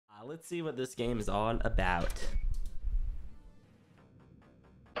Let's see what this game is all about.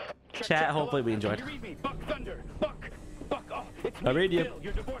 Chat, hopefully we enjoyed. I read you.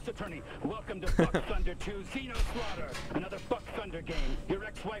 Your divorce attorney. Welcome to Buck Thunder 2 Xeno Slaughter. Another Buck Thunder game. Your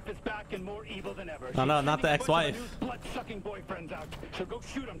ex-wife is back and more evil than ever. No, no, not the ex-wife. Blood-sucking boyfriends out. So go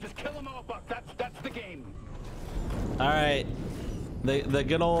shoot them. Just kill them all, Buck. That's the game. All right. The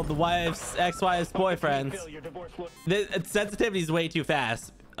good old wife's ex-wife's boyfriends. The sensitivity is way too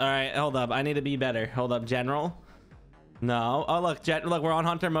fast. All right, hold up. I need to be better. Hold up, general. No. Oh, look, look, we're on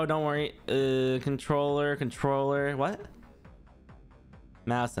hunter mode. Don't worry. Controller. What?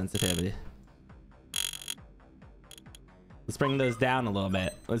 Mouse sensitivity. Let's bring those down a little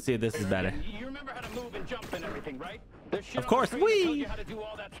bit. Let's see if this is better. You remember how to move and jump and everything, right? Of course, we. How to do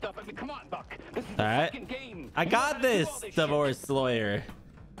all that stuff. I mean, come on, Buck. This is all right. game. I got this, divorce lawyer.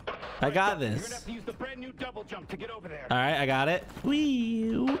 I got this. You're gonna have to use the brand new double jump to get over there. All right, I got it.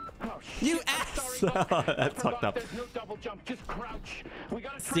 Wee. Oh, you ass. That's fucked up. There's no double jump, just crouch. We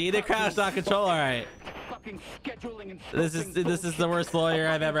gotta see the crouch, not control. All right. This is the worst lawyer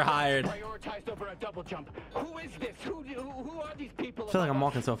I've ever hired. Prioritized over a double jump. Who is this? Who are these people? I feel like I'm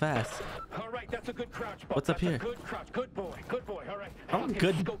walking so fast. All right, that's a good crouch. What's up here? Good crouch. Good boy. Good boy. All right. Oh,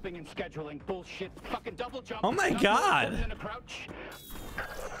 good. Scoping and scheduling bullshit. Fucking double jump. Oh my god.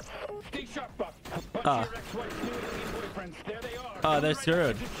 Stay sharp, Buck. There they are. Oh, they're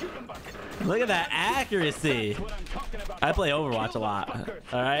screwed. Look at that accuracy. I play Overwatch a lot.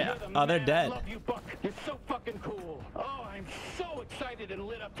 All right. Oh, they're dead. You're so fucking cool. Oh, I'm so excited and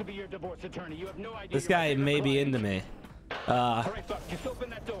lit up to be your divorce attorney. You have no idea. This guy may be into me. All right, Buck, just open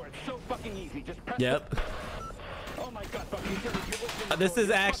that door. It's so fucking easy. Just press. Yep. Oh my god, Buck, this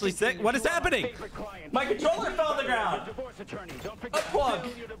is actually sick. What is happening? My controller fell on the ground. Unplug.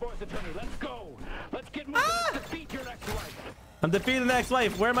 Let's go. Let's get moving. Let's defeat your ex-wife. I'm defeating the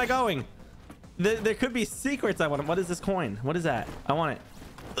ex-wife. Where am I going? There could be secrets I want. What is this coin? What is that? I want it.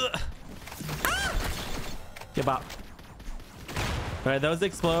 Ah! Get bop. All right, those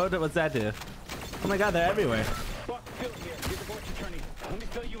explode. What's that do? Oh my god, they're everywhere. Buck, Phil here, your divorce attorney. Let me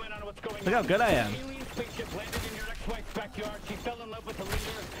fill you in on what's going Look how good I am. Spaceship landed in your ex-wife's backyard. She fell in love with the leader,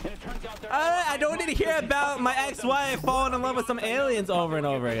 and it turns out I don't need to hear about my ex-wife falling in love with some aliens over and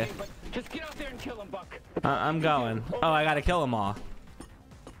over again. Just get out there and kill him, Buck. I'm going. Oh, I gotta kill them all.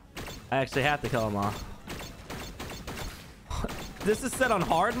 I actually have to kill them all. This is set on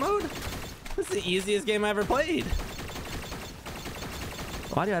hard mode? This is the easiest game I ever played.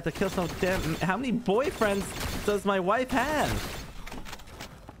 Why do I have to kill so damn... How many boyfriends does my wife have?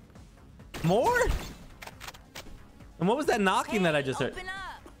 More? And what was that knocking that I just heard? Open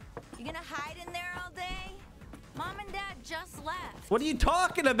up. You gonna hide in there all day? Mom and Dad just left. What are you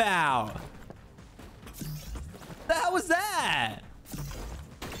talking about? The hell was that?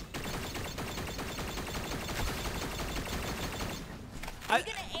 Are you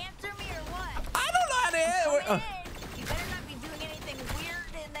gonna answer me or what? I don't know how to answer. You better not be doing anything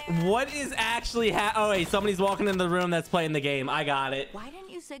weird in there. What is actually oh wait, somebody's walking in the room that's playing the game. I got it. Why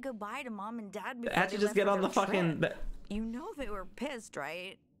didn't you say goodbye to Mom and Dad before How'd you just get on the fucking... You know they were pissed,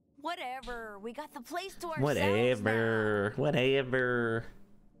 right? Whatever. We got the place to ourselves Whatever. now. Whatever.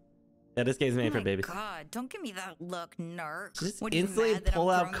 Yeah, this game's made for babies. God, don't give me that look, narc. Just What, instantly mad that pull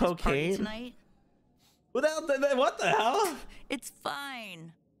I'm out throwing this party cocaine? tonight? Without what the hell? It's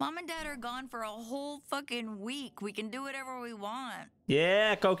fine. Mom and Dad are gone for a whole fucking week. We can do whatever we want.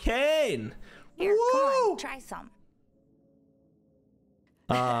 Yeah, cocaine. Here, Woo! come on, try some.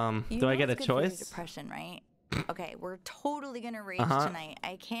 Do I get a choice? Depression, right? Okay, we're totally gonna rage tonight.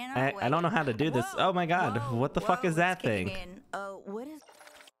 I cannot wait. I don't know how to do this. Oh my god, what the fuck is that thing? Oh,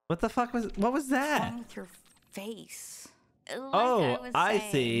 What the fuck was? What was that? wrong with your face? Oh, I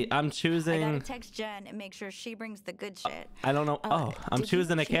see. I'm choosing. I gotta text Jen and make sure she brings the good shit. I don't know. Oh, I'm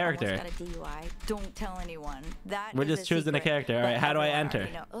choosing a character. Got a DUI. Don't tell anyone. We're just choosing a character. All right, how do I enter?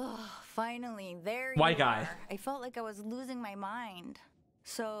 Ugh, finally, there White you guy. are. I felt like I was losing my mind.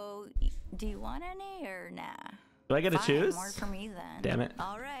 So, do you want any or nah? Do I get to Fine, choose? more for me then. Damn it.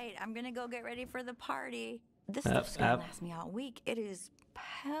 All right, I'm gonna go get ready for the party. This stuff's gonna last me all week. It is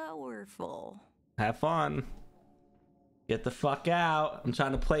powerful. Have fun. Get the fuck out. I'm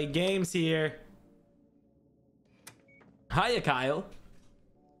trying to play games here. Hiya, Kyle.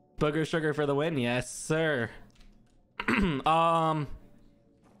 Booger sugar for the win. Yes, sir. I'm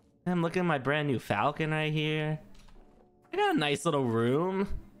looking at my brand new Falcon right here. I got a nice little room.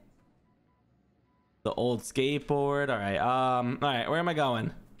 The old skateboard. All right, where am I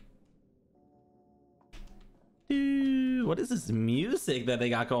going? Dude, what is this music that they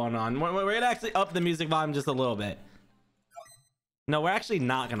got going on? We're gonna actually up the music volume just a little bit. No, we're actually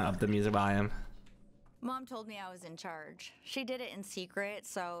not gonna up the music volume. Mom told me I was in charge. She did it in secret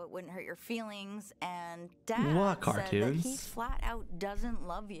so it wouldn't hurt your feelings. And Dad What said that cartoons? he flat out doesn't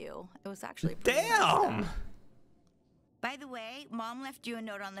love you. It was actually pretty messed Damn. up. By the way, Mom left you a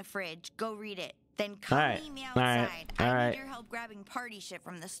note on the fridge. Go read it. Then come meet me outside. I need your help grabbing party shit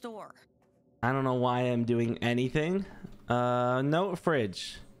from the store. I don't know why I'm doing anything. Note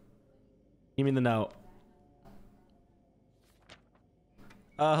fridge. Give me the note.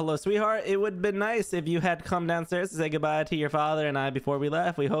 Hello, sweetheart. It would have been nice if you had come downstairs to say goodbye to your father and I before we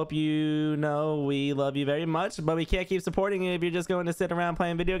left. We hope you know we love you very much, but we can't keep supporting you if you're just going to sit around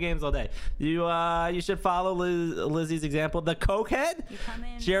playing video games all day. You should follow Lizzie's example. The cokehead?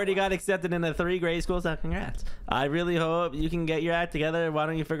 She already got accepted into 3 grade schools. So congrats. I really hope you can get your act together. Why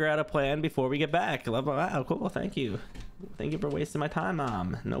don't you figure out a plan before we get back? Wow, cool. Thank you. Thank you for wasting my time,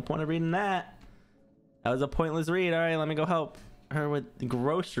 Mom. No point of reading that. That was a pointless read. All right, let me go help her with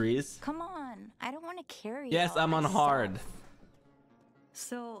groceries. Come on, I don't want to carry it. Yes, I'm on hard.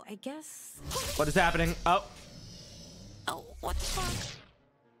 So I guess. What is happening? Oh, What the fuck?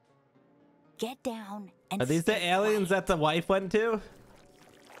 Get down and. Are these the aliens that the wife went to?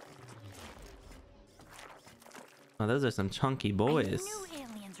 Oh, those are some chunky boys. I knew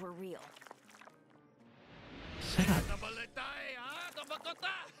aliens were real. Shut up.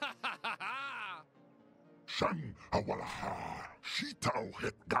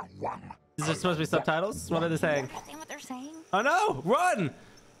 Is there supposed to be subtitles? What are they saying? What they're saying? Oh no! Run!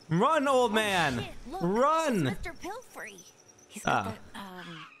 Run, old man! Shit, look, Run! it's Mr. Pilfrey. He's got that,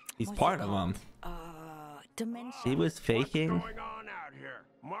 He's what's part it of called? them. Dementia. He was faking. What's going on out here?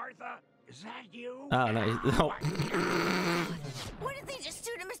 Martha, is that you? Oh no! No. What did they just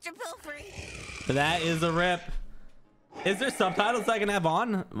do to Mr. Pilfrey? That is a rip. Is there subtitles I can have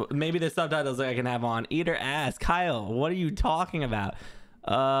on? Maybe there's subtitles I can have on. Eat her ass. Kyle, what are you talking about?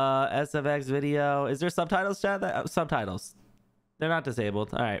 SFX video. Is there subtitles, Chad? Subtitles. They're not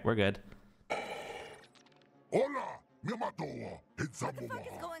disabled. All right, we're good. Hola, What the fuck is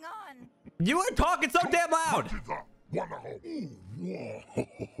going on? You are talking so damn loud.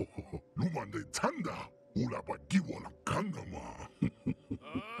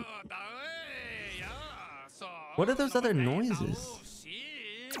 What are those other noises?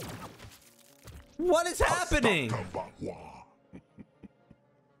 What is happening?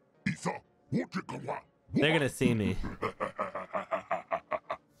 They're gonna see me.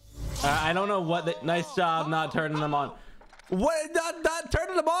 I don't know what. Nice job not turning them on. What? Not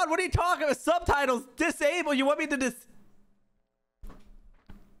turning them on? What are you talking about? Subtitles disabled. You want me to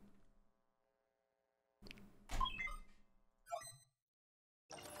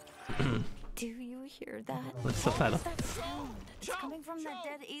Do you hear that? What's subtitle? What is that sound? It's coming from that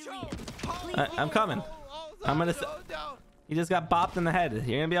dead alien. I'm coming. I'm gonna. You just got bopped in the head.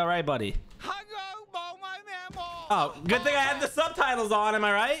 You're gonna be all right, buddy. Oh, good thing I had the subtitles on. Am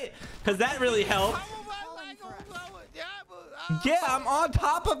I right? Because that really helped. Yeah, I'm on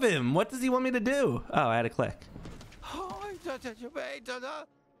top of him. What does he want me to do? Oh, I had to click. Oh,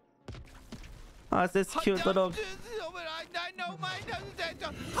 it's this cute little.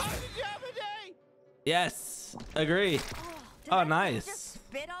 Yes, agree. Oh, nice.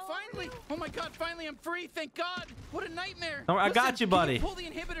 Finally! Oh my god, finally I'm free, thank god! What a nightmare! Oh, I got you, buddy. Pull the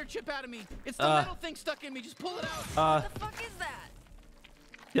inhibitor chip out of me. It's the metal thing stuck in me, just pull it What out. the fuck is that?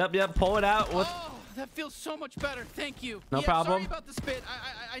 Yep, pull it out. Oh, that feels so much better, thank you. No problem. Sorry about the spit.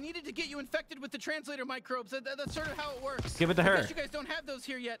 I needed to get you infected with the translator microbes. That's sort of how it works. Give it to her. I guess you guys don't have those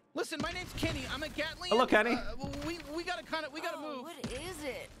here yet. Listen, my name's Kenny. I'm a Gatling. Hello, Kenny. We gotta move. What is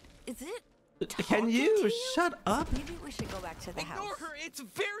it? Is it? Can you shut up? Maybe we should go back to the house. Ignore her. It's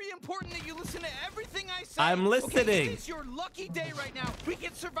very important that you listen to everything I say. I'm listening. Okay, it is your lucky day right now. We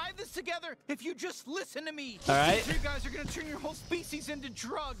can survive this together if you just listen to me. All right. You guys are gonna turn your whole species into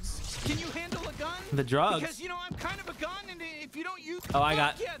drugs. Can you handle a gun? The drugs? Because you know I'm kind of a gun, and if you don't use. Oh, I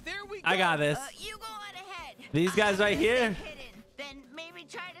got. Yeah, there we go. I got this. You go on ahead. These guys right here. Then maybe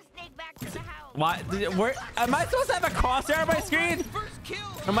try to sneak back to the house. Why? Am I supposed to have a crosshair on my screen? First kill.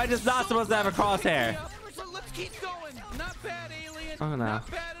 Or am I just not supposed to have a crosshair? Let's keep going. Not bad, alien. Oh, no.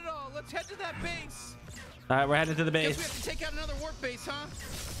 Not bad at all. Let's head to that base. All right, we're headed to the Guess we base. have to take out another warp base, huh?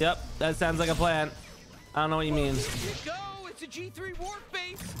 Yep, that sounds like a plan. I don't know what you mean. Here you go. It's a G3 warp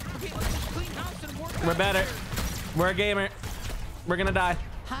base. Okay, let's just clean house and warp. We're better. We're a gamer. We're gonna die.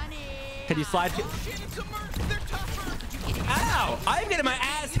 Honey. Can you slide? Oh shit, it's a merc. They're tougher. Ow! I'm getting my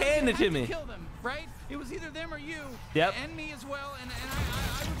ass handed to me. Kill them, right? It was either them or you. Yep. And me as well. And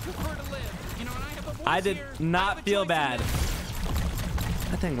I would prefer to live. You know, and I have a voice I did here. not I have a feel choice in bad. this.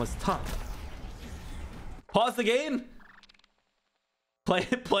 That thing was tough. Pause the game.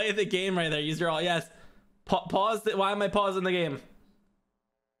 Play the game right there. Use your all. Yes. Pause. Why am I pausing the game?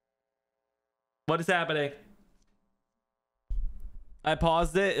 What is happening? I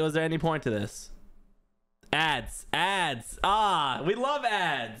paused it. Was there any point to this? Ads. Ads. Ah, we love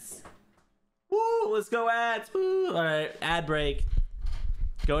ads. Woo, let's go ads. Woo. All right, ad break.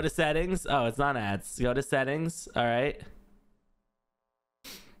 Go to settings. Oh, it's not ads. Go to settings. All right.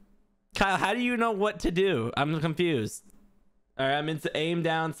 Kyle, how do you know what to do? I'm confused. All right, I'm into aim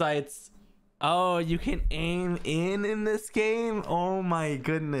down sights. Oh, you can aim in this game? Oh my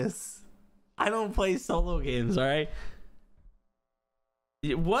goodness. I don't play solo games, all right?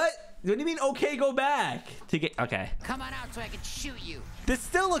 What? What do you mean, okay, go back? To get, okay. Come on out so I can shoot you. This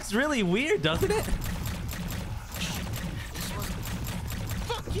still looks really weird, doesn't it?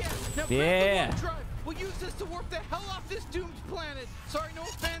 Fuck yeah! Now Yeah. grab the warp drive. We'll use this to warp the hell off this doomed planet. Sorry, no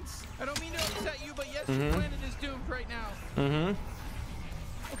offense. I don't mean to upset you, but yes, your planet is doomed right now. Mm-hmm.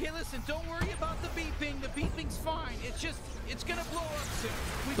 Okay, listen, don't worry about the beeping. The beeping's fine. It's gonna blow up soon.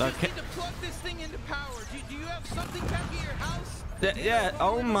 We just need to plug this thing into power. Do you have something back at your house? Yeah.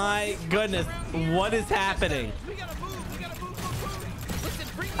 Oh my goodness. What is happening? We gotta move. We gotta move. Listen,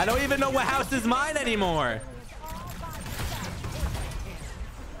 bring I don't even know what house is mine anymore.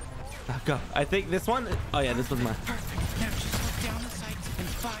 Go. I think this one. Oh yeah, this was mine. Perfect. Now just look down the sights and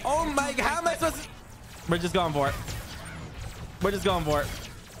fire. Oh my god, how am I supposed to... We're just going for it. We're just going for it.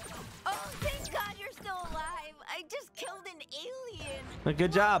 Oh, thank God you're still alive. I just killed an alien.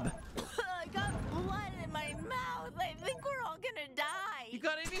 Good job. I got blood in my mouth. I think we're all gonna die. You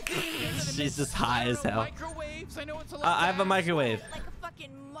got anything in here that She's just high as hell. Microwaves? I know it's a lot. I have a microwave. Like a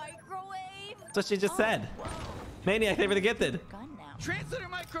fucking microwave? That's what she just said. Maniac, they were the gifted. Gun now. Translator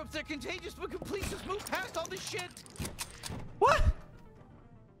microbes, they're contagious, but can please just move past all this shit. What?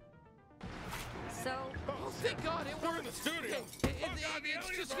 So, Oh, thank God, it We're in worked. the studio.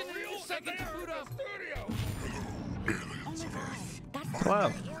 It's just gonna need a second to boot up. Aliens of Earth. that's Wow.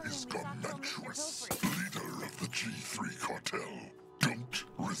 the alien Is we saw killing Gargantuous, the Pilfrey. leader of the G3 cartel. Don't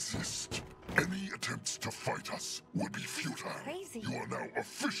resist. Any attempts to fight us would be futile. Crazy. You are now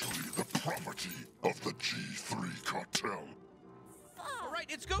officially the property of the G3 cartel. All right,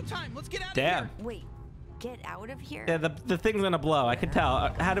 it's go time. Let's get out of Damn. here. Wait, get out of here? Yeah, the thing's gonna blow. I can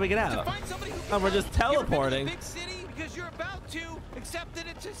tell. How do we get To out? find somebody who can Oh, we're help. just You ever been to the teleporting. big city? Because you're about to, except that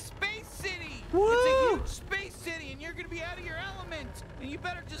it's a space city. Woo! It's a huge space city, and you're gonna be out of your element. And you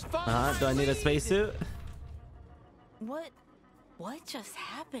better just follow my Do I need a lead. spacesuit? What just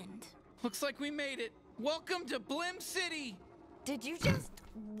happened? Looks like we made it. Welcome to Blim City. Did you just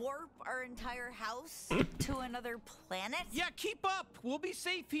warp our entire house to another planet? Yeah, keep up. We'll be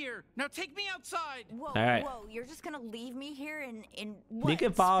safe here. Now take me outside. Whoa, All right. whoa, you're just gonna leave me here in what, You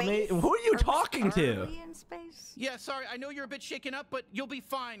can follow me. space? Who are you Are- talking to? Are we in space? Yeah, sorry, I know you're a bit shaken up, but you'll be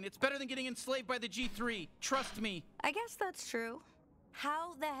fine. It's better than getting enslaved by the G3. Trust me. I guess that's true.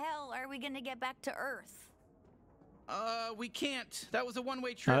 How the hell are we gonna get back to Earth? We can't. That was a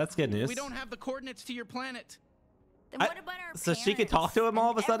one-way trip. Oh, that's good news. We don't have the coordinates to your planet. Then what about our so she could talk to him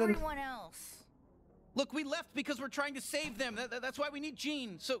all of a parents sudden? and everyone else? Look, we left because we're trying to save them. That's why we need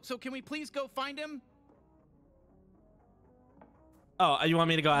Gene. So can we please go find him? Oh, you want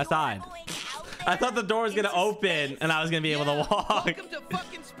me to go outside? You're going out I thought the there door was gonna into open space? and I was gonna be able to walk. Welcome to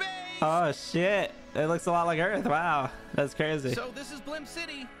fucking space. Oh shit! It looks a lot like Earth. Wow, that's crazy. So this is Blim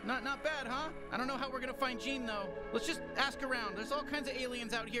City. Not bad, huh? I don't know how we're gonna find Gene though. Let's just ask around. There's all kinds of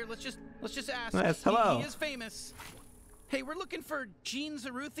aliens out here. Let's just ask. Yes, hello. He is famous. Hey, we're looking for Gene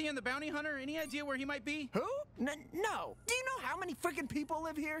Zaruthian, the bounty hunter. Any idea where he might be? Who? No. Do you know how many freaking people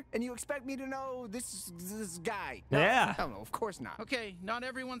live here? And you expect me to know this guy? No. Yeah. Oh, no, of course not. Okay, not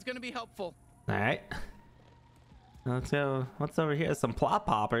everyone's gonna be helpful. All right. Let's go. What's over here? Some plot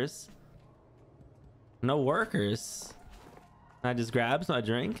poppers. No workers. I just grab some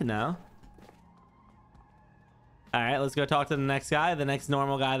drink? No. All right, let's go talk to the next guy. The next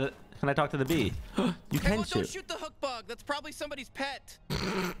normal guy. That can I talk to the bee? You Hey, can well, don't shoot. shoot the hook bug. That's probably somebody's pet.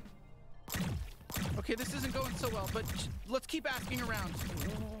 Okay, this isn't going so well, but let's keep asking around.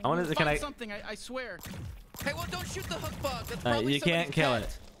 I want to. We'll Can find I? something, I swear. Hey, well, don't shoot the hook bug. That's All right, probably you can't somebody's kill pet.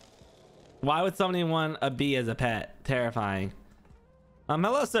 it. Why would somebody want a bee as a pet? Terrifying.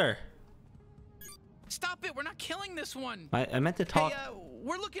 Hello, sir. Stop it. We're not killing this one. I meant to talk. Hey,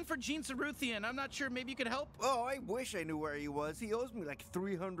 we're looking for Gene Zaruthian. I'm not sure. Maybe you could help? Oh, I wish I knew where he was. He owes me like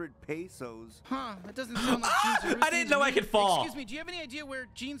 300 pesos. Huh, that doesn't sound like Gene Zaruthian. I didn't know I could fall. Excuse me, do you have any idea where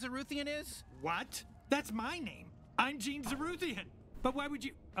Gene Zaruthian is? What? That's my name. I'm Gene Zaruthian. But why would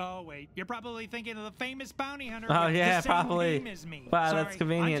you? Oh wait, you're probably thinking of the famous bounty hunter. Oh with yeah, the same probably. name as me. Wow, Sorry, that's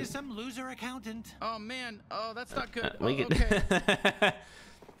convenient. I'm just some loser accountant. Oh man, oh that's not good. We Oh, could- okay.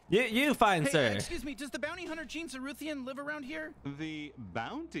 you fine, Hey, sir. excuse me, does the bounty hunter Gene Zaruthian live around here? The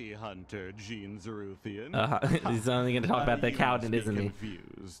bounty hunter, Gene Zaruthian. He's only going to talk about the You accountant, must be isn't he?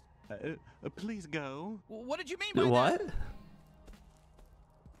 confused. Please go. What did you mean by What? that?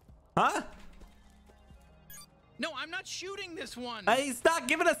 Huh? No, I'm not shooting this one. Hey, stop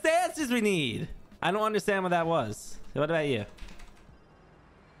giving us the answers we need. I don't understand what that was. What about you?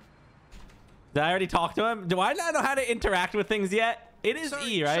 Did I already talk to him? Do I not know how to interact with things yet? It is Sorry,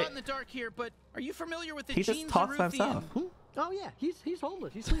 E, right? shot in the dark here, but are you familiar with the He Gene just talks by Zaruthian? himself. Oh yeah, he's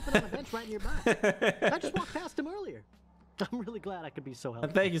homeless. He's sleeping on a bench right nearby. I just walked past him earlier. I'm really glad I could be so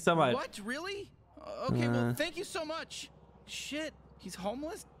helpful. Thank you so much. What? Really? Okay, well, thank you so much. Shit, he's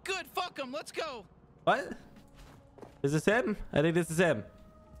homeless? Good, fuck him. Let's go. What? Is this him? I think this is him.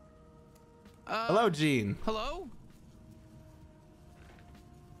 Hello, Gene. Hello?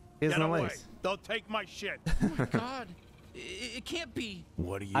 Here's Get no away. ways. Don't take my shit. Oh my god. It can't be.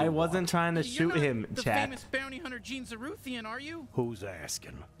 What do you I wasn't trying to You're shoot not him, the chat. famous bounty hunter Gene Zaruthian, are you? Who's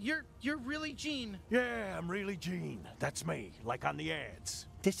asking? You're really Gene. Yeah, I'm really Gene. That's me, like on the ads.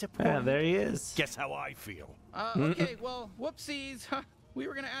 Disappointed? Yeah, there he is. Guess how I feel. Okay, well, whoopsies. We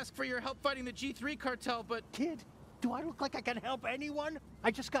were gonna ask for your help fighting the G3 cartel, but... Kid, do I look like I can help anyone?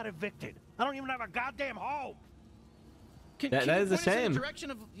 I just got evicted. I don't even have a goddamn home. That can you is a point us in shame. the direction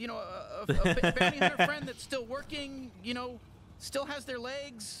of, you know, a bounty hunter friend that's still working, you know, still has their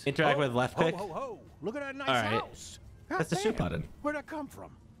legs? Interact with left click. Ho, ho, ho. Look at that nice All right. house. That's the shoot Goddamn. button. Where'd that come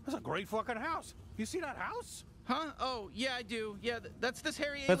from? That's a great fucking house. You see that house? Huh? Oh, yeah, I do. Yeah, that's this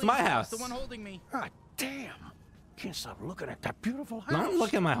hairy That's alien my boss, house. the one holding me. Ah, damn. Can't stop looking at that beautiful house. No, I'm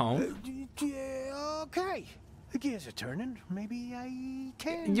looking at my home. Yeah, okay. The gears are turning. Maybe I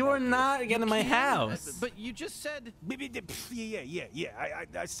can. You're not getting my house. But you just said... Yeah.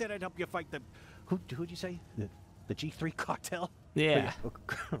 I said I'd help you fight the... Who'd you say? The G3 cartel? Yeah.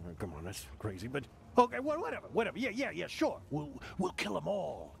 Come on, that's crazy, but... Okay, whatever. Yeah, sure. We'll kill them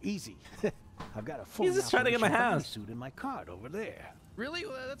all. Easy. I've got a full He's just trying to get my house. suit in my card over there. Really?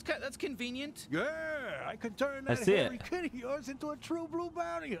 Well, that's convenient. Yeah, I can turn I that see hairy it. kid of yours into a true blue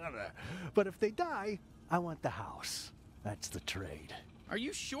bounty hunter. But if they die, I want the house. That's the trade. Are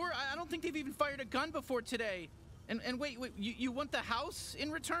you sure? I don't think they've even fired a gun before today. And wait, you want the house in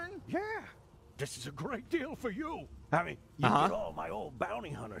return? Yeah, this is a great deal for you. I mean, you get all my old bounty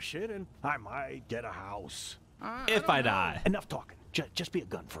hunter shit, and I might get a house. If I die. Enough talking. Just be a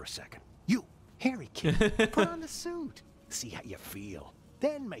gun for a second. You, hairy kid, put on the suit. See how you feel.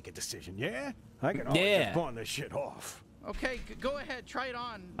 Then make a decision, yeah? I can always just pawn this shit off. Okay, go ahead. Try it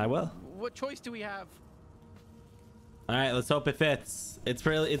on. I will. What choice do we have? All right, let's hope it fits. It's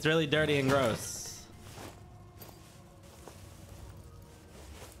really dirty and gross.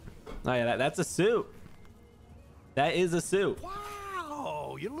 Oh yeah, that's a suit. That is a suit.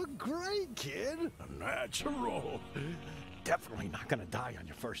 Wow, you look great, kid. A natural. Definitely not gonna die on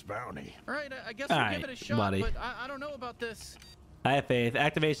your first bounty. All right, I guess All we'll right, give it a shot, buddy. but I don't know about this. I have faith.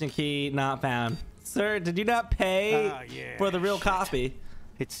 Activation key not found. Sir, did you not pay for the real copy?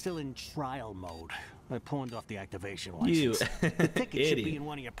 It's still in trial mode. I pawned off the activation license. You the ticket should be idiot. in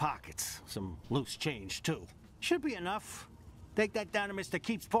one of your pockets. Some loose change, too. Should be enough. Take that down to Mr.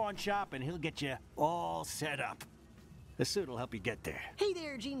 Keep's pawn shop, and he'll get you all set up. The suit will help you get there. Hey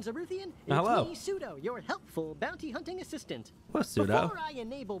there, Gene Zaruthian. It's Hello. me, Pseudo, your helpful bounty hunting assistant. What's Pseudo? Before I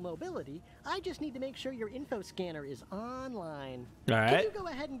enable mobility, I just need to make sure your info scanner is online. All right. Can you go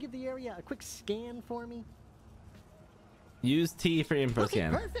ahead and give the area a quick scan for me? Use T for info Okay,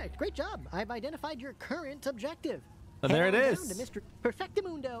 scanner. perfect. Great job. I've identified your current objective. Oh, there it Head on is. down to Mr.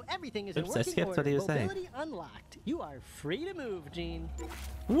 Perfectamundo. Everything is in Oops, I working skipped order. what he was saying. Mobility unlocked. You are free to move, Gene.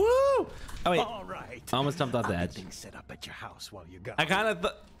 Woo! Oh wait. All right. I almost jumped off the I'll get edge. things set up at your house while you go. I kind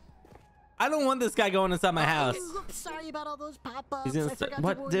of I don't want this guy going inside my house. Oops, sorry about all those pop-ups. He's gonna I forgot to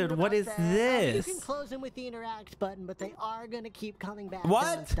what, warn dude? you What about is that. this? You can close them with the interact button, but they are gonna keep coming back.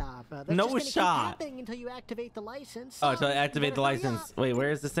 What? Nonstop. That's No just gonna shot. Keep happening until you activate the license. Oh, so to activate you the better hurry license. up. Wait,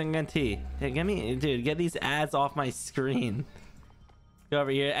 where is this thing again? T. Hey, get me, dude. Get these ads off my screen. Go over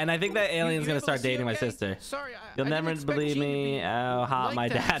here, and I think that alien's gonna able to start see dating my okay? sister. Sorry, You'll I never didn't expect believe Gene to me be how hot like my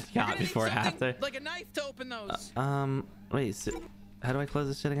that. dad You're got gonna need before and something after. like a knife to open those. Wait. So, how do I close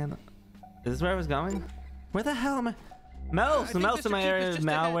this shit again? Is this where I was going? Where the hell am I? Mouse think in Mr. my Keith area is is just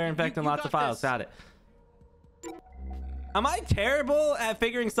ahead. malware You infecting lots got of files. this. Got it. Am I terrible at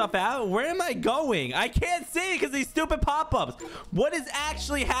figuring stuff out? Where am I going? I can't see because these stupid pop-ups. What is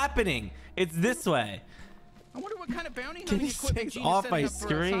actually happening? It's this way. I wonder what kind of bounty hunting These equipment things Gene off is my setting up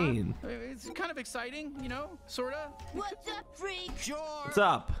for us, huh? screen. It's kind of exciting, you know, sorta. What's up, freak? George, What's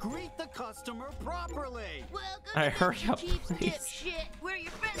up? greet the customer properly. Welcome Alright, to hurry Mr. up, Chief's please. dipshit. We're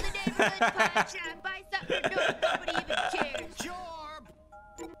your friendly neighborhood pawn shop. Buy something new. Nobody even cares.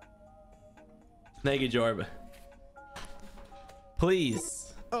 Jorb! Thank you, Jorb.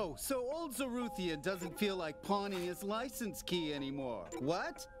 Please. Oh, so old Zaruthian doesn't feel like pawning his license key anymore.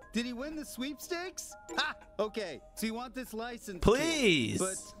 What? Did he win the sweepstakes? Ha! Okay, so you want this license Please.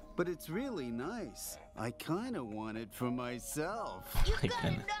 key. But it's really nice. I kind of want it for myself. You My got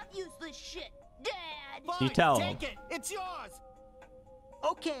goodness. enough useless shit, Dad. Fine, You tell him. take it. It's yours.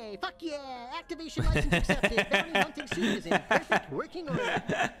 Okay, fuck yeah. Activation license accepted. Bounty hunting suit is in perfect working order.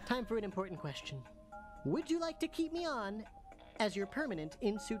 Time for an important question. Would you like to keep me on as your permanent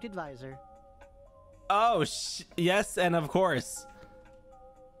in-suit advisor? Oh, yes, and of course.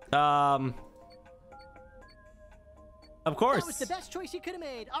 Of course. That was the best choice you could have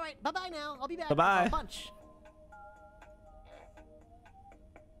made. All right, bye-bye now. I'll be back. Bye-bye. I'll punch.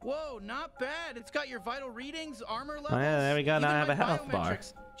 Whoa, not bad. It's got your vital readings, armor levels. Oh, yeah, there we go. Now I have even a my health bar.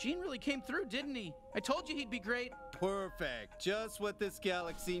 biometrics. Gene really came through, didn't he? I told you he'd be great. Perfect. Just what this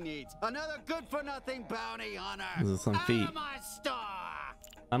galaxy needs. Another good-for-nothing bounty hunter. This is some feet. I'm a star.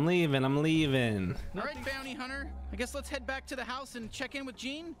 I'm leaving. I'm leaving. All right, bounty hunter. I guess let's head back to the house and check in with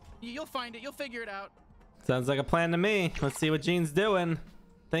Gene. You'll find it. You'll figure it out. Sounds like a plan to me. Let's see what Gene's doing.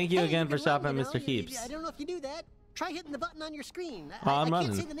 Thank you Hey, again for can run, shopping you at know? Mr. Keeps. I don't know if you do that. Try hitting the button on your screen. Oh, I'm I can't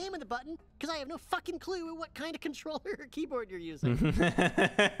running. say the name of the button because I have no fucking clue what kind of controller or keyboard you're using.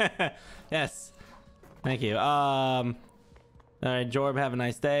 Yes. Thank you. All right, Jorb, have a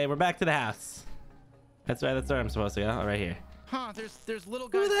nice day. We're back to the house. That's right. That's where I'm supposed to go. Oh, right here. Huh, there's little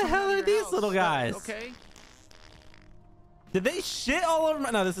guys. Who the coming hell out of are your these house. little guys? Okay. Did they shit all over my...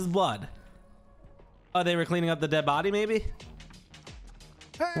 No, this is blood. Oh, they were cleaning up the dead body, maybe?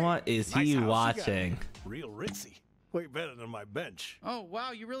 Hey, What is nice he house you got. watching? Real ritzy. Way better than my bench. Oh,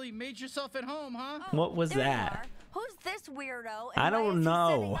 wow, you really made yourself at home, huh? What was There you that? are. Who's this weirdo? I And why don't is he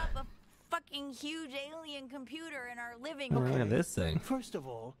know. setting up a fucking huge alien computer in our living Oh, room? look at this thing. First of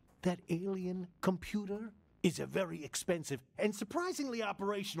all, that alien computer is a very expensive and surprisingly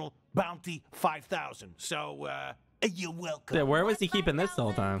operational Bounty 5000. So, you're welcome. Yeah, where was he keeping this the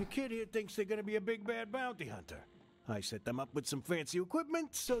whole The time? kid here thinks they're gonna be a big bad bounty hunter. I set them up with some fancy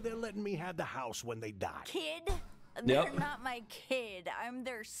equipment, so they're letting me have the house when they die. Kid? They're Yep. not my kid. I'm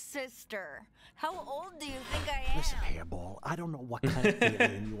their sister. How old do you think I am? Listen, Hairball, I don't know what kind of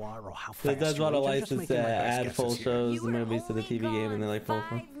alien you are or how They fast does you want to age. I'm just license making my best add guesses full here. shows You and were movies to the only TV game and they're like full.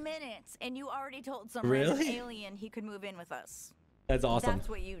 5 minutes, and you already told some Really? random alien he could move in with us. That's awesome. That's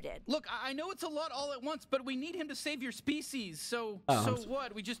what you did. Look, I know it's a lot all at once, but we need him to save your species. So, Oh, so I'm s-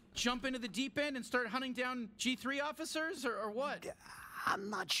 what? We just jump into the deep end and start hunting down G3 officers, or what? I'm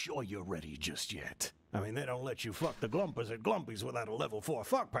not sure you're ready just yet. I mean, they don't let you fuck the Glumpers at Glumpies without a level 4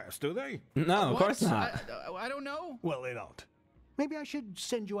 fuck pass, do they? No, of What? course not. I don't know. Well, they don't. Maybe I should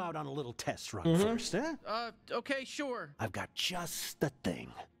send you out on a little test run Mm-hmm. first, huh? Okay, sure. I've got just the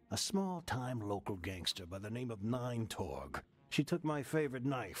thing. A small-time local gangster by the name of Nine Torg. She took my favorite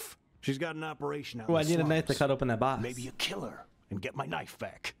knife. She's got an operation out Oh, in I the need a knife to slums. cut open that box. Maybe you kill her and get my knife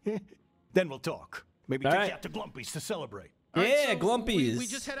back. Then we'll talk. Maybe All take right. you out to Glumpies to celebrate. All right, Yeah, so Glumpies. We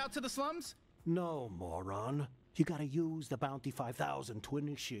just head out to the slums? No, moron. You gotta use the Bounty 5000 to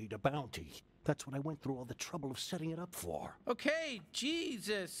initiate a bounty. That's what I went through all the trouble of setting it up for. Okay,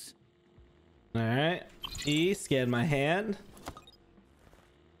 Jesus. All right. E, scan my hand.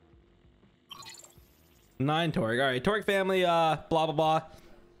 9 Torg. All right, Torg family. Blah blah blah.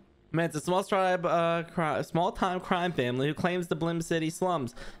 Man, it's a small tribe, small-time crime family who claims the Blim City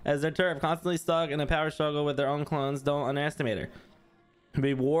slums as their turf. Constantly stuck in a power struggle with their own clones. Don't underestimate her.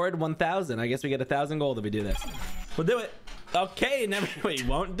 Reward 1,000. I guess we get 1,000 gold if we do this. We'll do it. Okay, never. We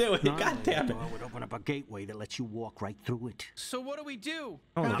won't do it. God damn it. I would open up a gateway that lets you walk right through it. So what do we do?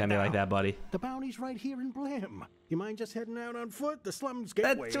 Don't look at me like that, buddy. The bounty's right here in Blim. You mind just heading out on foot? The slums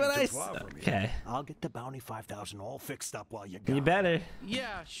gateway That's what ain't I too far said. from Okay. here. I'll get the Bounty 5000 all fixed up while you're gone. You better.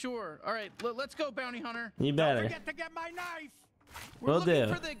 Yeah, sure. All right, let's go, bounty hunter. You better. Forget to get my knife! We're Will looking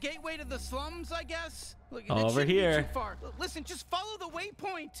do. for the gateway to the slums, I guess. Look, it Over shouldn't be here. Too far. Listen, just follow the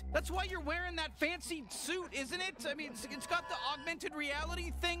waypoint. That's why you're wearing that fancy suit, isn't it? I mean, it's got the augmented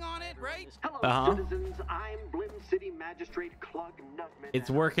reality thing on it, right? Hello, Uh-huh. citizens. I'm Blim City Magistrate Clug Nutman. It's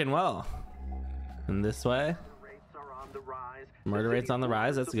working well. And this way. Rates are on the rise. Murder rates on the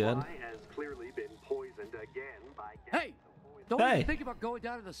rise. That's good. Supply has clearly been poisoned again by Hey, don't Hey. even think about going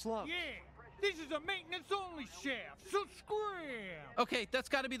down to the slums. This is a maintenance-only shaft, so scram! Okay, that's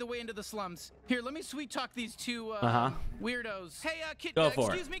got to be the way into the slums. Here, let me sweet-talk these two weirdos. Hey, kid,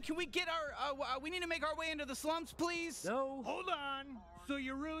 excuse me, can we get our... we need to make our way into the slums, please? No. Hold on. So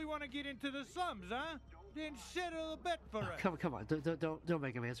you really want to get into the slums, huh? Then settle a bet for us. Come on, don't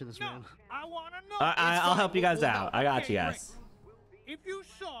make him answer this, man. I want to know. I'll help you guys out. I got you guys. If you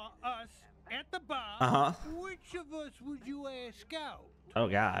saw us at the bar, which of us would you ask out? Oh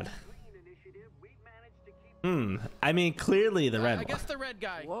God. I mean, clearly the red one. I guess the red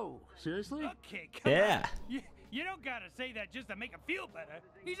guy. Whoa, seriously? Okay, come on. You don't gotta say that just to make him feel better.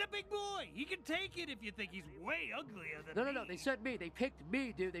 He's a big boy. He can take it if you think he's way uglier than me. No. They said me. They picked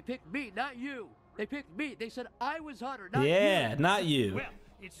me, dude. They picked me, not you. They picked me. They said I was hotter, not you. Yeah, not you. Well,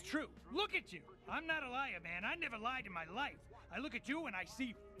 it's true. Look at you. I'm not a liar, man. I never lied in my life. I look at you and I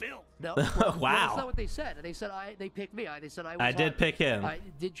see filth. No. Wow. That's not what they said. They said they picked me. They said I was I did pick him.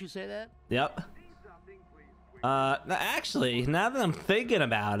 Didn't you say that? Yep. Actually, now that I'm thinking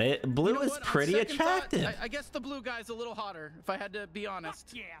about it, blue is pretty attractive. I guess the blue guy's a little hotter, if I had to be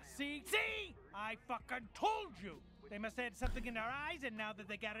honest. Yeah, see? I fucking told you. They must have had something in their eyes, and now that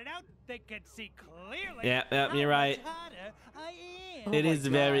they got it out, they can see clearly. Yeah, you're right. I am. It is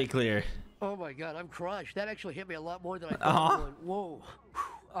very clear. Oh my God, I'm crushed. That actually hit me a lot more than I thought it would. Whoa.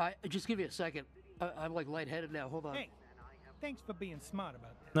 Just give me a second. I'm like lightheaded now. Hold on. Hey, thanks for being smart about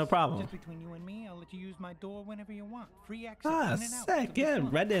this. No problem. Just between you and me, I'll let you use my door whenever you want. Free access in and out. Sick. Yeah,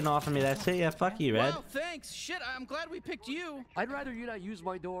 Red didn't offer me that shit. Yeah, fuck you, Red. Wow, thanks. Shit, I'm glad we picked you. I'd rather you not use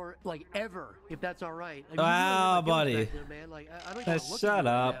my door, like, ever, if that's all right. Like, wow, buddy. There, man. Like, I don't even shut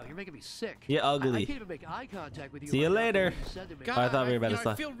up. Right. You're making me sick. You're ugly. I can't even make eye contact with you. See you later. God, I thought we were better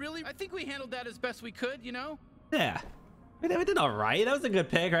stuff. I think we handled that as best we could, you know? Yeah. We did all right. That was a good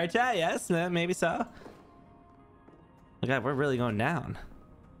pick, right, chat? Yes, maybe so. Oh God, we're really going down.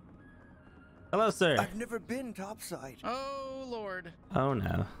 Hello, sir. I've never been topside. Oh, Lord. Oh,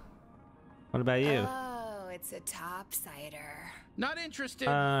 no. What about you? Oh, it's a topsider. Not interested.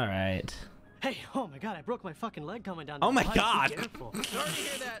 All right. Hey, oh my God, I broke my fucking leg coming down. Oh my God. Be careful. Sorry to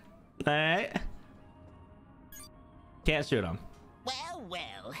hear that. All right. Can't shoot him.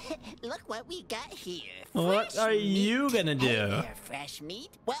 Well, look what we got here. What are you gonna do? Hey there, fresh meat.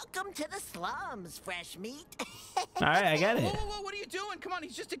 Welcome to the slums, fresh meat. All right, I get it. Whoa, what are you doing? Come on,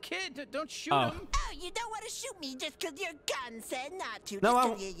 he's just a kid. Don't shoot Oh. him. Oh, you don't want to shoot me just because your gun said not to. No,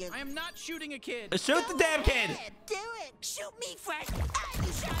 I am not shooting a kid. Shoot the damn kid. Do it. Shoot me, fresh. Ah,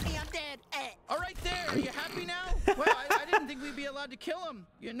 you shot me. I'm dead. All right, there. Are you happy now? Well, I didn't think we'd be allowed to kill him.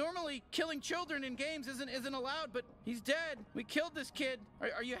 Normally, killing children in games isn't allowed, but he's dead. We killed this kid.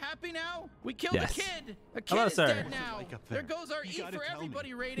 Are you happy now? We killed a kid. A kid is dead now. There goes our Eat for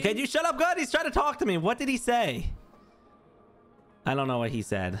Everybody rating. Can you shut up, God? He's trying to talk to me. What did he say? I don't know what he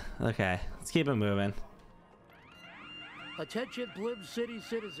said. Okay, let's keep it moving. Attention, Blim City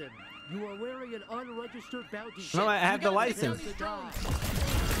citizen. You are wearing an unregistered bounty. No, I have the license.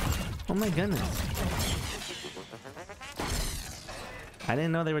 Oh my goodness. I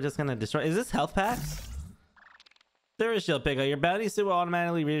didn't know they were just gonna destroy. Is this health packs? Service shield pickup. Your bounty suit will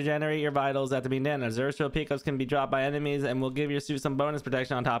automatically regenerate your vitals after being dead. Service shield pickups can be dropped by enemies and will give your suit some bonus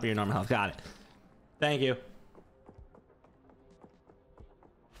protection on top of your normal health. Got it. Thank you.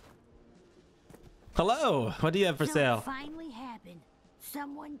 Hello. What do you have for sale? It finally happened.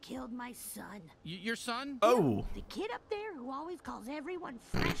 Someone killed my son. Your son? Oh. The kid up there who always calls everyone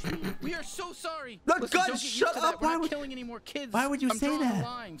fresh meat. We are so sorry. Look, Listen, God, don't get shut used to that. up. We're not killing any more kids. Why would you say I'm drawing that? a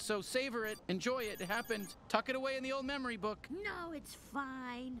line, so savor it, enjoy it. It happened. Tuck it away in the old memory book. No, it's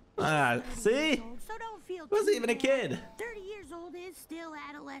fine. See? So don't feel He wasn't even a kid. 30 years old is still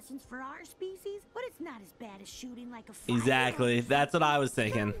adolescence for our species, but it's not as bad as shooting like a Exactly. That's what I was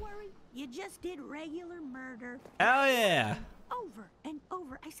thinking. Don't worry. You just did regular murder. Hell yeah. Over and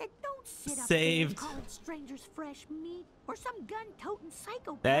over. I said, don't sit up Saved. there and call strangers fresh meat, or some gun-toting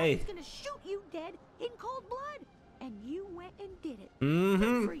psychopath Hey. is gonna shoot you dead in cold blood. And you went and did it. Mm-hmm.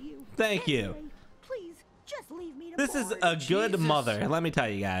 Good for you. Thank you. Anyway, please, just leave me to This is board. a good mother. Let me tell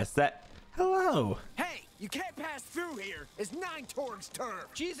you guys that. Hello. Hey, you can't pass through here. It's Nine Torg's turn.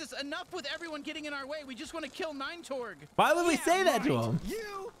 Jesus, enough with everyone getting in our way. We just want to kill Nine Torg. Why would we say that to him?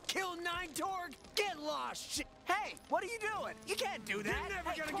 You kill Nine Torg? Get lost. Hey, what are you doing? You can't do that. You're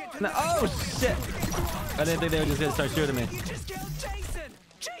never gonna get to No, oh shit! I didn't think they were just gonna start shooting me. You just killed Jason.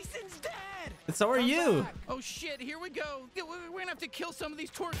 Jason's dead. So are you. Oh shit, here we go. We're gonna have to kill some of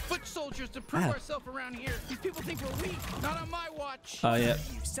these Torque foot soldiers to prove ourselves around here. These people think we're weak. Not on my watch. Oh yeah.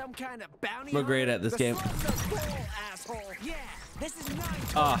 Some kind of bounty. We're great at this game. Yeah, this is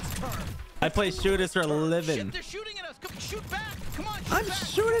I play shooters for a living. Shit, they're shooting at us. Come, shoot back. Come on, shoot I'm back.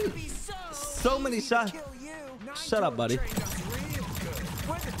 shooting so many shots. Shut up, buddy.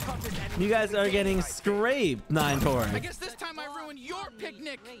 You guys are getting scraped, 9 Torque. I guess this time I ruined your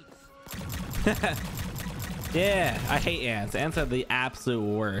picnic. Yeah, I hate ants. Ants are the absolute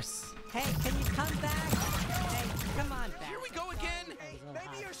worst. Hey, can you come back? Hey, come on back. Here we go again.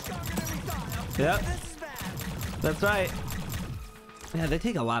 Maybe you're stronger than we thought. Yep. This is bad. That's right. Yeah, they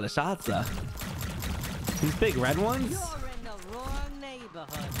take a lot of shots though. These big red ones? You're in the wrong neighborhood,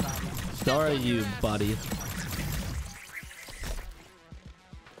 buddy. So are you, buddy.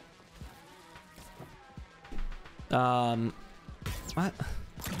 What?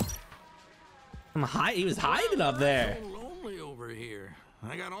 He was hiding up there. I'm so lonely over here.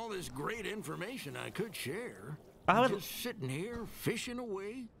 I got all this great information I could share. I'm just sitting here, fishing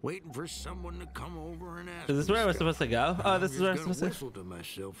away, waiting for someone to come over and ask. Is this where we're supposed to go? Oh, this is where I'm supposed to whistle to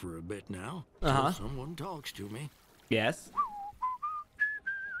myself for a bit now. Uh-huh. Till someone talks to me. Yes.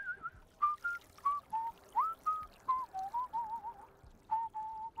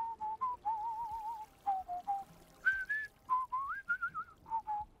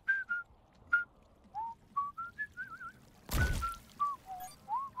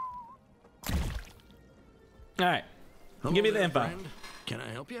 All right. Hello Give me the there, info. friend. Can I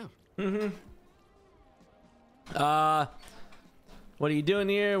help you? What are you doing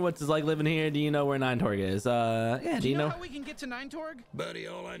here? What's it like living here? Do you know where 9 Torque is? Yeah, do you know? How we can get to 9 Torque? Buddy,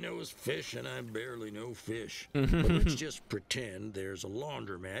 all I know is fish, and I barely know fish. But let's just pretend there's a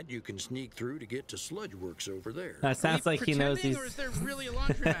laundromat you can sneak through to get to Sludge Works over there. That sounds like he knows he's... Or is there really a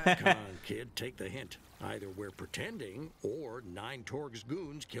laundromat? Come on, kid, take the hint. Either we're pretending, or 9 Torque's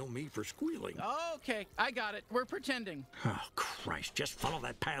goons kill me for squealing. Oh, okay, I got it. We're pretending. Oh, Christ, just follow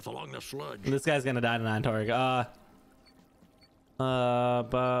that path along the sludge. This guy's gonna die to 9 Torque.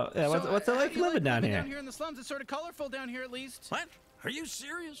 But yeah, what's it like living down here? Down here in the slums, it's sort of colorful down here at least. What? Are you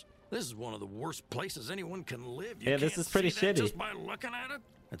serious? This is one of the worst places anyone can live. Yeah, this is pretty shitty. Just by looking at it,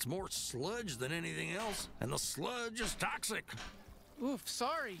 it's more sludge than anything else, and the sludge is toxic. Oof,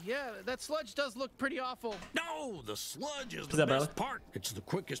 sorry. Yeah, that sludge does look pretty awful. No, the sludge is the best part. It's the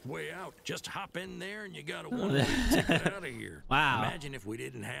quickest way out. Just hop in there and you got a one-way ticket out of here. Wow. Imagine if we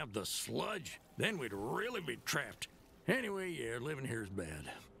didn't have the sludge. Then we'd really be trapped. Anyway, yeah, living here is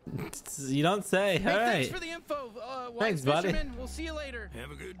bad. You don't say. Hey, all right. Thanks for the info. Thanks, buddy. Fisherman. We'll see you later. Have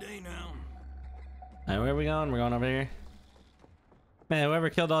a good day now. All right, where are we going? We're going over here. Man,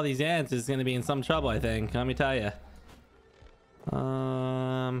 whoever killed all these ants is gonna be in some trouble, I think. Let me tell you.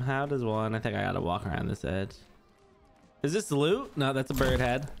 How does one? I think I gotta walk around this edge. Is this loot? No, that's a bird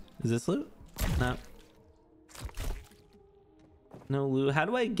head. Is this loot? No. No loot. How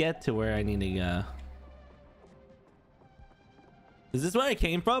do I get to where I need to go? Is this where I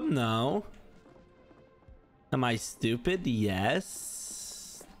came from? No. Am I stupid?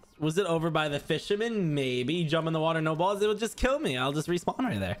 Yes. Was it over by the fisherman? Maybe. Jump in the water, no balls. It will just kill me. I'll just respawn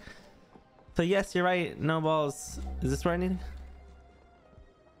right there. So yes, you're right. No balls. Is this where I need to?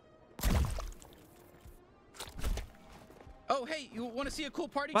 Oh, hey, you want to see a cool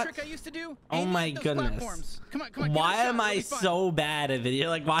party What? trick I used to do? Oh my goodness. Platforms. Come on, come on. Why am I so bad at video?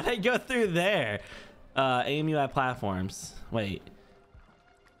 Like, why'd I go through there? Aim you at platforms. Wait.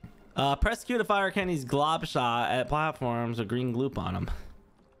 Press Q to fire Kenny's glob shot at platforms with green gloop on them.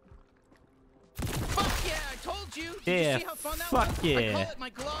 Fuck yeah, I told you. Did Yeah, you see how fun that fuck was? yeah. I call it my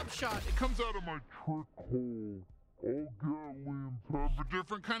glob shot. It comes out of my Trick hole. All Gatlians have a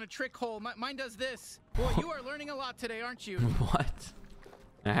different kind of trick hole. Mine does this. Boy, you are learning a lot today, aren't you? What?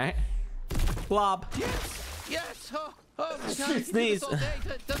 All right. Glob. Yes. Yes. Oh my God. Sneeze.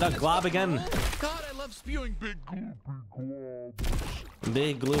 The glob again. God, I love spewing big gloopy globs.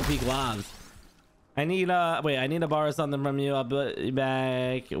 Big gloopy globs. I need wait, I need to borrow something from you. I'll be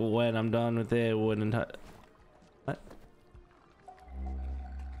back when I'm done with it. Wouldn't what?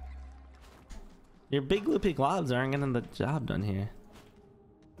 Your big gloopy globs aren't getting the job done here.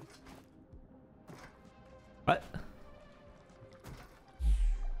 What?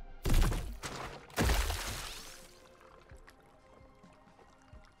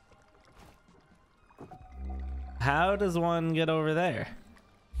 How does one get over there?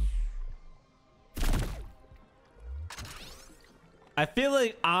 I feel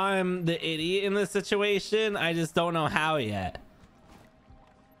like I'm the idiot in this situation. I just don't know how yet.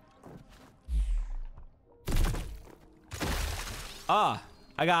 Ah,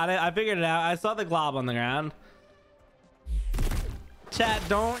 I got it. I figured it out. I saw the glob on the ground. Chat,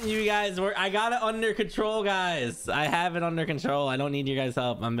 don't you guys work. I got it under control, guys. I have it under control. I don't need your guys'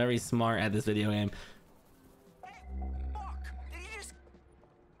 help. I'm very smart at this video game.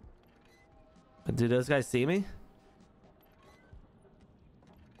 Do those guys see me?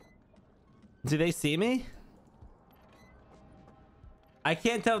 Do they see me? I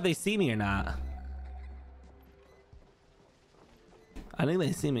can't tell if they see me or not. I think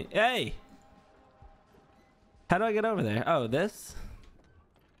they see me. Hey! How do I get over there? Oh, this?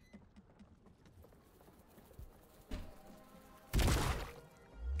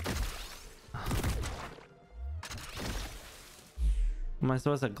 Am I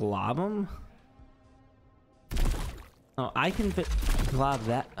supposed to glob them? Oh, I can glob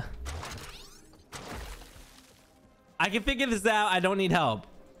that. I can figure this out. I don't need help.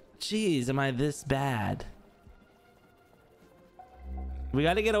 Jeez, am I this bad? We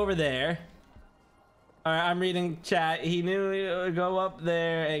got to get over there. All right, I'm reading chat. He knew he would go up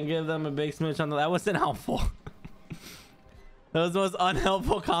there and give them a big smooch on the... That wasn't helpful. That was the most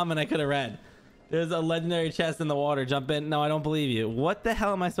unhelpful comment I could have read. There's a legendary chest in the water. Jump in. No, I don't believe you. What the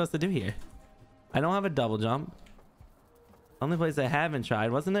hell am I supposed to do here? I don't have a double jump. Only place I haven't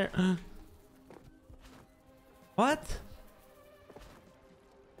tried. Wasn't there? What?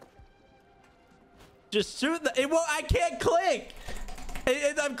 Just shoot the... It won't... I can't click.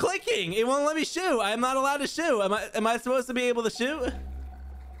 I'm clicking. It won't let me shoot. I'm not allowed to shoot. Am I supposed to be able to shoot?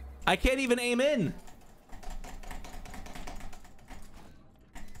 I can't even aim in.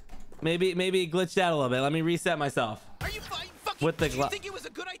 Maybe it glitched out a little bit. Let me reset myself. Are you fucking... With the Did you think it was a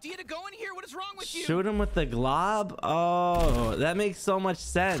good idea to go in here? What is wrong with you? Shoot him with the glob? Oh, that makes so much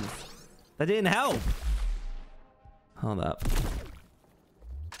sense. That didn't help. Hold up.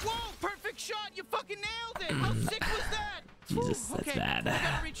 Whoa, perfect shot. You fucking nailed it. How sick was that? Jesus, that's okay, bad. I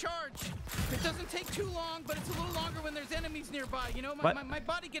gotta recharge. It doesn't take too long, but it's a little longer when there's enemies nearby. You know, my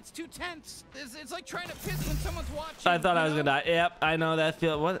body gets too tense. It's like trying to piss when someone's watching. I thought I was gonna die. Yep, I know that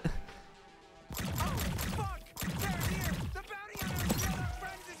feel. What? Oh, fuck! They're here! The bounty hunters killed our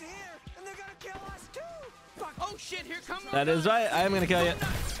friends is here! And they're gonna kill us too! Fuck! Oh shit, here come That is right. I am gonna kill you.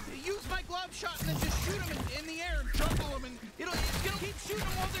 Use my glove shot and then just shoot them in the air and juggle them, and it's gonna keep shooting them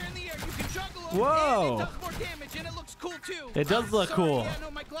while they're in the air. You can juggle them. Whoa! And it does more damage, and it looks cool too. It does look cool. Yeah,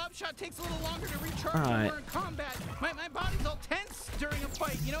 no, my glove shot takes a little longer to recharge all right. when we're in combat. My body's all tense during a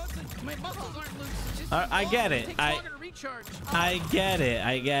fight. You know, it's like my muscles aren't loose. It's just I get it. It takes longer to recharge. I get it.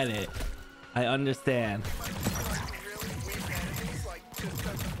 I get it. I understand.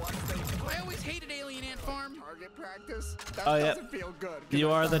 I always hated Alien Ant Farm. Target practice? That Oh, yeah. doesn't feel good.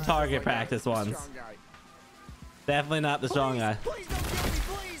 You are the target practice ones. Definitely not the strong guy. Please don't kill me,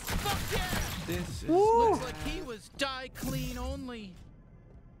 please! Fuck yeah! This looks like he was die clean only.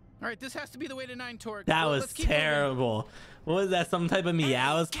 All right, this has to be the way to 9 Torque. That was terrible. What was that? Some type of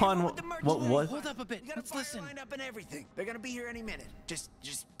meows pun? What was? Hold up a bit. You got a fire lined up and everything. They're gonna be here any minute. Just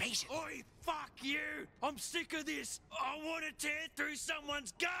patient. Oi, fuck you! I'm sick of this. I want to tear through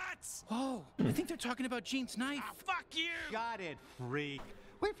someone's guts. Whoa, I think they're talking about Gene's knife. Fuck you! Got it, freak.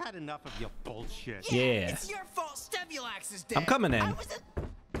 We've had enough of your bullshit. Yeah. It's your fault. Stemulax is dead. I'm coming in.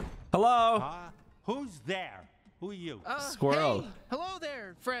 Hello. Who's there? Who are you? Squirrel. Hey, hello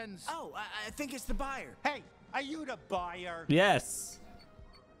there, friends. Oh, I think it's the buyer. Hey, are you the buyer? Yes.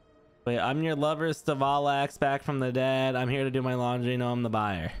 Wait, I'm your lover, Stavalax, back from the dead. I'm here to do my laundry. No, I'm the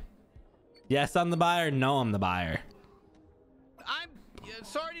buyer. Yes, I'm the buyer. No, I'm the buyer. I'm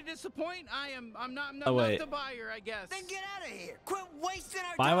sorry to disappoint. I'm not the buyer, I guess. Then get out of here. Quit wasting our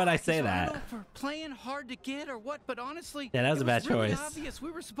time. Why would I say I don't that? know for playing hard to get or what, but honestly, Yeah, that was a bad really choice. Obvious.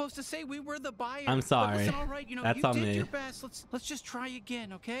 We were supposed to say we were the buyer. I'm sorry. But listen, all right, you know, That's you on did me. your best. Let's just try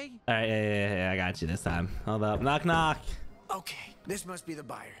again, okay? All right, yeah, I got you this time. Hold up. Knock, knock. Okay, this must be the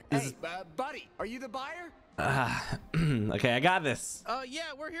buyer. Hey, buddy, are you the buyer? Okay, I got this. Yeah,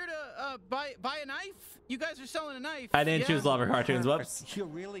 we're here to buy a knife. You guys are selling a knife. I didn't choose lover cartoons. Whoops. You're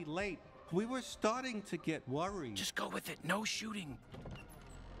really late. We were starting to get worried. Just go with it. No shooting.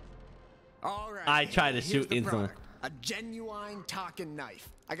 All right. I tried to here's shoot the instantly. brother. A genuine talking knife.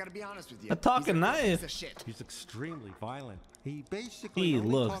 I gotta be honest with you. A talking knife? Piece of shit. He's extremely violent. He basically He only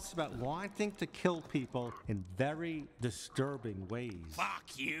looks- talks about wanting to kill people in very disturbing ways. Fuck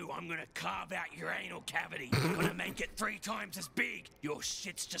you! I'm gonna carve out your anal cavity. I'm gonna make it 3 times as big. Your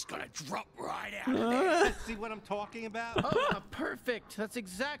shit's just gonna drop right out of there. See what I'm talking about? Oh, perfect. That's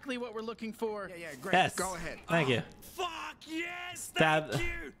exactly what we're looking for. Yeah, great. Yes. Go ahead. Thank you. Fuck yes! Stab- Thank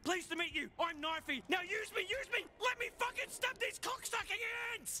you! Pleased to meet you. I'm Knifey. Now use me! Let me fucking stab this cocksucking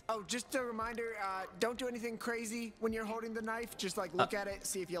sense. Oh, just a reminder, don't do anything crazy when you're holding the knife. Just like look at it,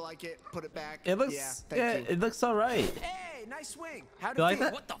 see if you like it, put it back. It looks, thank you. it looks all right. Hey, nice swing. How'd You it like feel?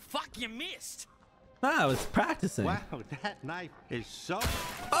 that? What the fuck you missed? I was practicing. Wow, that knife is so...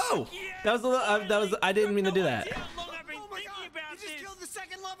 Oh! That was a little, I didn't mean to do that. How long I've been thinking about this. You just killed the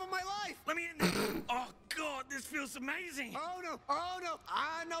second love of my life. Let me in there. Oh, God, this feels amazing. Oh, no. Oh, no.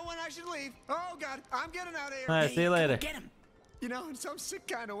 I know when I should leave. Oh, God. I'm getting out of here. All right, see you later. Get him. You know, in some sick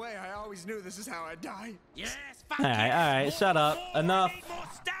kind of way, I always knew this is how I'd die. Yes, fuck All right, shut up. Enough. More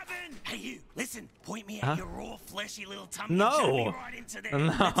stabbing. Hey, you, listen. Point me at your raw, fleshy little tummy. No. And show me right into there. No.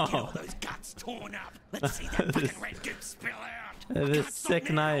 Let's get all those guts torn up. Let's see that fucking red goop spill out. This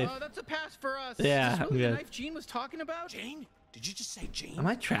sick knife. Oh, that's a pass for us. Yeah, Is this I'm really the good. knife Gene was talking about? Gene? Did you just say Gene? Am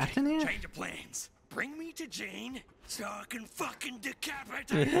I trapped in here? Change of plans. Bring me to Gene so I can fucking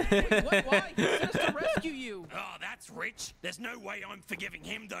decapitate him. Wait, why? He sent us to rescue you. Oh, that's rich. There's no way I'm forgiving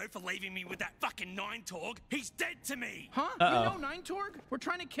him, though, for leaving me with that fucking Nine-Torg. He's dead to me. Huh? Uh-oh. You know Nine-Torg? We're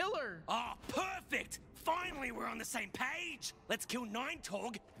trying to kill her. Oh, perfect. Finally, we're on the same page. Let's kill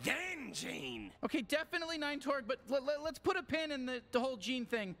Nine-Torg, then Gene. Okay, definitely Nine-Torg, but let's put a pin in the whole Gene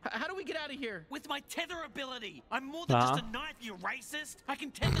thing. How do we get out of here? With my tether ability. I'm more than just a knife, you racist. I can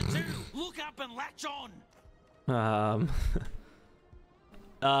tether too. Look up and latch on.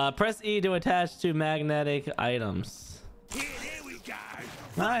 Press E to attach to magnetic items. Here, there we go.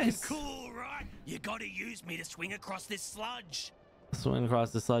 Nice. Fucking cool, right? You gotta use me to swing across this sludge. Swing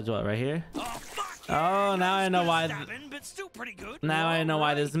across the sludge, what, right here? Oh, fuck Oh, now I know why. stabbing, but still pretty good. Now I know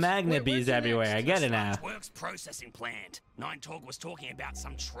why there's magnet bees everywhere. I get it now. Works processing plant. Nine-Torg was talking about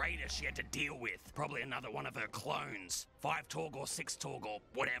some traitor she had to deal with. Probably another one of her clones. 5-Torg or 6-Torg or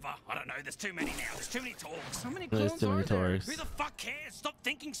whatever. I don't know. There's too many now. There's too many Torgs. How many There's clones too are many there? Torgs. Who the fuck cares? Stop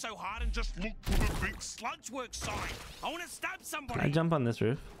thinking so hard and just look for the big Sludgeworks sign. I want to stab somebody. Can I jump on this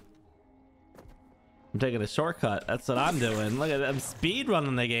roof? I'm taking a shortcut. That's what I'm doing. Look at that. I'm speed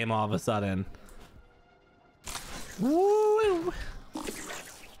running the game all of a sudden. Woo! Oh,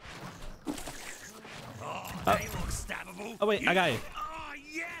 they look stabbable. Oh wait, I got you. Oh,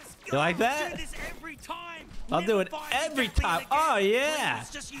 yes. You like Do that? this every time. I'll do Never it fight every exactly time. again. Oh yeah. Please,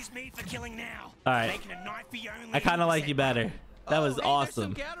 just use me for killing now. All right. Making a knife be only I kind of like you better. That was Hey,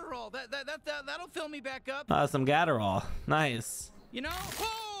 awesome. there's some Gatterall. That'll fill me back up. Some Gatterall. Nice. You know?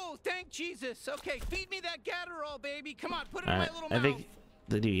 Oh, thank Jesus. Okay, feed me that Gatterall, baby. Come on, put it All in right. my little I mouth. think.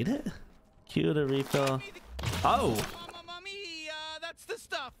 Did you eat it? Q to refill. Oh. Mommy, that's the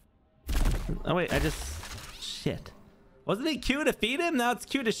stuff. Oh wait, I just. Shit. Wasn't it Q to feed him? Now it's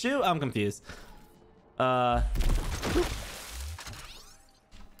Q to shoot. I'm confused.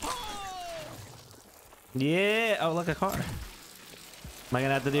 Yeah. Oh, look, a car. Am I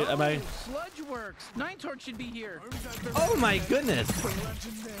gonna have to do? Am I? Sludgeworks. Nine-Torg should be here. Oh my goodness. The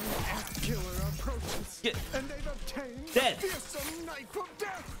legendary F-Killer approaches, Get and they've obtained dead. the fearsome knife of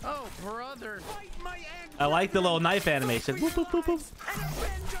death. Oh, brother. Fight my end. I like the little knife animation. Boop, boop, boop, boop. And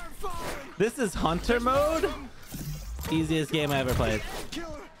avenge our fallen. This is Hunter mode. Easiest game I ever played. Killer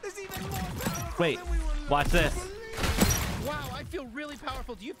is even more powerful Wait, than we were led watch to this. believe. Wow, I feel really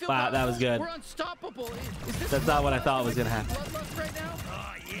powerful. Do you feel Wow, powerful? that was good. We're unstoppable. Is this That's not what I thought was gonna happen. bloodlust right now?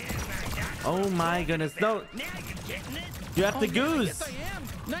 Oh, yeah, man. Oh my goodness. No. Now you're getting it. You have to Yeah, I goose. guess I am.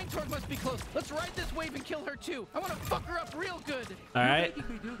 Nine-Torg must be close. Let's ride this wave and kill her too. I want to fuck her up real good. All right. You're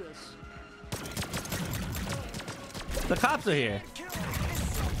making me do this. The cops are here.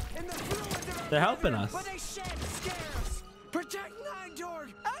 In the fluid of our They're helping us. But they shed scares. Protect Nine-Torg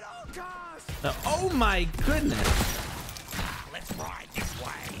at all costs. Oh my goodness. Let's ride this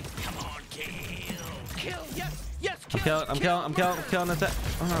way. Come on, kill. Kill. Yes. Yes. I'm Kill. killing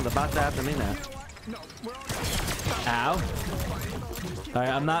this. Oh no, they're about to after me now. Ow. All right,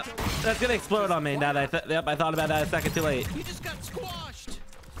 I'm not. That's gonna explode on me. Now that I thought about that a second too late. You just got squashed.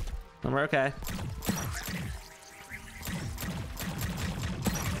 We're okay.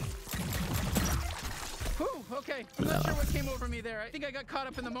 Whew, okay. I'm not sure what came over me there. I think I got caught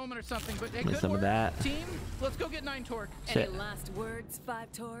up in the moment or something. But hey, Need good some of work, that. team. Let's go get Nine-Torg. Any Shit. last words,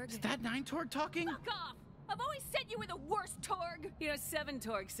 5-Torg? Is that Nine-Torg talking? Fuck off! I've always said you were the worst Torg. You know,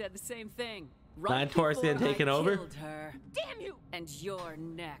 7-Torg said the same thing. 9-Torg's getting before I taken over? killed her. Damn you! And you're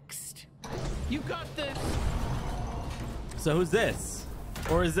next. You got this. So who's this?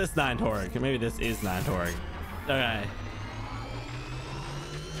 Or is this 9-Torg? Maybe this is 9-Torg. Okay.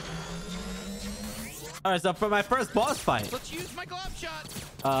 All right, so for my first boss fight, Let's use my glob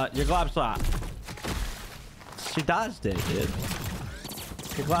shot. your glob shot. She dodged it, dude.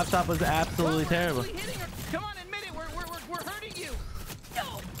 Your glob shot was absolutely terrible. Actually hitting her. Come on, admit it. We're hurting you. No,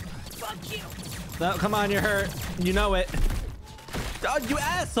 fuck you. No, come on, you're hurt. You know it. Oh, you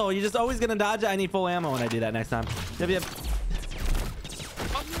asshole. You're just always going to dodge it. I need full ammo when I do that next time. Yep, yep.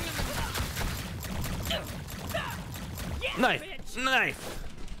 Knife. Knife.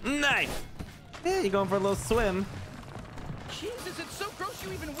 Knife. Yeah, you're going for a little swim. Jesus, it's so gross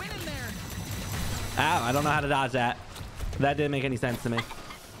you even went in there. Ow, I don't know how to dodge that. That didn't make any sense to me.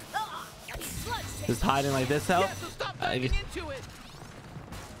 Just hiding like this help? Yeah, so stop diving into it.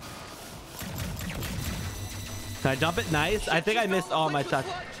 Can I jump it? Nice. I think I missed all my shots.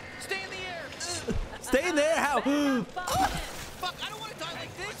 Stay in the air. Stay in there? How? Fuck, I don't want to die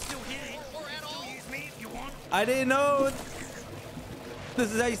like this. Still hit it or at all. Use me if you want. I didn't know.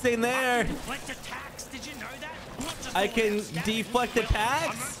 This is how you stay in there. Deflect attacks. Did you know that? I can deflect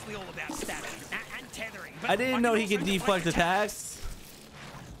attacks? I'm mostly all about stabbing and tethering. I didn't know he could deflect attacks.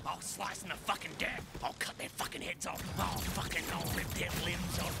 I'll slice them to fucking death. I'll cut their fucking heads off. I'll rip their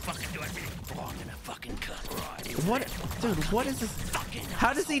limbs. I'll fucking do everything. Oh, I'm gonna fucking cut right. What? Dude, what is this?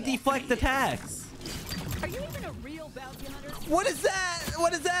 How does he deflect attacks? Are you even a real bounty hunter? What is that?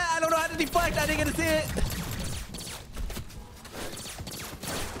 What is that? I don't know how to deflect. I didn't get to see it.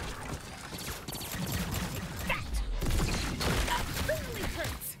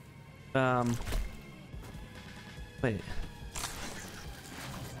 Wait.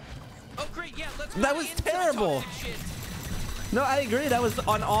 Oh great, yeah, let's That was terrible. No, I agree. That was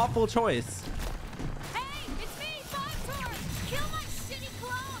an awful choice. Hey, it's me, Five-Tor. Kill my shitty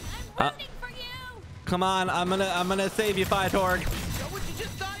clone. I'm rooting for you. Come on, I'm gonna save you, Five-Tor. Would you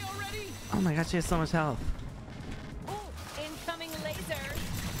just die already? Oh my god, she has so much health. Ooh, incoming laser.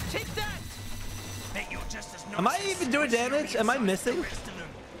 Take that. Bet you're just as Am I even doing damage? Am I missing?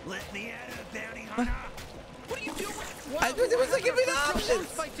 Let me out of bounty hunter. What are you doing? It was like giving me the options.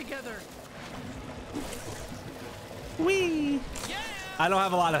 Fight together. Whee! Yeah. I don't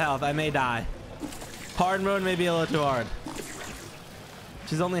have a lot of health. I may die. Hard mode may be a little too hard.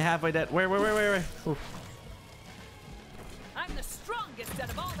 She's only halfway dead. Where? Ooh. I'm the strongest out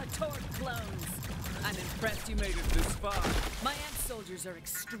of all the Torg clones. I'm impressed you made it this far. My ant soldiers are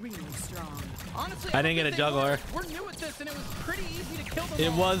extremely strong. Honestly, I didn't get a juggler. We're new at this, and it was pretty easy to kill them It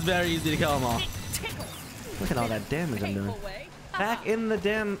all. was very easy to kill them all. Look at all that damage I'm doing. Back in the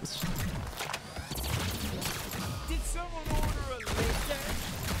damn. Did someone order a laser?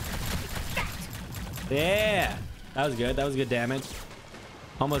 Yeah, that was good. That was good damage.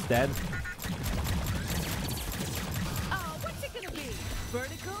 Almost dead. Oh, what's it gonna be?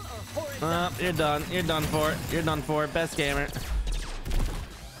 Vertical or horizontal? You're done. You're done for it. You're done for it. Best gamer.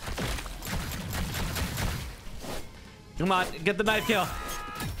 Come on, get the knife kill.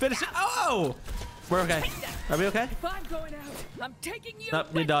 Finish it. Oh! We're okay. Are we okay? If I'm going out, I'm taking you Nope,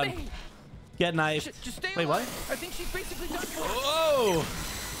 you're with done. me. Get knifed. Just stay Wait, what? alive. I think she's basically done for. Oh!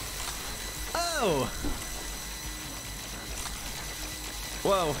 Oh!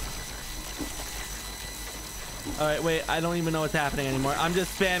 Whoa. Alright, wait. I don't even know what's happening anymore. I'm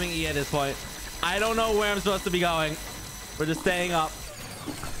just spamming E at this point. I don't know where I'm supposed to be going. We're just staying up.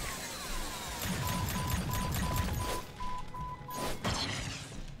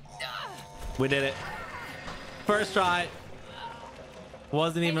 We did it. First try.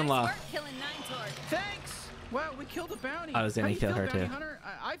 Wasn't even low. Thanks. Wow, we killed a bounty. I was gonna How do you kill feel, her, bounty too. Hunter?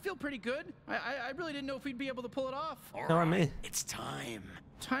 I feel pretty good. I really didn't know if we'd be able to pull it off. Or me. It's time.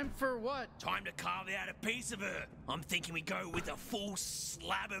 Time for what? Time to carve out a piece of her. I'm thinking we go with a full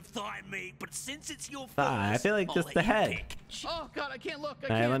slab of thigh meat, but since it's your first, I feel like I'll just let the you head. pick. Oh God, I can't look.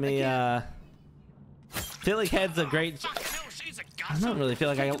 Alright, let me feel like head's a great. I don't really feel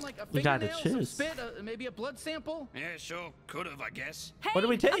like we got to fingernail, some choose. spit, maybe a blood sample. Yeah, sure. Could have, I guess. Hey, What do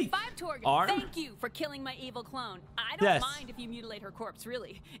we I'm take? Five-Torg. Arm? Thank you for killing my evil clone. I don't Yes. mind if you mutilate her corpse,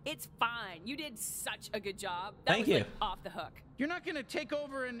 really. It's fine. You did such a good job. That Thank was, you. Like, off the hook. You're not gonna take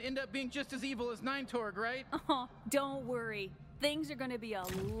over and end up being just as evil as Nine Torg, right? Oh, don't worry. Things are going to be a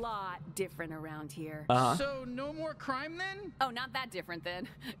lot different around here. So no more crime then? Oh, not that different then.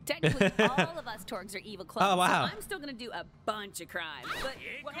 Technically, all of us Torgs are evil clones. Oh, wow. So I'm still going to do a bunch of crimes. But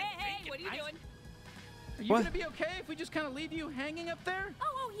well, hey, what are you doing? Are you What? gonna be okay if we just kind of leave you hanging up there?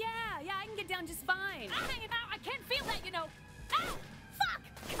 Oh, yeah, I can get down just fine. I'm hanging out. I can't feel that, you know. Ow! Fuck!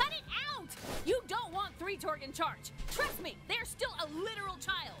 Cut it out! You don't want 3 Torg in charge. Trust me, they're still a literal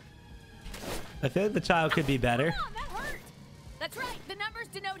child. I feel like the child could be better. Come on, that hurt. That's right. The numbers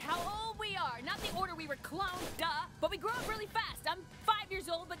denote how old we are, not the order we were cloned, duh. But we grow up really fast. I'm 5 years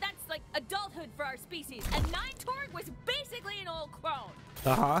old, but that's like adulthood for our species. And Nine Torg was basically an old clone.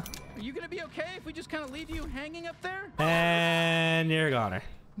 Are you gonna be okay if we just kind of leave you hanging up there? And you're a goner.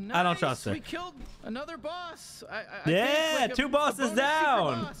 I don't trust her. We killed another boss. I Yeah, think, like, 2 bosses bonus secret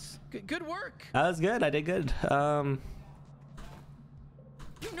down. boss. Good work. That was good. I did good.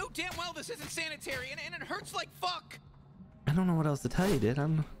 You know damn well this isn't sanitary, and it hurts like fuck. I don't know what else to tell you, dude.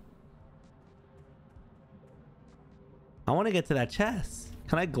 I want to get to that chest.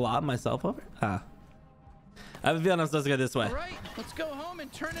 Can I glob myself over? Ah. I have a feeling I'm supposed to go this way. All right, let's go home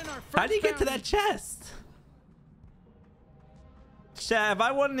and turn in our first How do you get to bounty. that chest? Chat, if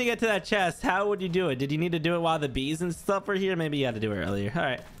I wanted to get to that chest, how would you do it? Did you need to do it while the bees and stuff were here? Maybe you had to do it earlier. All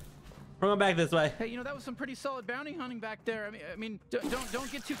right. We're going back this way. Hey, you know, that was some pretty solid bounty hunting back there. I mean,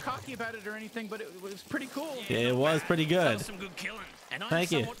 don't get too cocky about it or anything, but it was pretty cool. Yeah, it was pretty good. That was some good killing. And I'm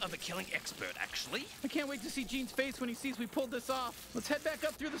Thank you. somewhat of a killing expert, actually. I can't wait to see Gene's face when he sees we pulled this off. Let's head back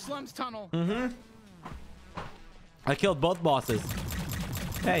up through the slums tunnel. Mm-hmm. I killed both bosses.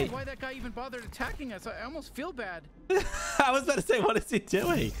 Hey. Why that guy even bothered attacking us? I almost feel bad. I was about to say, what is he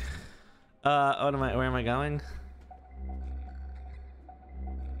doing? Where am I going?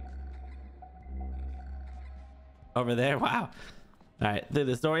 Over there? Wow. All right, through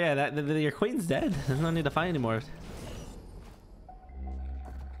this door. Yeah, your queen's dead. There's no need to fight anymore.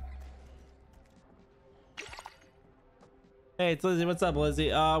 Hey, it's Lizzie. What's up, Lizzie?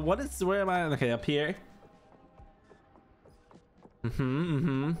 Where am I? Okay, up here.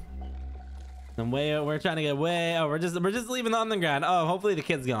 And we're trying to get way. Oh, we're just leaving the underground. Oh, hopefully the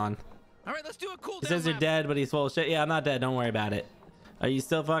kid's gone. All right, let's do a cool He down says you're lap. dead, but he's full of shit. Yeah, I'm not dead. Don't worry about it. Are you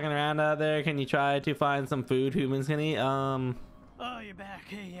still fucking around out there? Can you try to find some food humans can eat? Oh, you're back.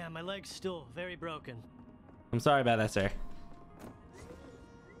 Hey, yeah, my leg's still very broken. I'm sorry about that, sir.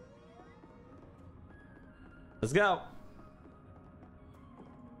 Let's go.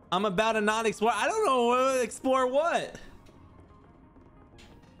 I'm about to not explore. I don't know. Explore what?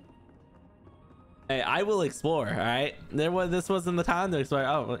 Hey, I will explore. All right. This wasn't the time to explore.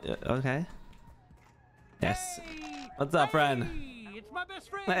 Oh, okay. Yes. What's up, friend? It's my best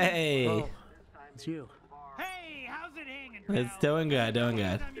friend. Hey. Oh, it's you. Hey, how's it hanging? It's doing good. Doing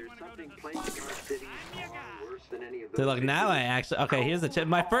good. So look, now I actually. Okay, here's the chest.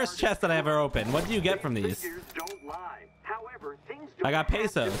 My first chest that I ever opened. What do you get from these? I got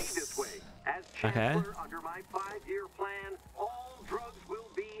pesos. Okay. Under my 5-year plan, all drugs will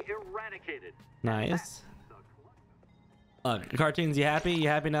be eradicated. Nice. Look, cartoons, you happy? You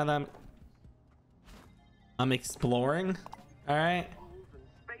happy now that I'm exploring? All right.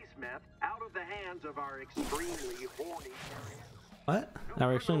 Space meth out of the hands of our extremely horny. What?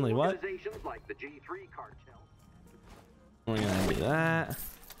 Our extremely what? Organizations like the G3 cartel. We're gonna do that.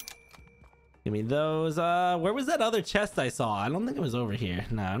 Give me those. Where was that other chest I saw? I don't think it was over here.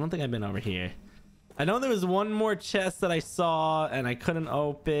 No, I don't think I've been over here. I know there was one more chest that I saw and I couldn't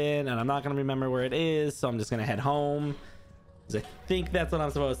open, and I'm not gonna remember where it is, so I'm just gonna head home, because I think that's what I'm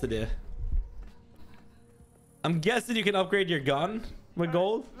supposed to do. I'm guessing you can upgrade your gun with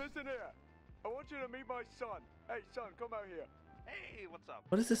gold. Listen here. I want you to meet my son. Hey, son, come out here. Hey, what's up?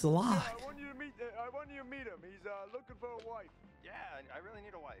 What is this lock? I want you to meet him. He's looking for a wife. Yeah, I really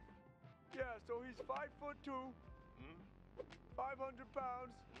need a wife. Yeah, so he's 5'2", 500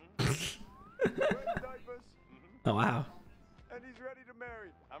 pounds, wearing diapers. Oh wow. And he's ready to marry.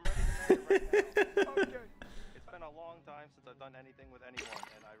 I'm ready to marry right now. Okay. It's been a long time since I've done anything with anyone,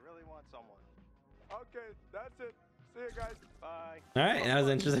 and I really want someone. Okay, that's it. See you guys. Bye. All right, that was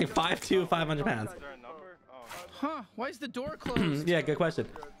interesting. 5'2", 500 pounds. Is there a number? Oh. Huh? Why is the door closed? Yeah, good question.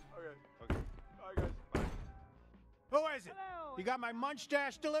 Who is it? You got my munch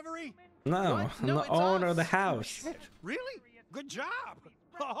dash delivery? No, I'm the owner of the house. Really? Good job.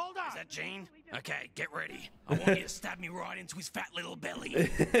 Oh, hold on. Is that Gene? Okay, get ready. I want you to stab me right into his fat little belly.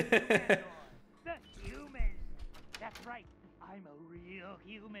 The human. That's right. I'm a real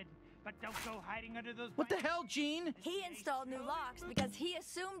human. But don't go hiding under those. What the hell, Gene? He installed new locks because he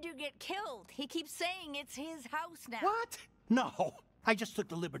assumed you'd get killed. He keeps saying it's his house now. What? No. I just took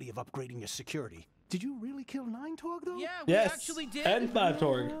the liberty of upgrading your security. Did you really kill 9 Torg, though? Yeah, we actually did. And 5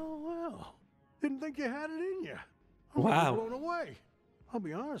 Torg. Well. Didn't think you had it in you. I'm wow. blown away. I'll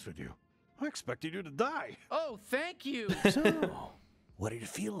be honest with you. I expected you to die. Oh, thank you. So, what did it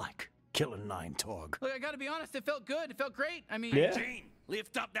feel like, killing 9 Torg? Look, I gotta be honest, it felt good. It felt great. I mean... Yeah. Gene,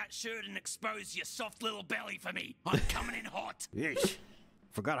 lift up that shirt and expose your soft little belly for me. I'm coming in hot. Yeesh.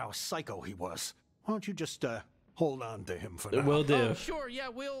 Forgot how psycho he was. Why don't you just, hold on to him for now? Will do. Oh, sure, yeah,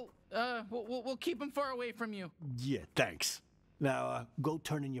 we'll keep him far away from you. Yeah, thanks. Now, go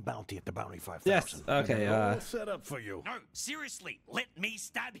turn in your bounty at the Bounty 5000. Yes, okay, all set up for you. No, seriously, let me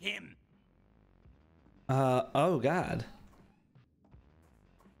stab him. Oh God.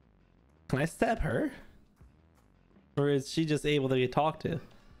 Can I stab her? Or is she just able to get talked to?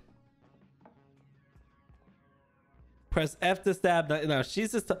 Press F to stab. No,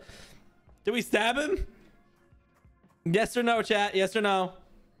 she's just... Do we stab him? Yes or no, chat? Yes or no?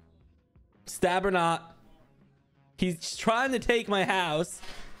 Stab or not. He's trying to take my house,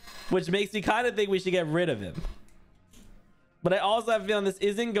 which makes me kind of think we should get rid of him. But I also have a feeling this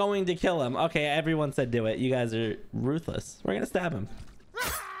isn't going to kill him. Okay, everyone said do it. You guys are ruthless. We're gonna stab him.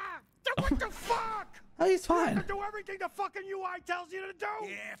 What the fuck? Oh, he's fine. You do everything the fucking UI tells you to do.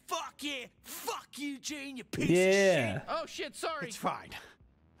 Yeah, fuck yeah. Fuck you, Gene, you piece of Yeah. shit. Oh shit, sorry. It's fine.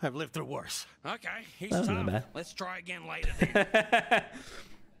 I've lived through worse. Okay, he's That wasn't tough. bad. Let's try again later then.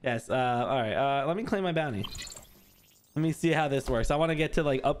 Yes. All right. Let me claim my bounty. Let me see how this works. I want to get to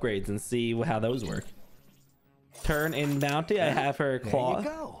like upgrades and see how those work. Turn in bounty. I have her claw.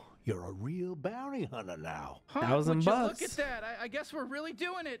 There you go. You're a real bounty hunter now. Huh, $1,000 would you bucks. Look at that. I guess we're really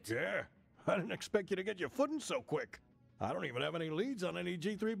doing it. Yeah. I didn't expect you to get your footing so quick. I don't even have any leads on any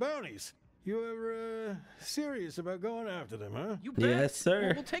G3 bounties. You ever serious about going after them, huh? You bet. Yes,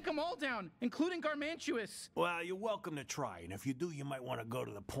 sir. We'll take them all down, including Garmantuous. Well, you're welcome to try, and if you do, you might want to go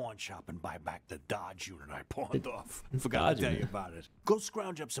to the pawn shop and buy back the Dodge unit I pawned off. Forgot Dodge to tell you unit. about it. Go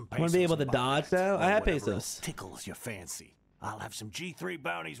scrounge up some pesos. Want to be able to and buy dodge it, now? or I have whatever pesos. else tickles your fancy. I'll have some G3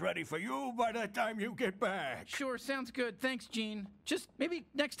 bounties ready for you by the time you get back. Sure, sounds good. Thanks, Gene. Just maybe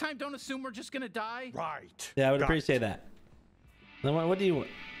next time don't assume we're just gonna die. Right. Yeah, I would Got appreciate it. that. Then what do you want?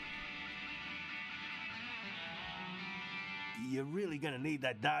 You're really gonna need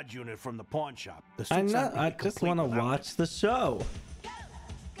that Dodge unit from the pawn shop. The I suits know. aren't really I just complete want to without watch the show.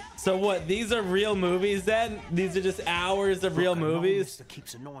 So what? These are real movies then? These are just hours of real Look, I know movies? Mr.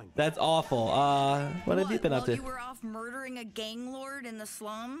 keeps annoying me. That's awful. What have you been up While to? you were off murdering a gang lord in the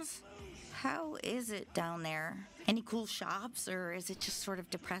slums? How is it down there? Any cool shops, or is it just sort of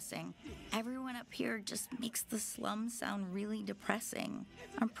depressing? Everyone up here just makes the slums sound really depressing.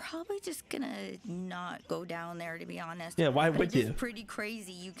 I'm probably just gonna not go down there, to be honest. Yeah, why But would it is you? pretty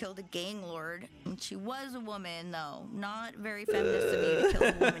crazy you killed a gang lord. And she was a woman, though. Not very feminist of you to kill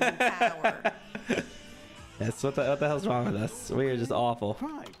a woman in power. Yes, what the hell's wrong with us? We are just awful.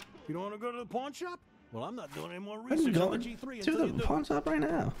 Right. You don't want to go to the pawn shop? Well, I'm not doing any more I'm research on the going G3 to until you the do. pawn shop right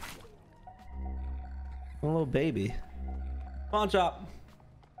now. A little baby. Pawn shop.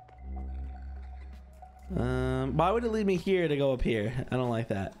 Why would it lead me here to go up here? I don't like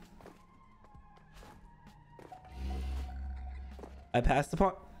that. I passed the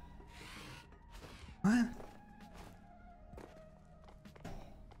pawn. What?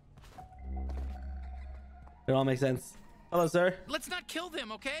 It all makes sense. Hello, sir. Let's not kill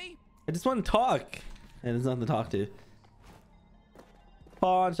them, okay? I just want to talk. And there's nothing to talk to.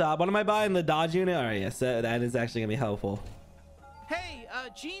 Pawn shop. What am I buying? The Dodge unit? All right, yes, that is actually gonna be helpful. Hey,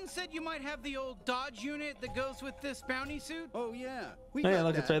 Gene said you might have the old Dodge unit that goes with this bounty suit. Oh yeah. Oh, yeah,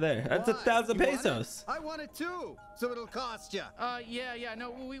 look, it's right there. That's Why? 1,000 You want it? pesos. I want it too, so it'll cost you. Yeah,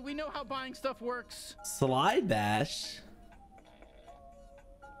 no, we know how buying stuff works. Slide bash.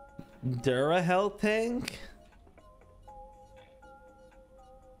 Dura health tank.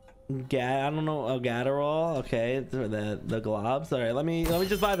 I don't know. Oh, Gatterall. Okay, the globs. All right, let me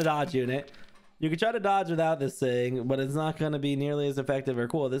just buy the Dodge unit. You can try to dodge without this thing, but it's not going to be nearly as effective or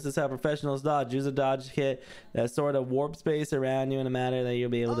cool. This is how professionals dodge. Use a dodge kit that sort of warp space around you in a manner that you'll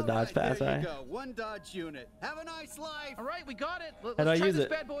be able to dodge fast. There All you right. go. One Dodge unit. Have a nice life. All right, we got it. How do I Let's try use this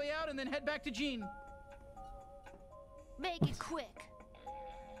it? bad boy out and then head back to Gene. Make it quick.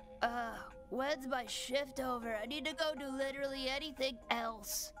 When's my shift over? I need to go do literally anything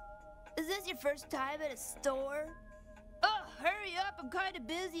else. Is this your first time at a store? Oh, hurry up. I'm kind of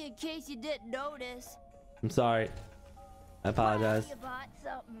busy in case you didn't notice. I'm sorry. I apologize. You bought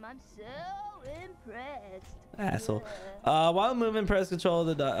something. I'm so impressed. Asshole. While moving, press control of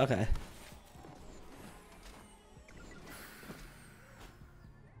the dot. Okay.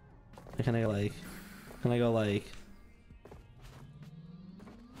 Can I go like? Can I go like?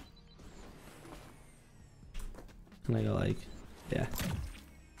 Can I go like? Yeah.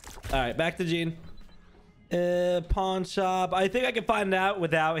 All right, back to Gene. Pawn shop. I think I can find out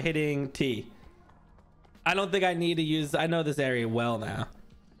without hitting T. I don't think I need to use. I know this area well now.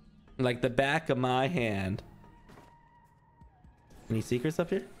 Like the back of my hand. Any secrets up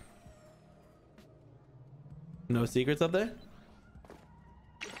here? No secrets up there?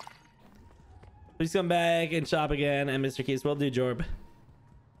 Please come back and shop again. And Mr. Keys, will do, Jorb.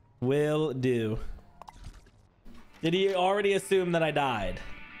 Will do. Did he already assume that I died?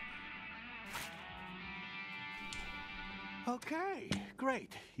 Okay,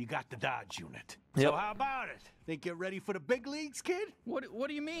 great. You got the Dodge unit. Yep. So how about it? Think you're ready for the big leagues, kid? What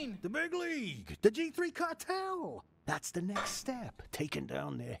do you mean? The big league. The G3 cartel. That's the next step. Taking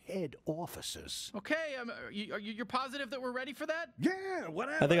down their head officers. Okay, you're positive that we're ready for that? Yeah,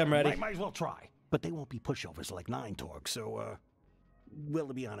 whatever. I think I'm ready. Might as well try. But they won't be pushovers like Nine Torg, so, well,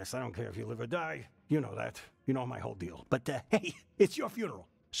 to be honest, I don't care if you live or die. You know that. You know my whole deal. But, hey, it's your funeral.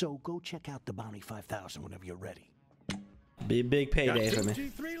 So go check out the Bounty 5000 whenever you're ready. Be a big payday for me.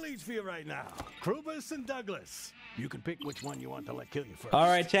 G3 leads for you right now. Krubus and Douglas. You can pick which one you want to let kill you first. All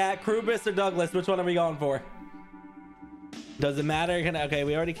right, chat. Krubus or Douglas? Which one are we going for? Does it matter? Okay,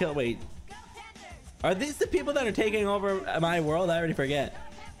 we already killed. Wait. Are these the people that are taking over my world? I already forget.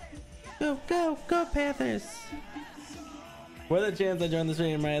 Go, go, go, Panthers. What are the chances I joined the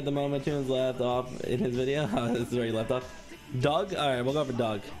stream right at the moment Tunes left off in his video? Oh, this is where he left off. Doug? All right, we'll go for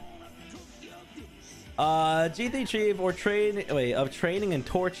Doug. G3 Chief or training and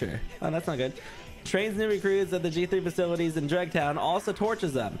torture. Oh, that's not good. Trains new recruits at the G3 facilities in Dregtown, also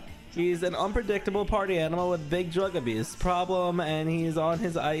tortures them. He's an unpredictable party animal with big drug abuse problem, and he's on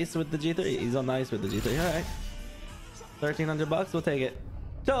his ice with the G3. He's on the ice with the G3. All right. 1,300 bucks. We'll take it.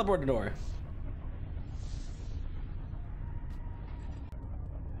 Teleport the door.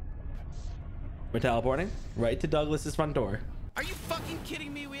 We're teleporting right to Douglas's front door. Are you fucking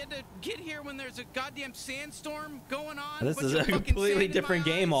kidding me? We had to get here when there's a goddamn sandstorm going on. This is a completely different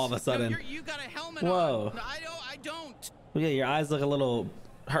game all of a sudden. No, you got a helmet Whoa. on. No, I don't. Well, yeah, your eyes look a little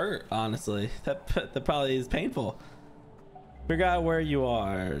hurt, honestly. That probably is painful. Figure out where you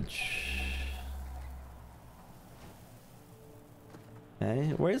are.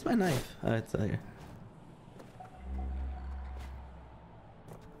 Okay, where's my knife? Oh, it's here.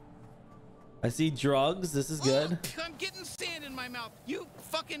 I see drugs. This is good. Oh, I'm getting sand in my mouth. You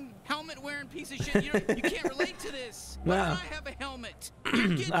fucking helmet-wearing piece of shit. You can't relate to this. Why don't I have a helmet? You're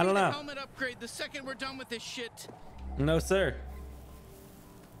getting I don't know. A helmet upgrade the second we're done with this shit. No, sir.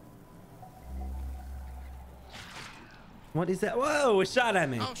 What is that? Whoa, it shot at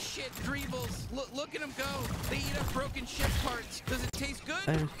me. Oh shit, Dreebles. Look at them go. They eat up broken ship parts. Does it taste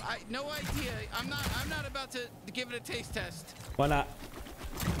good? No idea. I'm not about to give it a taste test. Why not?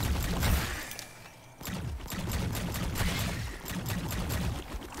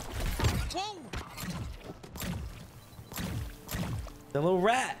 Whoa! The little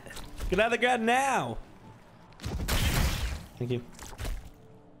rat. Get out of the ground now. Thank you.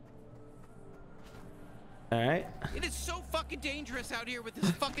 All right. It is so fucking dangerous out here with this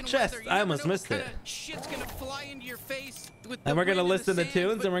fucking Chest. weather. I almost missed it. Shit's gonna fly into your face. And we're gonna listen to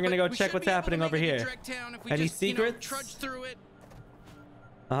tunes, and we're gonna go check what's happening over here. Any secrets? Trudge through it.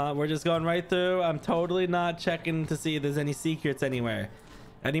 We're just going right through. I'm totally not checking to see if there's any secrets anywhere.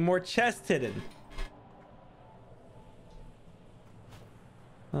 Any more chests hidden?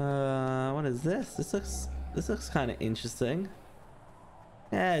 What is this? This looks kind of interesting.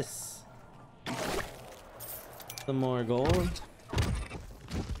 Yes. Some more gold.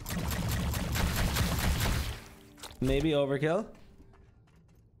 Maybe overkill.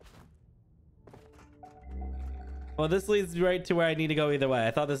 Well, this leads right to where I need to go either way.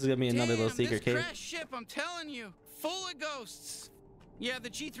 I thought this was gonna be another little secret cave. Crash ship, I'm telling you, full of ghosts. Yeah,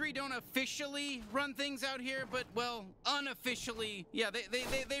 the G3 don't officially run things out here, but well, unofficially, yeah,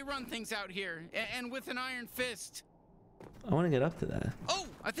 they run things out here, and with an iron fist. I want to get up to that. Oh,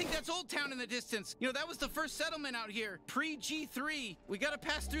 I think that's Old Town in the distance. You know, that was the first settlement out here, pre-G3. We gotta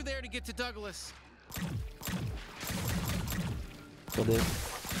pass through there to get to Douglas. Will do.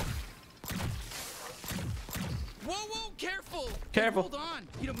 Whoa, whoa, careful! Careful. Hold on.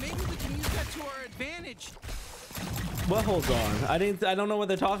 You know, maybe we can use that to our advantage. What holds on? I don't know what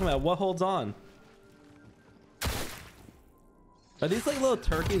they're talking about. What holds on? Are these like little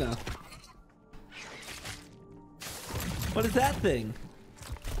turkey now? What is that thing?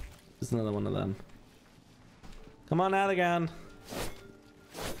 Just another one of them. Come on out of the ground.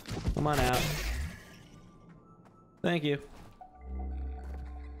 Come on out. Thank you.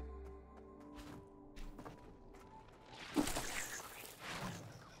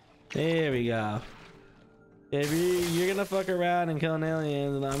 There we go. If you're gonna fuck around and kill an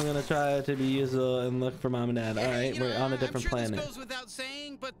alien, and I'm gonna try to be useful and look for mom and dad. All right, we're on a different planet. This goes without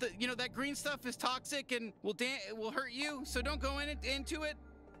saying, but that green stuff is toxic and will hurt you. So don't go into it.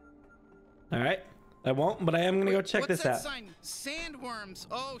 All right, I won't, but I am gonna go check this out. What's that sign? Sandworms.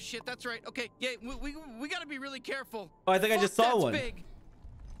 Oh shit, that's right. Okay, yeah, we gotta be really careful. Oh, I think I just saw one. Big.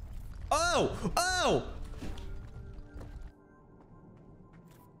 Oh!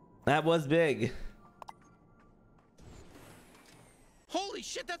 That was big. Holy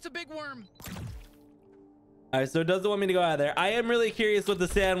shit, that's a big worm. All right, so it doesn't want me to go out of there. I am really curious what the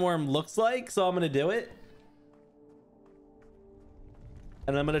sandworm looks like, so I'm gonna do it.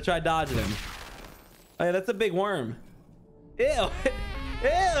 And I'm gonna try dodging him. Oh yeah, that's a big worm. Ew.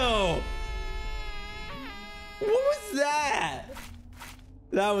 Ew. What was that?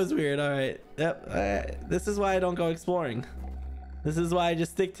 That was weird. All right. Yep. This is why I don't go exploring. This is why I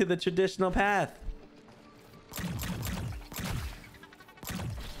just stick to the traditional path.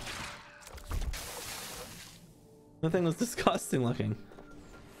 The thing was disgusting looking.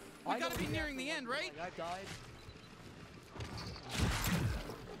 We gotta be nearing the end, right? I died.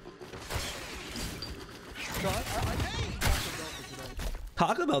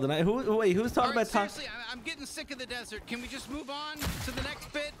 Taco Bell tonight? Wait, who's talking about Taco? Seriously, I'm getting sick of the desert. Can we just move on to the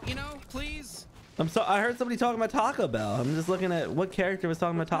next bit? You know, please. I heard somebody talking about Taco Bell. I'm just looking at what character was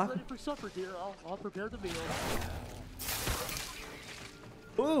talking about Taco. Ready for supper, dear. I'll prepare the meal.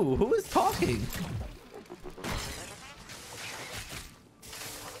 Ooh, who is talking?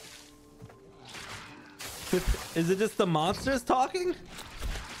 Is it just the monsters talking?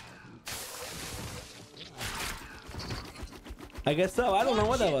 I guess so. I don't know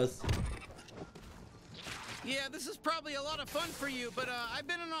what that was. Yeah, this is probably a lot of fun for you, but I've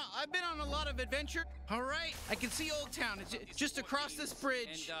been on a lot of adventure. All right, I can see Old Town. It's just across this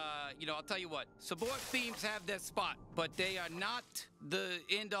bridge. And you know, I'll tell you what. Support themes have their spot, but they are not the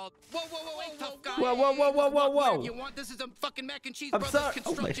end all. Whoa, tough guy. Whoa. You want this is a fucking Mac and Cheese I'm Brothers sorry.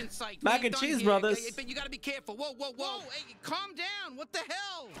 construction site. Mac and Cheese Brothers. But you gotta be careful. Whoa. Hey, calm down. What the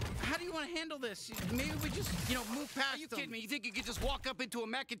hell? How do you want to handle this? Maybe we just, move past. Are you kidding me? You think you could just walk up into a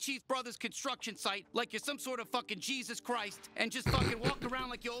Mac and Cheese Brothers construction site like you're some sort of fucking Jesus Christ and just fucking walk around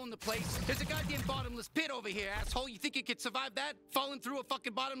like you own the place? There's a goddamn bottomless pit over here, asshole. You think you could survive that? Falling through a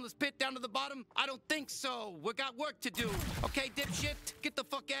fucking bottomless pit down to the bottom? I don't think so. We got work to do. Okay, dipshit? Get the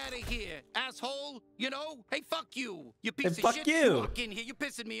fuck out of here, asshole. You know? Hey, fuck you. You piece Hey, of fuck shit. you. Walk in here. You're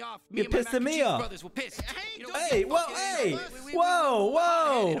pissing me off. You're and my pissing Mac and me Cheese off. Brothers were pissed. Hey, Hey, whoa, hey.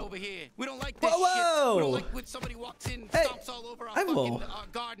 Whoa. Over here. We don't like this Whoa. shit. We don't like when somebody walks in and stomps all over our fucking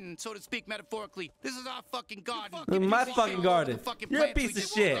garden, so to speak, metaphorically. This is our fucking garden. My fucking garden. You're a piece of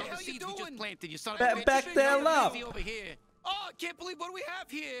shit. What the hell you just planted, you son of a bitch. Back the hell up. Over here. Oh, I can't believe what we have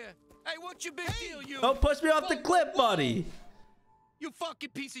here. Hey, what's your big deal, you? Don't push me off the cliff, buddy. You fucking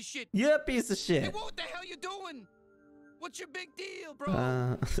piece of shit. You're a piece of shit. Hey, what the hell you doing? What's your big deal, bro?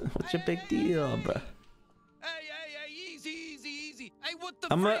 What's your big deal, bro? Hey, easy. Hey, what the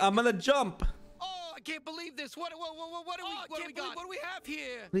I'm gonna jump. Oh, I can't believe this. What do we got? What do we have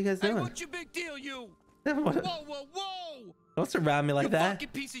here? What are you guys doing? Hey, what's your big deal, you? What? Whoa. Don't surround me like that. Fucking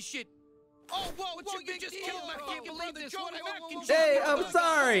piece of shit. Oh, whoa, you just killed my I can't believe this. Hey, I'm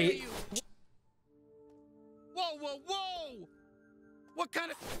sorry. Whoa. What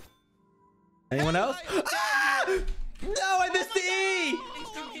kind of... Anyone else? Ah! No, I missed the E!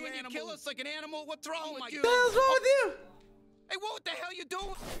 You kill us like an animal? What's wrong with you? What's wrong with you? Hey, what the hell you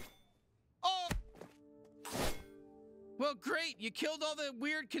doing? Oh. Well, great. You killed all the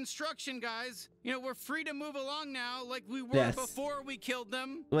weird construction guys. We're free to move along now like we were before we killed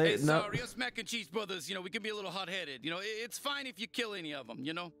them. Wait, hey, no. Sorry, us Mac and Cheese Brothers, we can be a little hot-headed. It's fine if you kill any of them,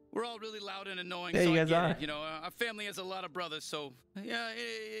 We're all really loud and annoying, yeah, so you I guys get are. it. Our family has a lot of brothers, so, yeah,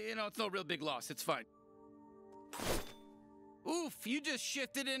 it's no real big loss. It's fine. Oof, you just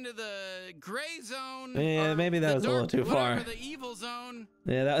shifted into the gray zone. Yeah, maybe that was a little too far. The evil zone.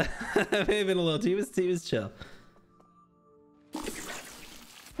 Yeah, that may have been a little too. He was chill.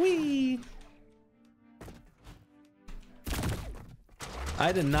 Whee!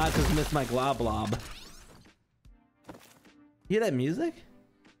 I did not just miss my glob. You hear that music?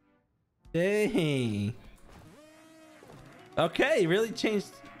 Dang. Okay, really changed.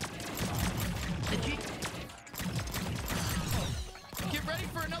 Get ready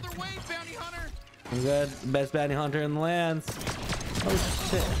for another wave, bounty hunter. I'm good. Best bounty hunter in the lands. Oh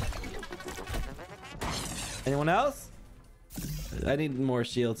shit. Anyone else? I need more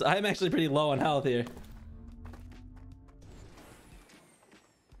shields. I'm actually pretty low on health here.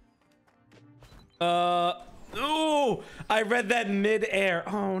 Ooh, I read that mid-air.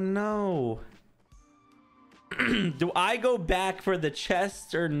 Oh no. Do I go back for the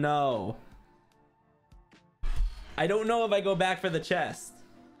chest or no? I don't know if I go back for the chest.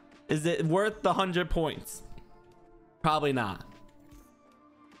 Is it worth the 100 points? Probably not.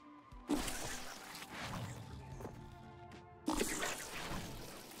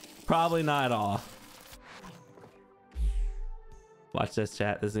 Probably not at all. Watch this,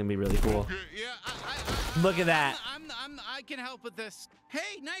 chat. This is gonna be really cool. Yeah, Look at that. I can help with this.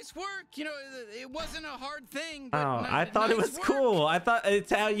 Hey, nice work. It wasn't a hard thing. Oh, I thought it was cool. I thought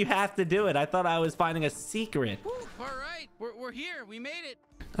it's how you have to do it. I thought I was finding a secret. Whew, all right, we're here. We made it.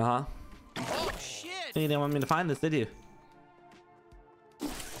 Uh-huh. Oh shit! You didn't want me to find this, did you?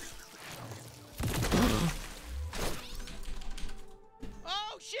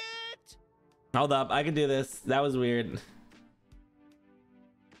 Oh shit! Hold up, I can do this. That was weird.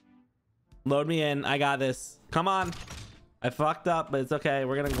 Load me in. I got this. Come on. I fucked up, but it's okay.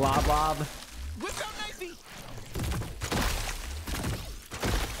 We're gonna glob lob. Whip out knifey.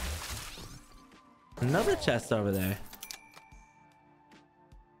 Another chest over there.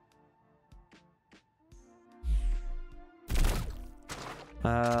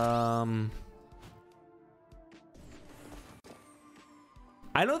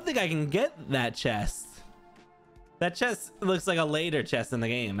 I don't think I can get that chest. That chest looks like a later chest in the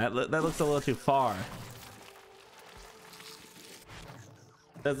game. That looks a little too far.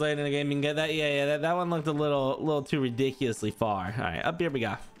 That's later in the game. You can get that. Yeah. That one looked a little too ridiculously far. All right, up here we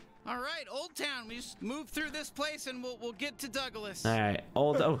go. All right, Old Town. We just move through this place and we'll get to Douglas. All right,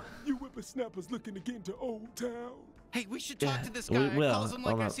 Oh. You whippersnappers looking to get into Old Town? Hey, we should talk to this guy. We will. I calls him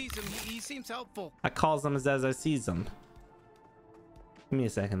like I sees him. He seems helpful. I calls them as I sees them. Give me a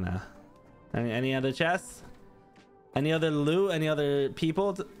second now. Any other chests? Any other loot? Any other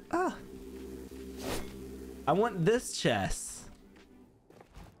people? I want this chest.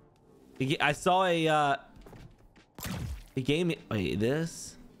 I saw a he gave me, wait,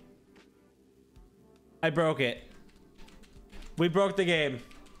 this? I broke it. We broke the game.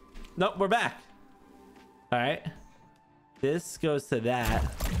 Nope, we're back. All right. This goes to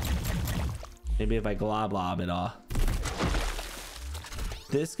that. Maybe if I glob lob it all.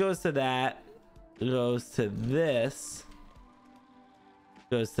 This goes to that. Goes to this.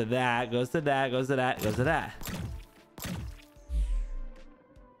 Goes to that. Goes to that. Goes to that. Goes to that.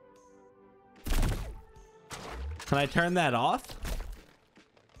 Can I turn that off?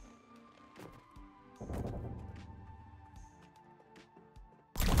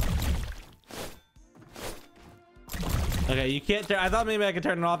 Okay, you can't turn. I thought maybe I could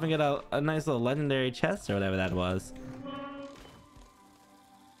turn it off and get a nice little legendary chest or whatever that was.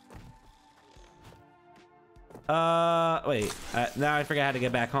 Wait. Now I forgot how to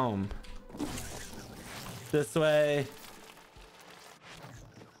get back home. This way.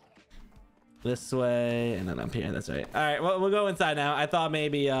 This way, and then up here. That's right. All right, well, we'll go inside now. I thought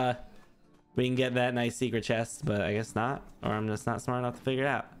maybe we can get that nice secret chest, but I guess not, or I'm just not smart enough to figure it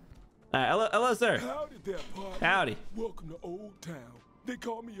out. All right, hello, sir. Howdy there, partner. Howdy. Welcome to Old Town. They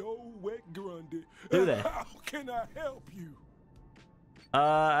call me Old Wet Grundy. Do they? How can I help you?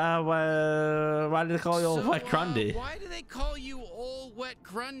 Why do they call you Old Wet Grundy? Why do they call you Old Wet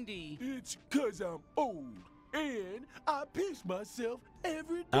Grundy? It's 'cause I'm old. And I piss myself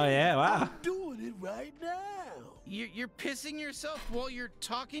every day. Oh yeah, wow. I'm doing it right now. You're pissing yourself while you're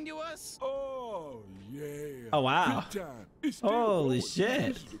talking to us? Oh yeah. Oh wow. Good time. It's Holy still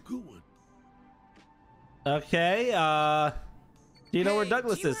shit. This is a good one. Okay, do you know where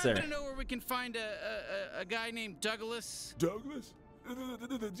Douglas is, sir? Do you know where we can find a guy named Douglas? Douglas?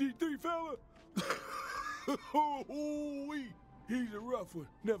 The G3 fella? Oh, he's a rough one.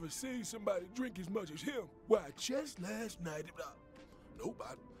 Never seen somebody drink as much as him. Why, just last night, nope,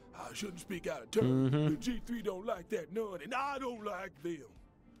 I shouldn't speak out of turn. The G3 don't like that none, and I don't like them.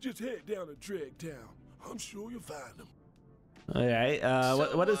 Just head down to Dreg Town. I'm sure you'll find them. All right,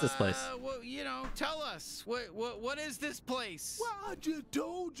 what is this place? Well, you know, tell us. What is this place? Well, I just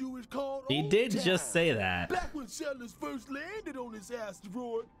told you it's called He Old did Town. just say that. Back when settlers first landed on this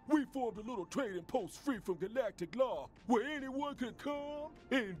asteroid, we formed a little trading post free from galactic law, where anyone could come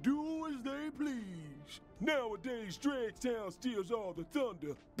and do as they please. Nowadays, Dragtown steals all the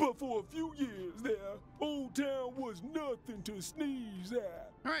thunder, but for a few years there, Old Town was nothing to sneeze at.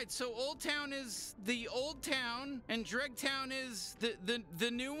 All right, so Old Town is the old town, and Dregtown is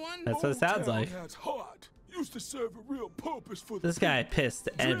the new one? That's what it sounds like. Old Town has heart. Used to serve a real purpose for This the guy people. pissed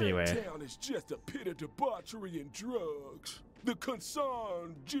everywhere. Dragtown is just a pit of debauchery and drugs. The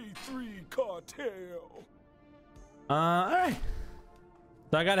concerned G3 cartel. All right.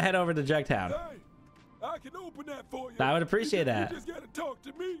 So I gotta head over to Dragtown. Hey, I can open that for you. I would appreciate that. You just gotta talk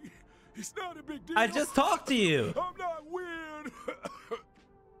to me. It's not a big deal. I just talked to you. I'm not weird.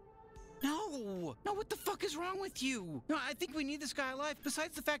 No, what the fuck is wrong with you? No, I think we need this guy alive.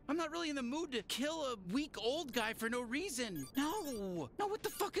 Besides the fact, I'm not really in the mood to kill a weak old guy for no reason. No, what the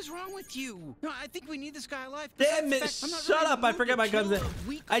fuck is wrong with you? No, I think we need this guy alive. Damn it, shut up. I forget my guns.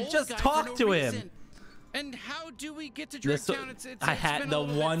 I just talked to him. And how do we get to Dragtown? I had the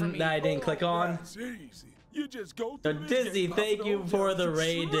one that I didn't click on. It's easy. You just go So through this, Dizzy, get thank popped you on for down the to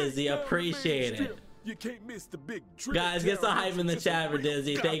raid, straight Dizzy. down the Appreciate main it. strip. You can't miss the big Guys, get some hype in the chat for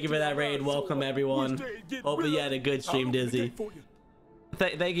Dizzy. Thank you for that raid. Welcome, everyone. Hopefully you had a good stream, Dizzy.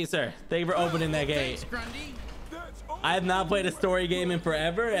 Thank you, sir. Thank you for opening that gate. Thanks, Grundy. I have not played a story game in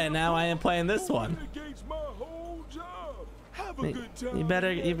forever, and now I am playing this one. You better.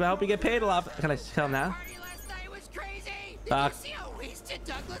 I hope you get paid a lot. Can I tell now? Did you see how wasted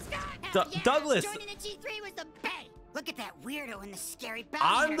Douglas got? Douglas. Joining the G3 was the best. Look at that weirdo in the scary bounty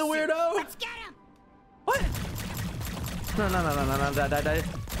I'm the hunter suit. weirdo? Let's get him! What? No, die.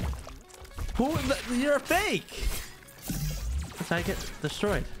 Who? You're a fake. That's how I get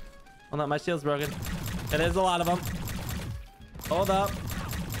destroyed. Hold on, my shield's broken. It is a lot of them. Hold up.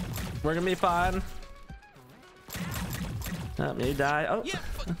 We're gonna be fine. Oh, you die. Oh. Yeah,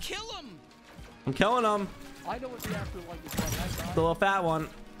 kill him. I'm killing him. I know what the afterlife is like. The little fat one.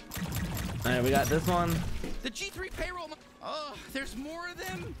 All right, we got this one. The G3 payroll. Oh, there's more of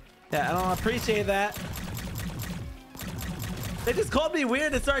them. Yeah, I don't appreciate that. They just called me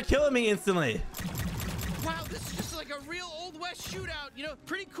weird and started killing me instantly. Wow, this is just like a real Old West shootout. You know,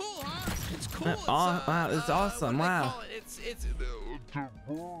 pretty cool, huh? It's cool. It's, Wow, it's awesome. Wow. It's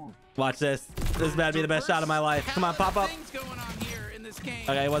Watch this. This is about to be the best shot of my life. Come on, pop up. going on here in this game.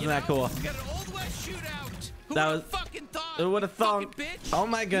 Okay, it wasn't that cool. We got an Old West shootout. Who That would was. have fucking thought? Who would have thought? Oh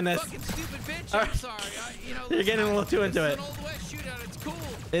my goodness. Fucking stupid bitch. All I'm right. sorry. You know, You're getting a little too into it. It's an Old West shootout. It's cool.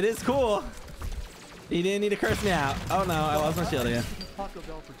 It is cool. You didn't need to curse me out. Oh no, I lost my shield again. Taco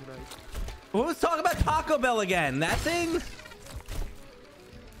Bell for tonight. Who's talking about Taco Bell again? That thing?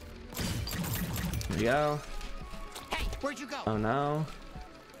 Here we go. Hey, where'd you go? Oh no.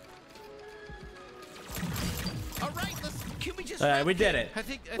 All right, can we just? All right, we did it. I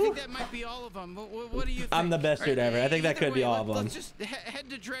think that might be all of them. What do you think? I'm the best shooter ever. I think that could be all of them. Let's just head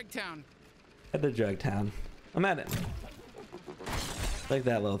to Dregtown. At the drug town. I'm at it. Like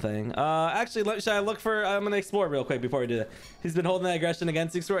that little thing. Actually, should I look for? I'm gonna explore real quick before we do that. He's been holding that aggression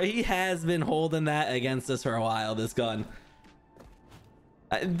against Explorer. He has been holding that against us for a while. This gun.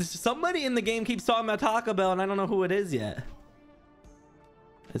 Somebody in the game keeps talking about Taco Bell, and I don't know who it is yet.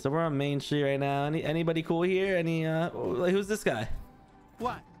 So we're on Main Street right now. Anybody cool here? Any? Who's this guy?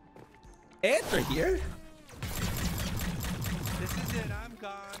 What? Answer here. This is it. I'm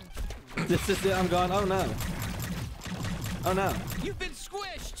gone. This is it. I'm gone. Oh no. Oh no. You've been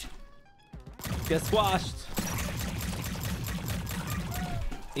squished. Get squashed.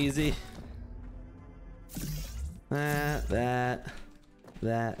 Easy. That.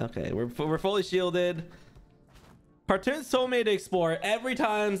 Okay, we're fully shielded. Cartoons told me to explore. Every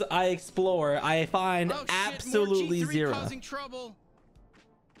time I explore, I find absolutely more G3 zero. Causing trouble.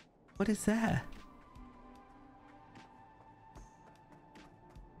 What is that?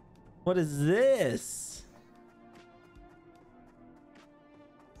 What is this?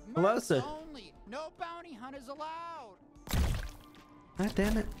 Hello, sir. Only. No bounty hunters allowed. God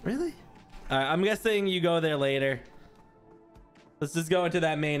damn it. Really? All right, I'm guessing you go there later. Let's just go into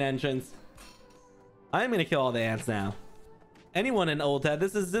that main entrance. I'm gonna kill all the ants now. Anyone in Old Town.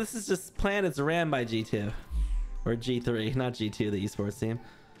 This is just planets ran by G2 or G3, not G2, the esports team.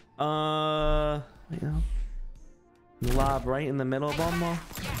 You know, lob right in the middle of them all.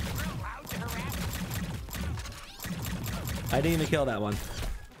 I didn't even kill that one.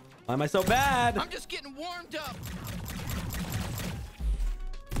 Why am I so bad? I'm just getting warmed up.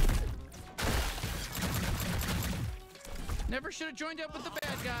 Never should have joined up with the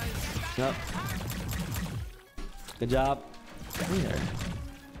bad guys. Nope. Good job. Here.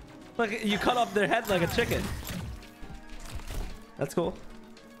 Look, you cut off their head like a chicken. That's cool.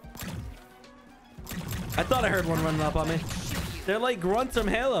 I thought I heard one running up on me. They're like grunts from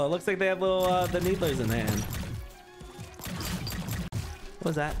Halo. It looks like they have little the needlers in their hand. What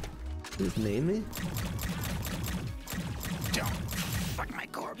was that? Who just made me? Fuck my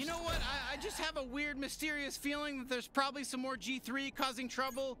corpse. You know what? I just have a weird, mysterious feeling that there's probably some more G3 causing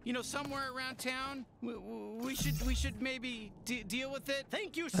trouble. You know, somewhere around town. We should maybe deal with it.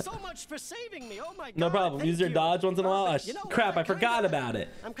 Thank you so much for saving me. Oh my god. No problem. Use your dodge once in a while. You know Crap, I forgot about it.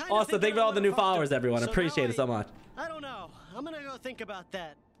 Also, thank you for all the new followers, everyone. Appreciate it so much. I don't know. I'm gonna go think about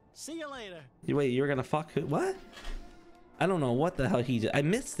that. See you later. Wait, you were gonna fuck who? What? I don't know what the hell he just... I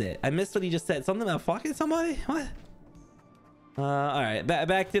missed it. I missed what he just said. Something about fucking somebody? What? All right.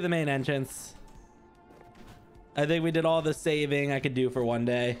 Back to the main entrance. I think we did all the saving I could do for one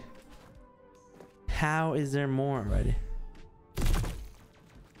day. How is there more already?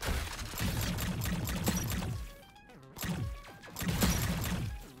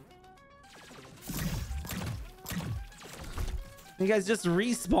 You guys just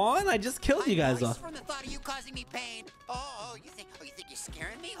respawn? I just killed you guys off. From the thought of you causing me pain. Oh, you think you're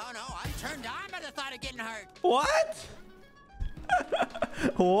scaring me? Oh no, I'm turned on by the thought of getting hurt. What?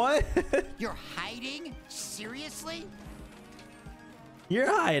 What? You're hiding? Seriously? You're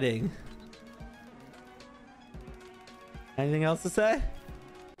hiding. Anything else to say?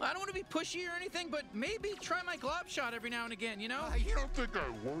 I don't want to be pushy or anything, but maybe try my glob shot every now and again, you know? You don't think I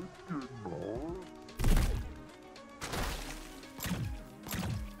want it more?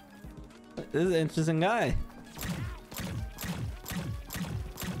 This is an interesting guy.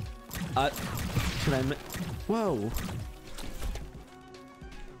 Should I? Whoa.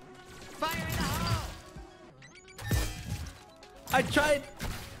 Fire in the hole! I tried.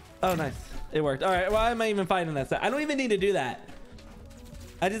 Oh, nice. It worked. All right. Why am I even fighting that side? I don't even need to do that.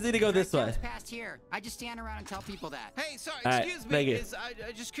 I just need to go this way. Past here. I just stand around and tell people that. Hey, sorry, All right, excuse thank me. you.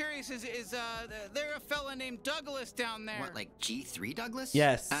 I just curious, is there a fella named Douglas down there? What, like G3 Douglas?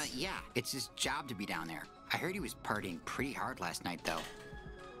 Yes. Yeah, it's his job to be down there. I heard he was partying pretty hard last night, though.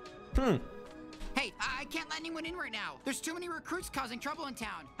 Hey, I can't let anyone in right now. There's too many recruits causing trouble in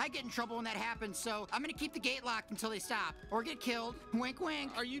town. I get in trouble when that happens, so I'm gonna keep the gate locked until they stop or get killed. Wink,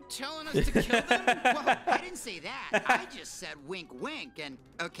 wink. Are you telling us to kill them? Well, I didn't say that. I just said wink, wink, and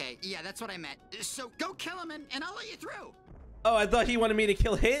okay, yeah, that's what I meant. So go kill him, and I'll let you through. Oh, I thought he wanted me to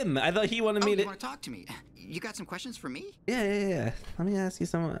kill him. I thought he wanted me to. You want to talk to me? You got some questions for me? Yeah. Let me ask you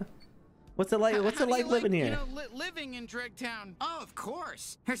some. What's it like? What's it like living here? You know, living in Dregtown. Oh, of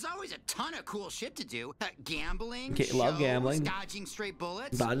course. There's always a ton of cool shit to do. Gambling, Love gambling. dodging stray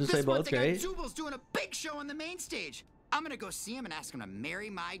bullets. Dodging stray bullets, great. Zubal's doing a big show on the main stage. I'm gonna go see him and ask him to marry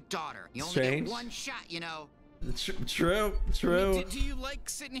my daughter. You only Strange. get one shot, you know. True. I mean, do you like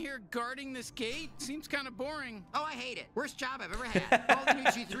sitting here guarding this gate? Seems kind of boring. Oh, I hate it. Worst job I've ever had. All the new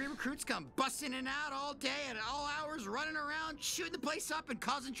G3 recruits come busting in and out all day at all hours, running around, shooting the place up and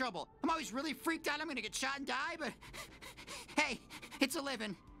causing trouble. I'm always really freaked out I'm gonna get shot and die, but hey, it's a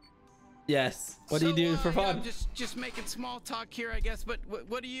living. Yes. What do you do for fun? Just making small talk here, I guess. But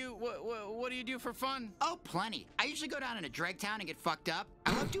what do you do for fun? Oh, plenty. I usually go down into Dregtown and get fucked up.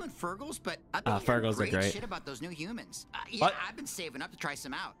 I love doing Fergles, but I've been Fergles are hearing great. shit about those new humans. Yeah, What? I've been saving up to try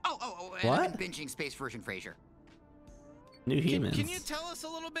some out. Oh, and What? I've been binging Space Version Frasier. New humans. Can you tell us a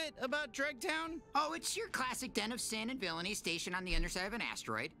little bit about Dregtown? Oh, it's your classic den of sin and villainy stationed on the underside of an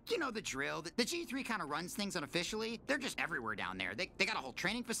asteroid. You know the drill. The G3 kind of runs things unofficially. They're just everywhere down there. They got a whole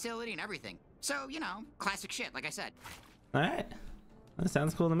training facility and everything. So, you know, classic shit, like I said. All right. That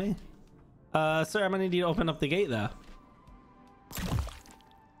sounds cool to me. Sir, I'm gonna need you to open up the gate, though.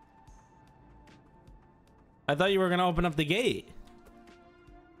 I thought you were gonna open up the gate.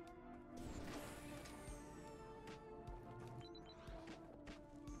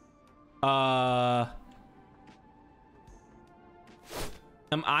 Am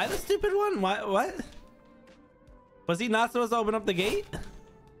I the stupid one? What? Was he not supposed to open up the gate?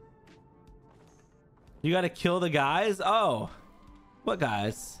 You gotta kill the guys? Oh. What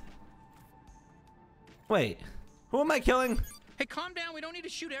guys? Wait. Who am I killing? Hey, calm down. We don't need to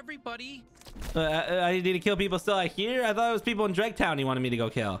shoot everybody. I need to kill people still out here? I thought it was people in Dregtown you wanted me to go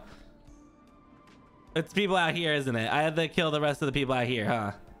kill. It's people out here, isn't it? I have to kill the rest of the people out here,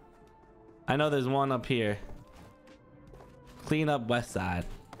 huh? I know there's one up here. Clean up west side.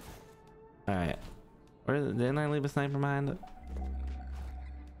 Alright. Didn't I leave a sniper behind?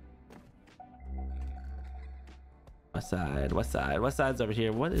 West side, west side. West side's over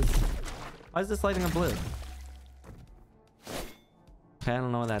here. Why is this lighting up blue? Okay, I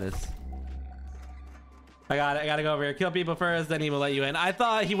don't know what that is. I got it. I gotta go over here. Kill people first, then he will let you in. I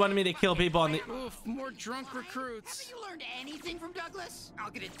thought he wanted me to kill people on the... Oof, more drunk recruits. Haven't you learned anything from Douglas?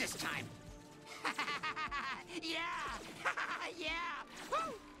 I'll get it this time. Yeah! Yeah! Woo!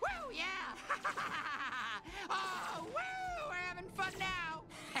 Woo! Yeah! Oh, woo! We're having fun now!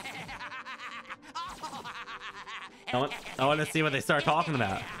 I want to see what they start talking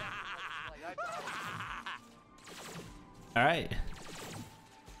about. All right.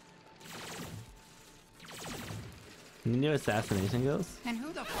 New assassination goes. And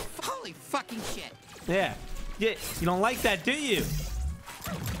who the holy fucking shit? Yeah. You don't like that, do you?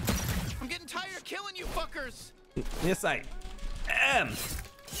 I'm getting tired of killing you fuckers. Yes, I am.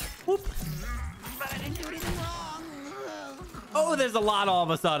 Whoop. But I didn't do anything wrong. Oh, there's a lot all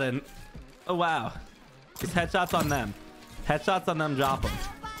of a sudden. Oh, wow. Just headshots on them. Headshots on them, drop them.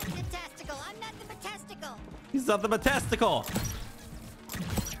 I'm not the testicle. He's not the testicle.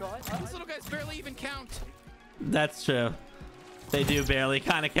 These little guys barely even count. That's true. They do barely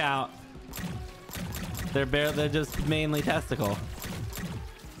kind of count. They're just mainly testicle.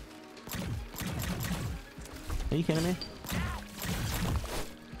 Are you kidding me?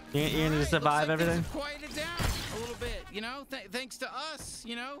 You're gonna survive everything? Quieted down a little bit, you know, thanks to us,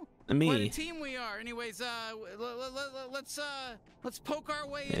 you know. Me. What a team we are. Anyways, let's poke our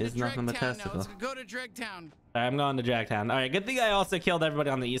way into nothing but Dregtown now. testicle. Let's go to Dregtown. All right, I'm going to Dregtown. All right, good thing I also killed everybody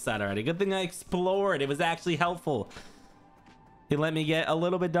on the east side already. Good thing I explored. It was actually helpful. He let me get a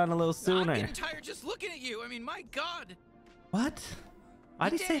little bit done a little sooner. I'm getting tired just looking at you. I mean, my God. What? Why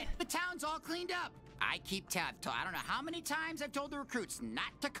did he say? The town's all cleaned up. I keep tab. I don't know how many times I've told the recruits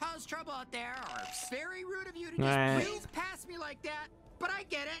not to cause trouble out there, or it's very rude of you to just Right. please pass me like that. but I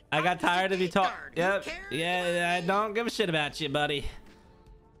get it. I got tired of you talk. Yep. Yeah, I don't give a shit about you, buddy.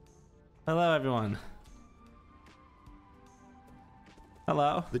 Hello, everyone.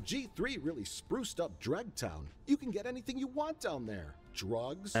 Hello. The G3 really spruced up Dregtown. You can get anything you want down there.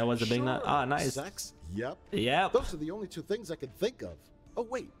 Drugs. That was a big nut. Ah, nice. Sex. Yep. Yep. Those are the only two things I could think of. Oh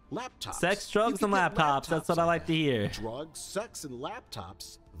wait, laptops. Sex, drugs, and laptops. That's what I like to hear. Drugs, sex, and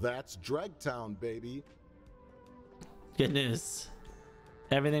laptops. That's Dregtown, baby. Good news.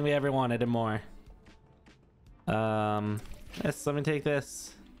 Everything we ever wanted and more. Yes, let me take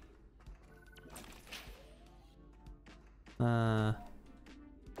this.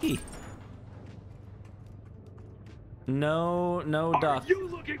 No duck. Are you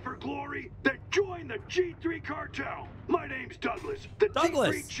looking for glory? Then join the G3 cartel. My name's Douglas, the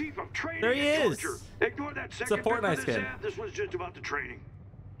G3 chief of training there he and is. torture. Ignore that second It's a bit for Fortnite this skin. ad. This was just about the training.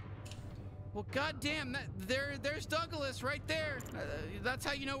 Well, goddamn, there's Douglas right there. That's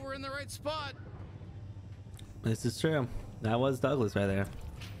how you know we're in the right spot. This is true. That was Douglas right there.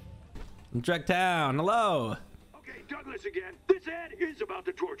 Dregtown, hello. Okay, Douglas again. This ad is about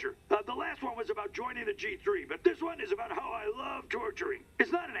the torture. The last one was about joining the G3, but this one is about how I love torturing.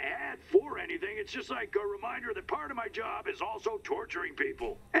 It's not an ad for anything. It's just like a reminder that part of my job is also torturing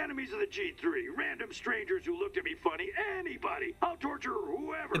people. Enemies of the G3, random strangers who looked at me funny, anybody. I'll torture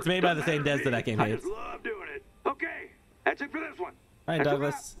whoever. It's made by the same devs that came I here. just love doing it. Okay, that's it for this one. All right,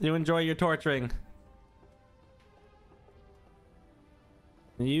 Douglas. You enjoy your torturing.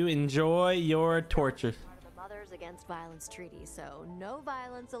 You enjoy your torture. Mothers Against Violence Treaty, so no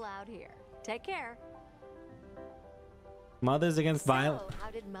violence allowed here. Take care. Mothers Against Violence. So,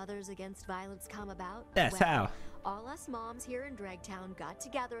 how did Mothers Against Violence come about? Yes, well, how? All us moms here in Dregtown got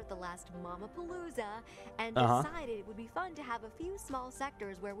together at the last Mamapalooza and Uh-huh. decided it would be fun to have a few small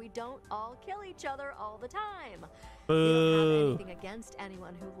sectors where we don't all kill each other all the time. We don't have anything against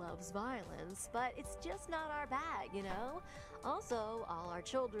anyone who loves violence, but it's just not our bag, you know? Also, all our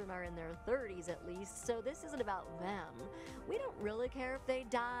children are in their 30s at least, so this isn't about them. We don't really care if they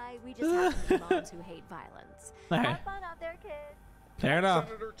die, we just happen to be moms who hate violence. All Have right. fun out there, kids. Fair enough.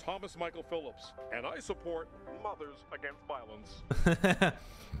 Senator Thomas Michael Phillips, and I support Mothers Against Violence. All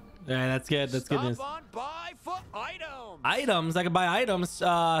right, that's good. That's good news. on by for items. Items. I can buy items.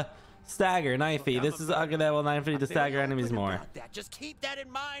 Stagger, knifey. This is okay. That will knifey to stagger enemies more. Just keep that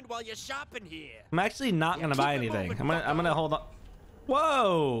in mind while you're shopping here. I'm actually not gonna buy anything. I'm gonna hold on.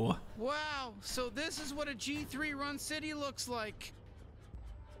 Whoa. Wow, so this is what a G3 run city looks like.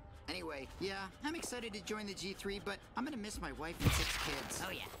 Anyway, yeah, I'm excited to join the G3, but I'm gonna miss my wife and 6 kids.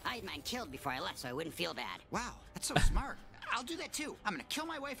 Oh yeah, I had mine killed before I left so I wouldn't feel bad. Wow, that's so smart. I'll do that too. I'm gonna kill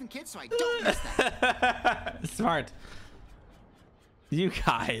my wife and kids so I don't miss that. Smart. You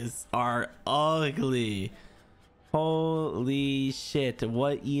guys are ugly. Holy shit.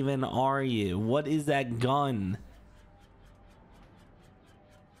 What even are you? What is that gun?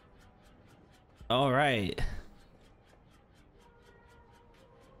 All right.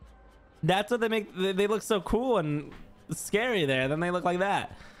 That's what they make. They look so cool and scary there. Then they look like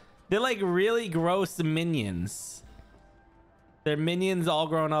that. They're like really gross minions. They're minions all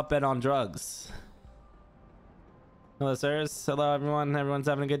grown up and on drugs. Hello, sirs. Hello, everyone. Everyone's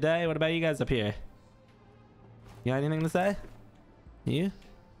having a good day. What about you guys up here? You got anything to say? You?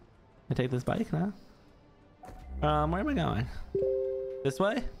 I take this bike now? Where am I going? This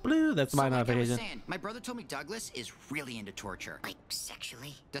way? Blue. That's my notification. My brother told me Douglas is really into torture. Like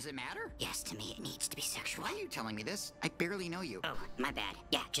sexually? Does it matter? Yes, to me it needs to be sexual. Why are you telling me this? I barely know you. Oh, my bad.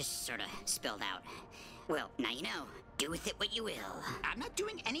 Yeah, just sort of spilled out. Well, now you know. Do with it what you will. I'm not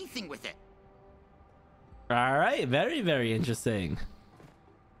doing anything with it. All right. Very, very interesting.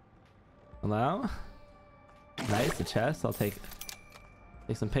 Hello? Nice. The chest. I'll take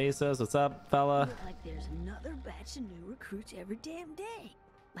some pesos. What's up, fella? Look like there's another batch of new recruits every damn day.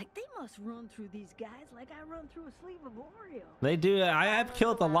 Like they must run through these guys like I run through a sleeve of Oreo. They do. I have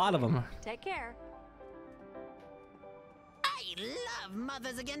killed a lot of them. Take care. I love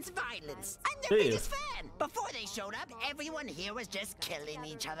Mothers Against Violence. I'm Do their you? biggest fan. Before they showed up, everyone here was just killing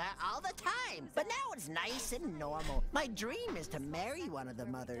each other all the time. But now it's nice and normal. My dream is to marry one of the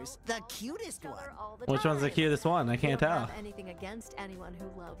mothers, the cutest one. Which one's the cutest one? I can't We don't tell. have anything against anyone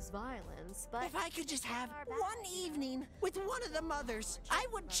who loves violence, but If I could just have one evening with one of the mothers, I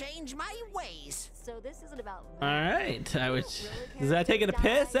would change my ways. So this isn't about All right. I was. Is that taking a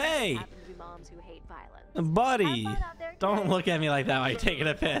piss? Hey, happen to be moms who hate violence. buddy. Don't look at me like that while you're taking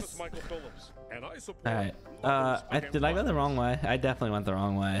a piss. Michael Phillips, and I support All right. Did I go the wrong way? I definitely went the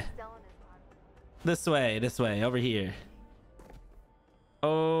wrong way. This way. This way. Over here.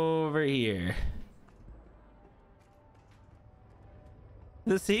 Over here.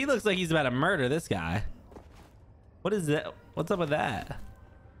 He looks like he's about to murder this guy. What is that? What's up with that?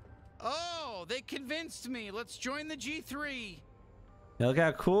 Oh, they convinced me. Let's join the G3. Look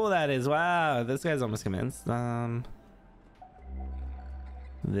how cool that is. Wow, this guy's almost convinced.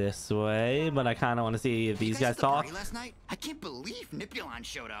 This way, but I kind of want to see if these guys talk. Last night, I can't believe Nipulon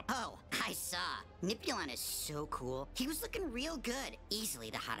showed up. Oh, I saw. Nipulon is so cool. He was looking real good.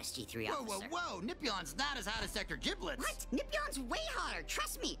 Easily the hottest G3 officer. Whoa. Nipulon's not as hot as Sector Giblets. What? Nipulon's way hotter,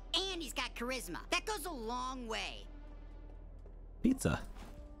 trust me. And he's got charisma. That goes a long way. Pizza.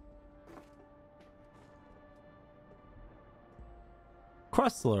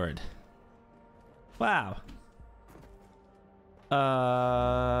 Crust Lord. Wow.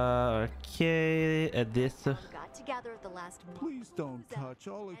 Okay. This. Got together at the last. Please don't touch.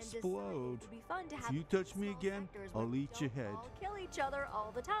 I'll explode. If you touch me again, I'll eat your head. All kill each other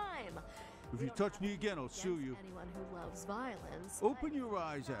all the time. If you touch me again, I'll sue you. Anyone who loves violence. Open your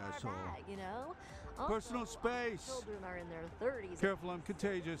eyes, asshole. You know. Personal space. Children are in their 30s. Careful, I'm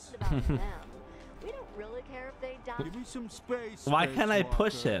contagious. About them. We don't really care if they die. Give me some space. Why can't I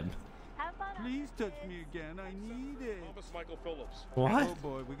push him? Please touch me again. I need it. Michael Phillips. What? Oh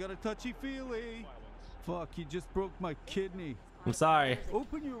boy, we got a touchy-feely. Fuck, you just broke my kidney. I'm sorry.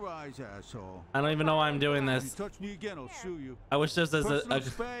 Open your eyes, asshole. I don't even know why I'm doing If this. you touch me again, I'll sue you. I wish this was Personal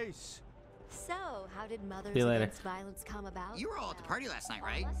space. So, how did Mothers See you later. Against Violence come about? You were all at the party last night,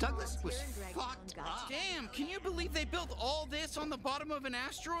 right? Douglas was fucked up. Damn, can you believe they built all this on the bottom of an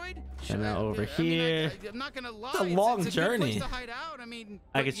asteroid? And now over here. I'm not gonna lie. It's a long it's a journey. Good place to hide out. I mean,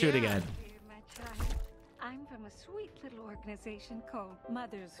 I could shoot yeah. again. I'm from a sweet little organization called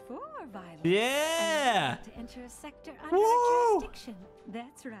Mothers for Violence. Yeah. And to enter a sector under Woo. our jurisdiction.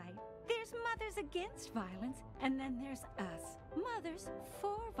 That's right. There's Mothers Against Violence, and then there's us, Mothers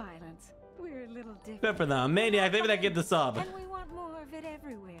for Violence. We're a little different. Good for them. Maniac, maybe that get the sub. And we want more of it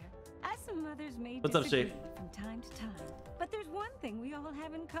everywhere. Us mothers may What's up, disagree Shake? from time to time, but there's one thing we all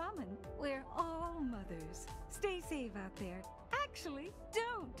have in common. We're all mothers. Stay safe out there. Actually,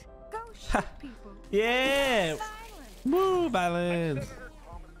 don't. Go shoot people. Yeah. Woo, violence.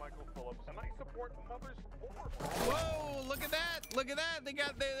 Whoa, look at that. Look at that. They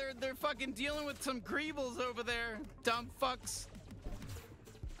got they're fucking dealing with some greebles over there. Dumb fucks.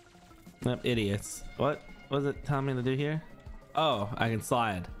 Yep, idiots. What was it telling me to do here? Oh, I can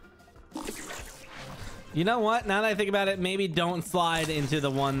slide. You know what? Now that I think about it, maybe don't slide into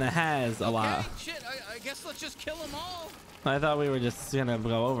the one that has a lot. Okay, shit, I guess let's just kill them all. I thought we were just gonna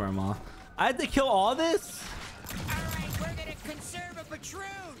go over them all. I had to kill all this? Alright, we're gonna conserve a patroon.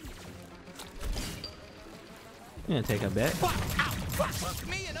 Gonna take a bit. Fuck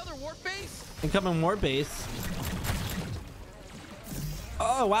me, another warp base? Incoming warp base.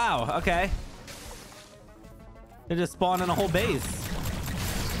 Oh, wow. Okay. They're just spawning a whole base.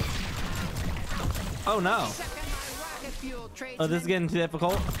 Oh, no. Oh, this is getting too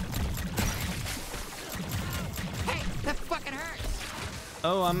difficult. Hey, that fucking hurts.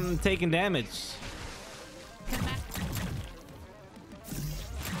 Oh, I'm taking damage.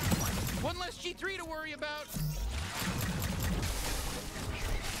 One less G3 to worry about.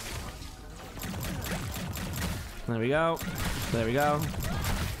 There we go. There we go.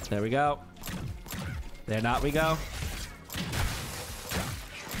 There we go. There not we go.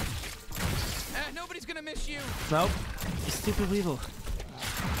 Nobody's gonna miss you. Nope. You stupid weevil.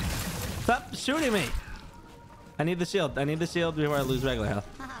 Stop shooting me. I need the shield. I need the shield before I lose regular health.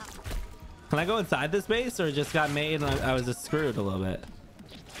 Can I go inside this base or it just got made and I was just screwed a little bit?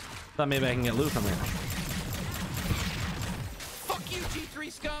 Thought maybe I can get loot from it. Fuck you,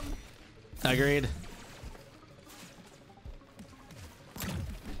 G3 scum. Agreed.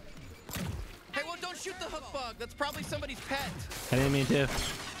 Hey, well, don't shoot the hook bug. That's probably somebody's pet. I didn't mean to.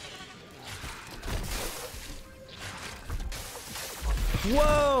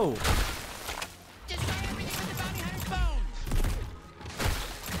 Whoa! Destroy everything with the bounty hunter's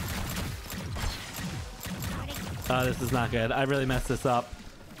bone. Oh, this is not good. I really messed this up.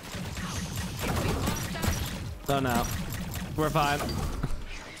 Oh no. We're fine.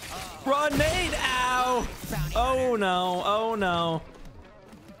 Grenade! Ow! Oh no. Oh no.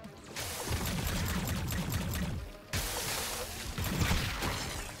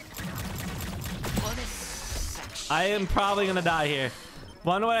 I am probably gonna die here.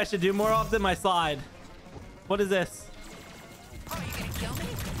 Wonder what I should do more often? My slide. What is this? Oh, you gonna kill me?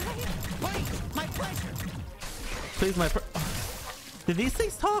 Please, my pleasure. Please, my. Did these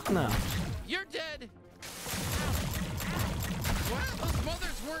things talk now? You're dead. Wow, those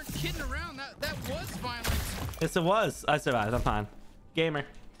mothers weren't kidding around. That was violence. Yes, it was. I survived. I'm fine. Gamer.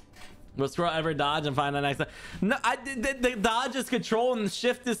 Will Squirrel ever dodge and find the next? No, the dodge is control and the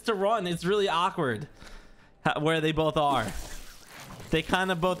shift is to run. It's really awkward where they both are. They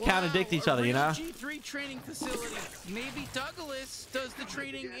kind of both contradict each other, you know? G3 training facility. Maybe Douglas does the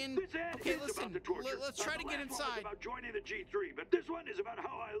training in. Okay, listen. Let's try to get inside. About joining the G3, but this one is about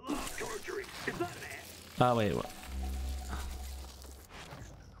how I love torturing. It's not an ad. Oh wait, what?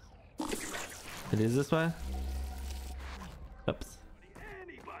 It is this way? Oops.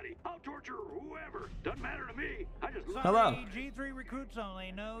 Anybody, I'll torture whoever. Doesn't matter to me. I just love. Hello. G3 recruits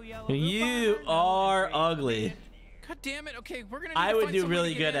only. No yellow. You are ugly. God damn it. Okay, we're gonna. I would do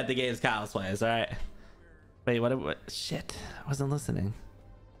really good at the game's cosplays. All right. Wait, what? Shit, I wasn't listening.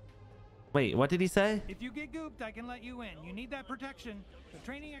 Wait, what did he say? If you get gooped, I can let you in. You need that protection. The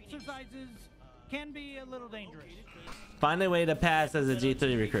training exercises can be a little dangerous. Find a way to pass as a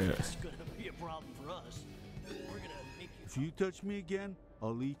G3 recruit. If you touch me again,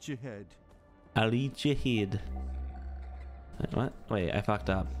 I'll eat your head. I'll eat your head. Wait, what? Wait, I fucked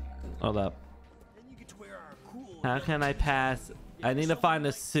up. Hold up. How can I pass? I need to find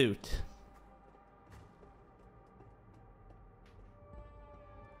a suit.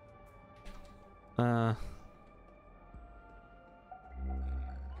 I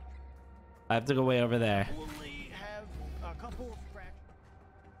have to go way over there.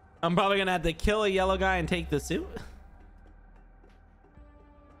 I'm probably gonna have to kill a yellow guy and take the suit.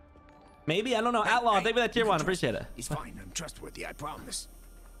 Maybe, I don't know. Outlaw, thank you for that tier 1. Appreciate it. He's fine. I'm trustworthy. I promise.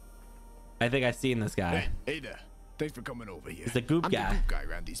 I think I've seen this guy. Hey there. Thanks for coming over here. He's a goop guy. I'm the goop guy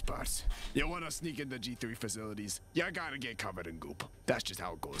around these parts. You want to sneak into G3 facilities? You gotta get covered in goop. That's just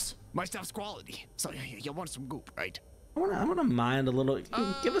how it goes. My stuff's quality. So you want some goop, right? I wanna mind a little.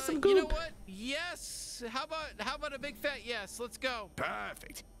 Give us some goop. You know what? Yes. How about a big fat yes? Let's go.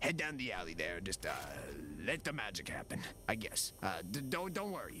 Perfect. Head down the alley there and just let the magic happen. I guess.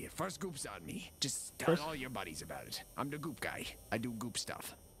 Don't worry. First goop's on me. Just tell all your buddies about it. I'm the goop guy. I do goop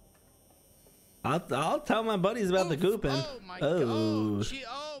stuff. I'll tell my buddies about the gooping. Oh my god.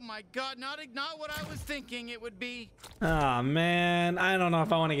 Oh my god. Not what I was thinking it would be. Oh man, I don't know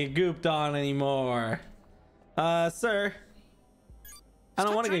if I want to get gooped on anymore. Sir. I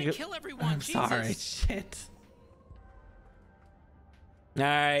don't want to get kill everyone. I'm Jesus. sorry. Shit. All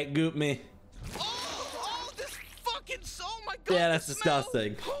right, goop me. Oh, this fucking. Oh my god. Yeah, that's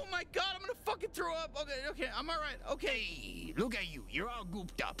disgusting. Oh my god, I'm gonna fucking throw up. Okay, I'm all right. Okay. Hey, look at you. You're all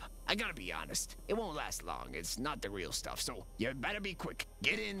gooped up. I gotta be honest. It won't last long. It's not the real stuff. So you better be quick.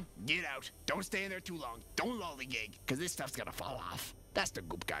 Get in, get out. Don't stay in there too long. Don't lollygag, because this stuff's gonna fall off. That's the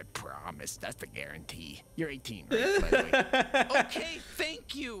goop guy promise. That's the guarantee. You're 18, right? By the way. Okay,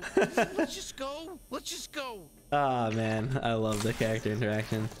 thank you. Let's just go. Let's just go. Oh man, I love the character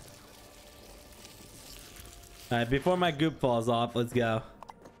interaction. All right, before my goop falls off, let's go.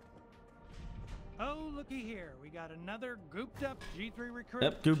 Oh, looky here. We got another gooped up G3 recruit.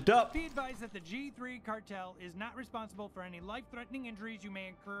 Yep, gooped up. Be advised that the G3 cartel is not responsible for any life-threatening injuries you may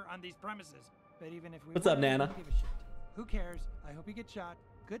incur on these premises. But even if we What's up, were, Nana? we don't give a shit. Who cares? I hope you get shot.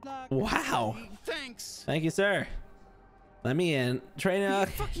 Good luck. Wow. Thanks. Thank you, sir. Let me in. Train Are you out.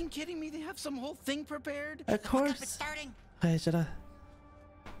 fucking kidding me? They have some whole thing prepared? Of course. It's starting. Hey, should I?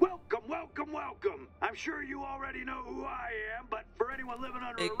 Welcome, welcome, welcome. I'm sure you already know who I am, but for anyone living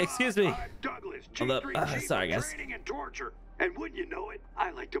under a rock, Excuse me. I'm Douglas, Hold up. G3 Chief Sorry, of guys. Training and Torture. And wouldn't you know it,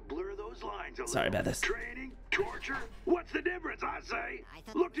 I like to blur those lines a little. Sorry about this. Training, torture, what's the difference, I say?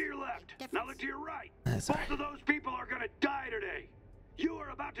 Look to your left, now look to your right. Sorry. Both of those people are gonna die today. You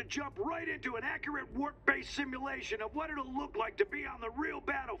are about to jump right into an accurate warp-based simulation of what it'll look like to be on the real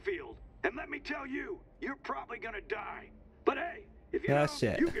battlefield. And let me tell you, you're probably gonna die. But hey, if you don't,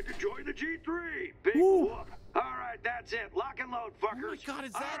 shit. you get to join the G3. Big whoop. All right, that's it. Lock and load, fuckers. Oh my god,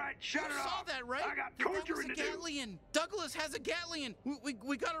 is that? All right, shut you it saw off. that, right? I got That was torturing a to do. Gatlian. Douglas has a Gatlian.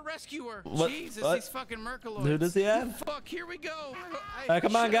 We gotta rescue her. What? Jesus, What? these fucking Merkaloids. Who does he have? Fuck, here we go. All right,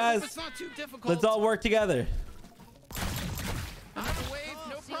 come on, guys. It's not too difficult. Let's all work together. I have a wave,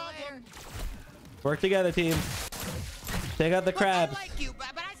 no problem. Work together, team. Take out the crabs. I like you, but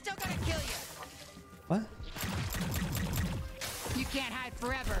I still gotta kill you. What? You can't hide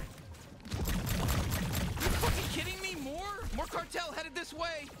forever. You fucking kidding me? More cartel headed this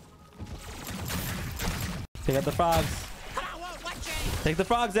way. Take out the frogs. Take the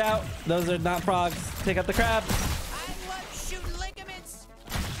frogs out. Those are not frogs. Take out the crabs. I love shooting ligaments.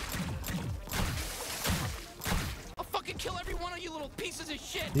 I'll fucking kill every one of you little pieces of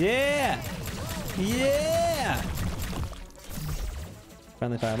shit. Yeah. Yeah.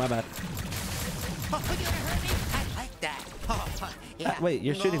 Friendly fire. My bad. Oh, you're gonna hurt me? I like that. Oh, yeah. Wait,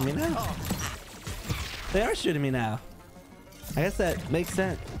 you're shooting me now? Oh. They are shooting me now. I guess that makes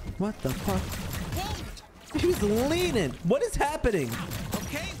sense. What the fuck? He's leaning. What is happening?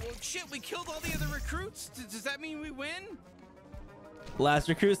 Okay, well, shit, we killed all the other recruits. Does that mean we win? Last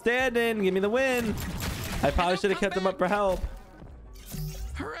recruit standing. Give me the win. I probably should have kept him up for help.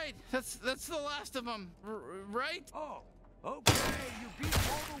 All right, that's the last of them, right? Oh, okay. You beat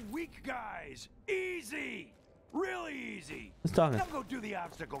all the weak guys. Easy. Really easy. Who's talking? Now go do the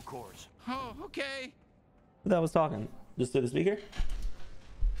obstacle course. Oh, okay. Who that was talking? Just through the speaker?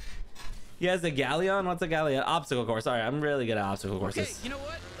 He has a galleon? What's a galleon? Obstacle course. Sorry, I'm really good at obstacle courses. Okay, you know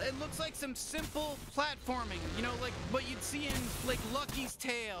what? It looks like some simple platforming. You know, like what you'd see in like Lucky's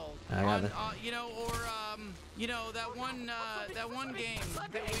Tale. I got it. You know, or you know that one game that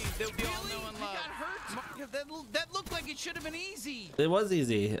we all know and love. Got hurt? That looked like it should have been easy. It was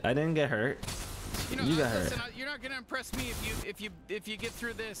easy. I didn't get hurt. You know, You got listen, hurt. you're not gonna impress me if you get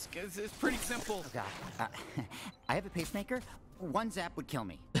through this, cause it's pretty simple. Oh God, I have a pacemaker. One zap would kill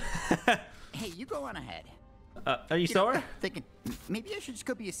me. Hey, you go on ahead. Are you sore? Thinking maybe I should just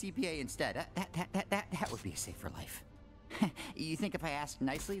go be a CPA instead. That would be a safer life. You think if I ask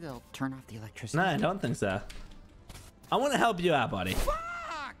nicely, they'll turn off the electricity? No, I don't think so. I want to help you out, buddy.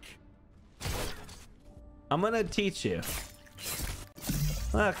 Fuck! I'm gonna teach you.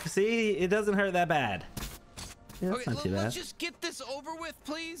 Look, see, it doesn't hurt that bad. Yeah, that's Okay, not too bad. let's just get this over with,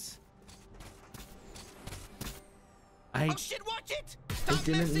 please. Oh shit! Watch it! I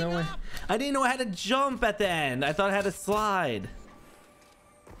didn't know I didn't know I had to jump at the end. I thought I had to slide.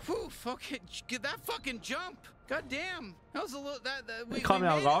 Oof, okay, that fucking jump. God damn. That was a little we caught me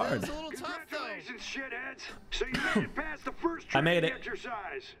off guard. That was a little tough though. Congratulations, shitheads. So you made it past the first I made training it.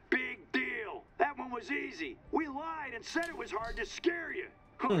 exercise. Big deal. That one was easy. We lied and said it was hard to scare you.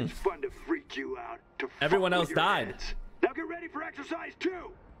 Oh, it's fun to freak you out. Everyone fuck else with your died. heads. Now get ready for exercise 2.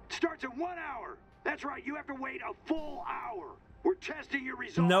 It starts in 1 hour. That's right, you have to wait a full hour. We're testing your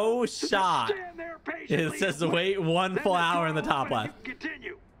results. No So just shot. stand there patiently It says and wait 1 Then full the hour in the door top will open left. and you can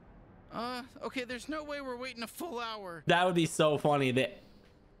continue. Okay, there's no way we're waiting a full hour. That would be so funny. They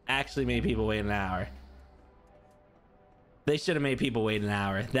actually made people wait an hour. They should have made people wait an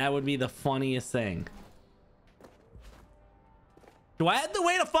hour. That would be the funniest thing. Do I have to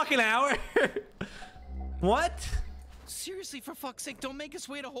wait a fucking hour? What? Seriously, for fuck's sake, don't make us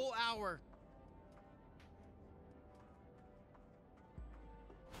wait a whole hour.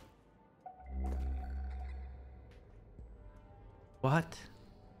 What?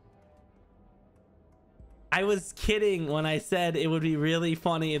 I was kidding when I said it would be really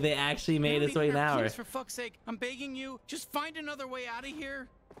funny if they actually made us wait an hour. Please, for fuck's sake, I'm begging you, just find another way out of here.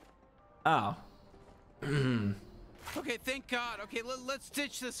 Oh. Okay, thank God. Okay, let's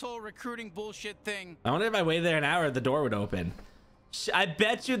ditch this whole recruiting bullshit thing. I wonder if I waited there an hour, the door would open. I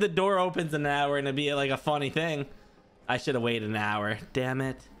bet you the door opens in an hour and it'd be like a funny thing. I should have waited an hour. Damn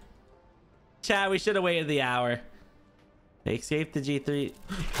it. Chat, we should have waited the hour. They escaped the G3.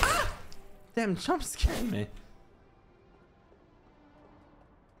 Ah! Damn, jump scared me.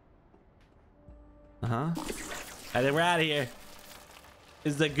 Uh-huh. I think we're out of here.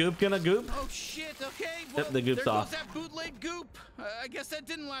 Is the goop gonna goop? Oh shit, okay. Well, Yep, the goop's there off. goes that bootleg goop. I guess that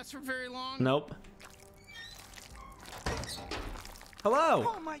didn't last for very long. Nope.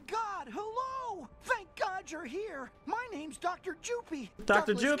 Hello. Oh my God! Hello! Thank God you're here. My name's Dr. Jupy.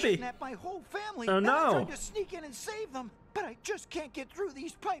 Dr. Douglas Jupy. kidnapped my whole family. Oh, and I no. tried to sneak in and save them, but I just can't get through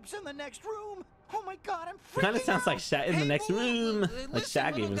these pipes in the next room. Oh my God, I'm freaking Kind of sounds like out. in the next room. Like Listen,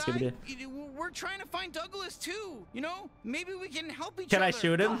 Shaggy little was gonna guy, do. we're trying to find Douglas too. You know, maybe we can help each Can other. I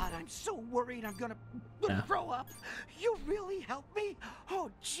shoot him? God, I'm so worried I'm gonna Yeah. throw up. You really helped me.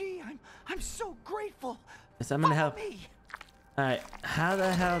 Oh gee, I'm so grateful. Yes, I'm gonna help. Me. All right. How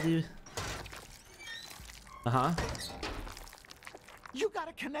the hell do you? Uh-huh. You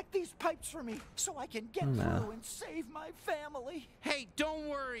gotta connect these pipes for me so I can get No. through and save my family. Hey, don't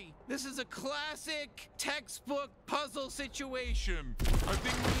worry. This is a classic textbook puzzle situation. I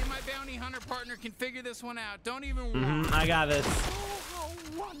think me and my bounty hunter partner can figure this one out. Don't even worry. I got this. Oh,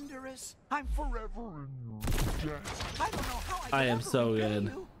 how wondrous. I'm forever in your debt. I don't know how I can am ever so repay good.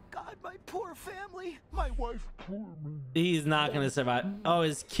 you. God, my poor family. My wife, poor me. He's not gonna survive. Oh,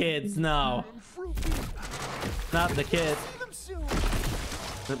 his kids. No. Not the kids. See them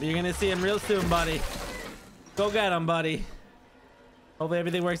soon. You're gonna see him real soon, buddy. Go get him, buddy. Hopefully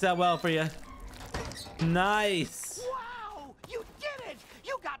everything works out well for you. Nice. Wow, you did it.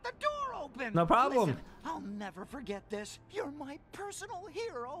 You got the door open. No problem. Listen, I'll never forget this. You're my personal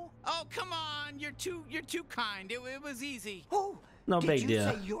hero. Oh, come on. You're too kind. It was easy. Oh, No big deal.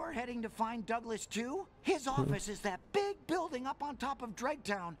 Did you say you're heading to find Douglas too? His office is that big building up on top of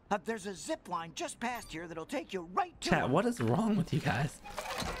Dregtown. There's a zip line just past here that'll take you right to Chat, him. what is wrong with you guys?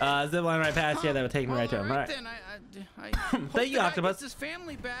 Zip line right past here that would take me right to him. All right. Then I Thank you, Octopus. His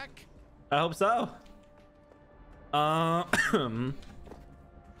family back. I hope so.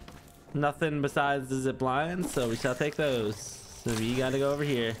 Nothing besides the zip line, so we shall take those. So we gotta go over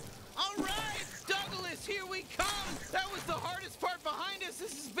here. All right, Douglas, here we come. That was the hardest part behind us.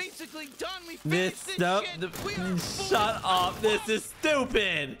 This is basically done. We finished this shit. Shut up. This is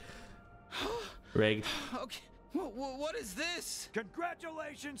stupid. Rigged. Okay. What is this?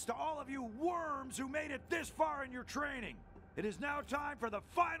 Congratulations to all of you worms who made it this far in your training. It is now time for the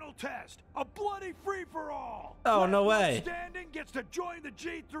final test, a bloody free-for-all. Oh, no way. Standing gets to join the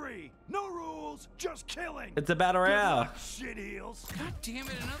G3. No rules, just killing. It's a battle royale. Shit heels. God damn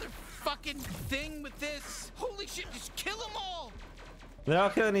it, another fucking thing with this. Holy shit, just kill them all. They're all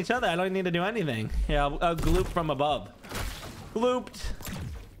killing each other. I don't need to do anything. Yeah, I'll gloop from above. Glooped.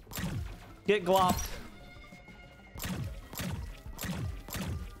 Get glopped.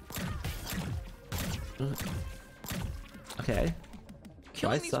 Okay.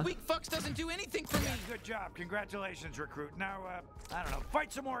 Killing these weak fucks doesn't do anything for me. Good job. Congratulations, recruit. Now, I don't know,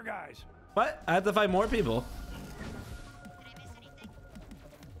 fight some more guys. What? I have to fight more people.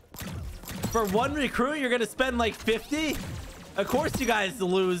 For one recruit, you're gonna spend like 50? Of course you guys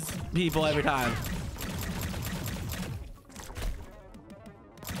lose people every time.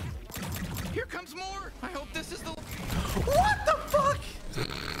 Here comes more. I hope this is the... What the fuck?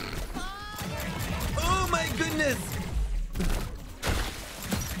 Oh my goodness.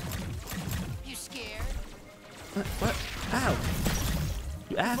 You scared? What? Ow.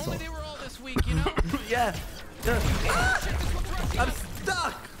 You asshole. Only they were all this week, you know? Yeah. Ah! I'm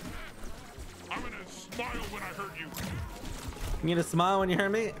stuck. I'm gonna smile when I heard you. You gonna smile when you hear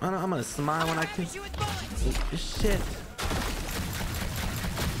me? I'm gonna smile when I can. Shit.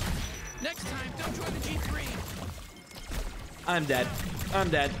 Next time, don't join the G3. I'm dead. I'm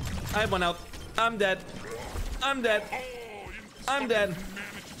dead. I have one out. I'm dead. I'm dead. I'm dead.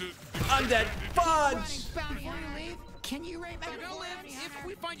 I'm dead. Fudge! Can you rate my if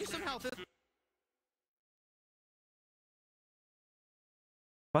we find you some health?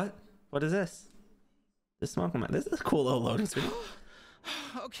 What? What is this? The smoke man. This is a cool little loading screen.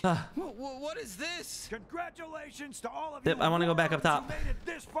 Okay. What is this? Congratulations to all of you. I want to go back up top. Who made it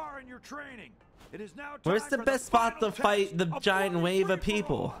this far in your training. It is now time Where's the for best spot to final fight test, the a giant bloody wave of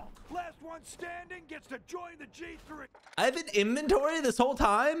free-for-all. people? Last one standing gets to join the G3. I have an inventory this whole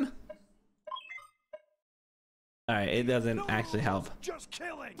time? Alright, it doesn't actually help. Just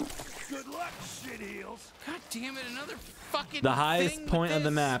killing. Good luck, shit heels. God damn it, another fucking The highest point of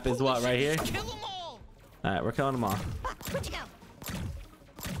the map is what, right here? Kill them all. Alright, we're killing them all. Where'd you go?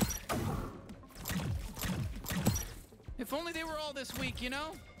 If only they were all this week, you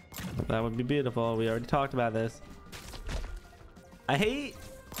know? That would be beautiful. We already talked about this. I hate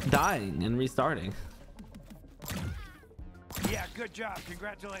dying and restarting. Yeah, good job.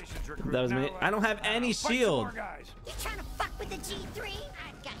 Congratulations, recruit. That was me. I don't have any shield. You trying to fuck with the G3?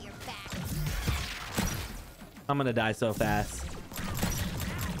 I've got your back. I'm gonna die so fast.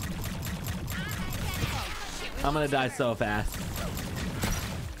 I'm gonna die so fast.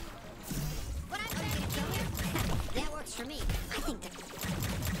 That works for me. I think that...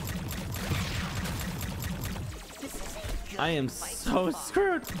 I am so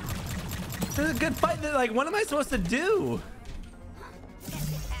screwed. This is a good fight. Like, what am I supposed to do?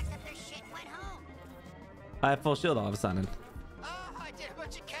 I have full shield all of a sudden. Oh, I did a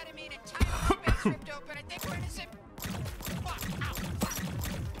bunch of ketamine and time space ripped open. I think we're in a zip.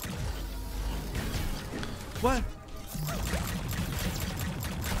 What?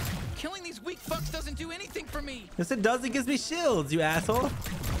 Killing these weak fucks doesn't do anything for me. Yes, it does. It gives me shields, you asshole.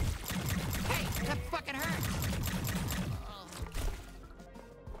 Hey, that fucking hurts.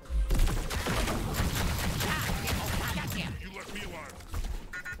 You left me alive.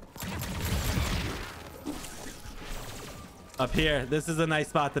 Up here. This is a nice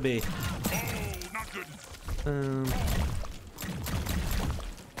spot to be. Oh, not good.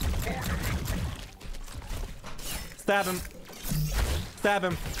 Stab him. Stab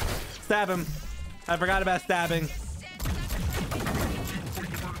him. Stab him. I forgot about stabbing.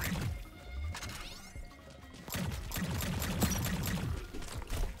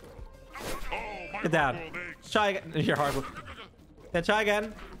 Get down. Try again. You're horrible. Yeah, try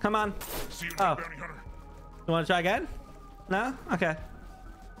again. Come on. Oh. You want to try again? No? Okay.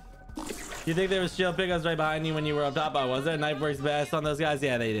 You think there was shield pickups right behind you when you were up top? Oh, was there? Knife works best on those guys?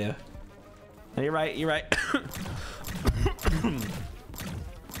 Yeah, they do. No, you're right. You're right.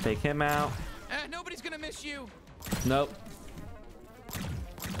 Take him out. Nobody's gonna miss you. Nope.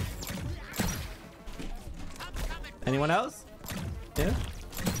 Anyone else? Yeah.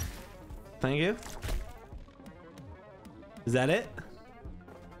 Thank you. Is that it?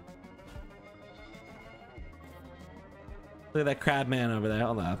 Look at that crab man over there.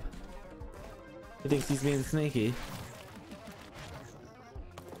 Hold up. He thinks he's being sneaky.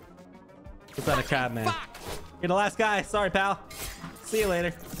 What's that, a crab man? You're the last guy. Sorry, pal. See you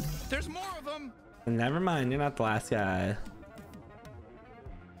later. There's more of them. Never mind. You're not the last guy.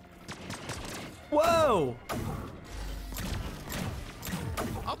 Whoa!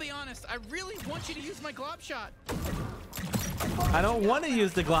 I'll be honest. I really want you to use my glob shot. I don't want to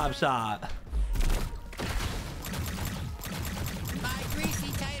use the glob shot. My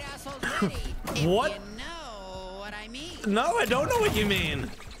greasy tight asshole's ready. If What? You know what I mean. No, I don't know what you mean.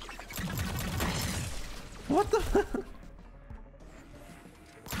 What the?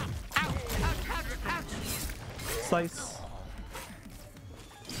 Slice.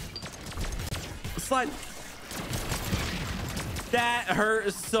 Slide. That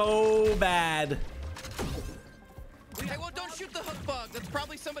hurt so bad. Hey, well, don't shoot the hook bug. That's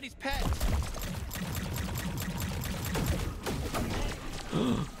probably somebody's pet.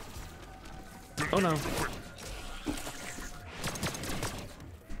 Oh no.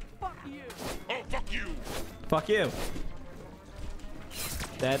 Fuck you. Oh, fuck you. Fuck you.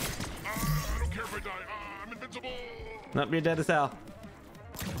 Dead. I don't care if I die. I'm invincible. Nope, you're dead as hell.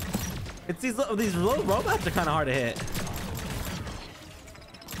 It's these little robots are kind of hard to hit.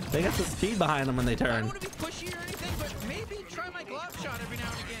 They got the speed behind them when they I don't turn. want to be pushy or anything, but maybe try my glob shot every now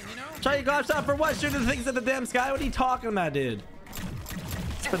and again, you know? Try your glob shot for what? Shooting things at the damn sky? What are you talking about, dude?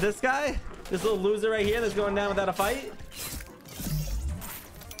 For this guy? This little loser right here that's going down without a fight?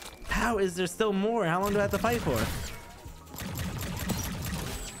 How is there still more? How long do I have to fight for?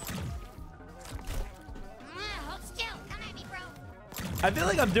 Hold still. Come at me, bro. I feel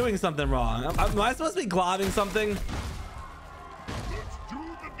like I'm doing something wrong. Am I supposed to be globbing something?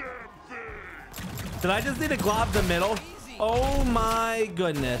 Did I just need to glob the middle? Oh my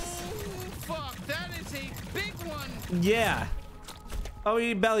goodness. Fuck, that is a big one. Yeah. Oh,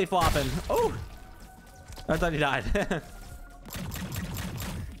 he belly flopping. Oh. I thought he died.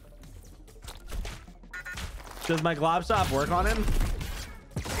 Does my glob shot work on him?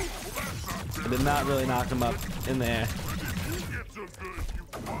 I did not really knock him up in the air.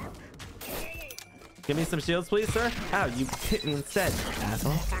 Give me some shields, please, sir. Ow, you hit me instead,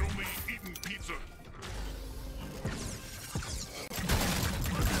 asshole.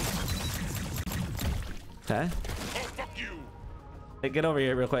 Okay. Hey, get over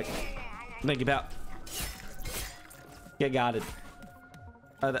here real quick. Thank you, pal. Get got it.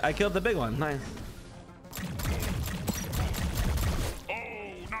 I killed the big one. Nice. Oh,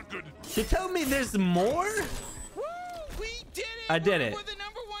 not good. You tell me there's more? Woo! We did it! I did it. We're the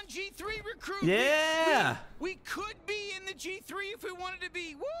 #1 G3 recruit. Yeah. We could be in the G3 if we wanted to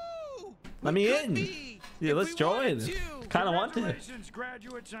be. Woo! Let me in. Yeah, let's join. Kind of want to. Congratulations,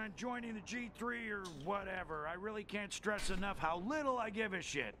 graduates, on joining the G3 or whatever. I really can't stress enough how little I give a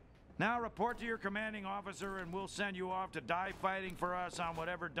shit. Now report to your commanding officer and we'll send you off to die fighting for us on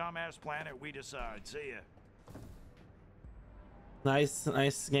whatever dumbass planet we decide. See ya.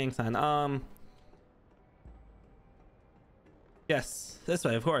 Nice gang sign. Yes, this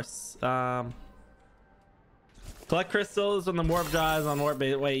way, of course. Collect crystals from the warp drives on warp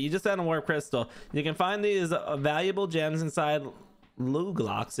base. Wait, you just found a warp crystal. You can find these valuable gems inside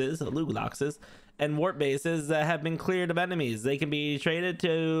lugloxes and warp bases that have been cleared of enemies. They can be traded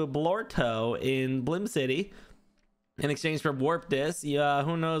to Blorto in Blim City in exchange for warp discs.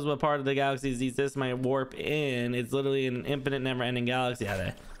 Who knows what part of the galaxy these discs might warp in. It's literally an infinite, never-ending galaxy out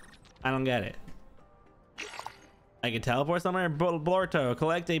there. I don't get it. I can teleport somewhere. Blorto,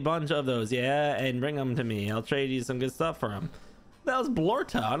 collect a bunch of those, yeah, and bring them to me. I'll trade you some good stuff for them. That was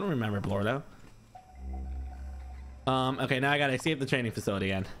Blorto. I don't remember Blorto. Okay, now I gotta escape the training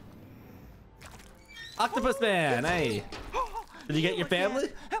facility again. Octopus Man, hey. Did you get your family?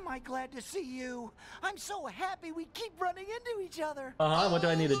 Am I glad to see you? I'm so happy we keep running into each other. What do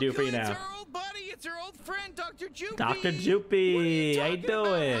I need to do for you now? It's our old buddy. It's our old friend, Dr. Joopy. Dr. Joopy, how you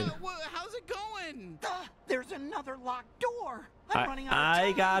doing? How's it going? There's another locked door. I'm running out of I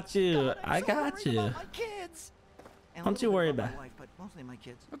time. got you. God, I'm I so got worried you. about my kids. And a Don't you little worry bit about my wife, but mostly my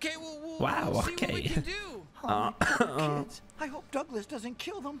kids. Okay, well, Wow, we'll see okay. what we can do. Oh, my poor kids. I hope Douglas doesn't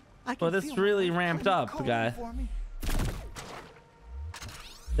kill them. I can Well, this feel my really wife ramped calling up, guy. for me.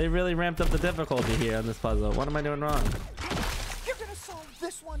 They really ramped up the difficulty here on this puzzle. What am I doing wrong? You're gonna solve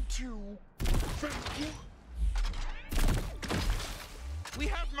this one too. Thank you. We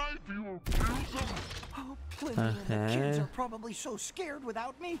have knife you abuser. Oh, Plinny and the kids are probably so scared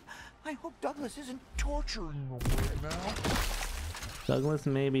without me. I hope Douglas isn't torturing them right now. Douglas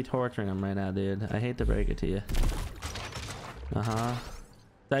may be torturing him right now, dude. I hate to break it to you.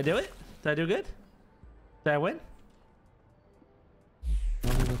 Did I do it? Did I do good? Did I win?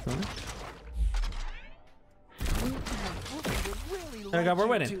 There we go, we're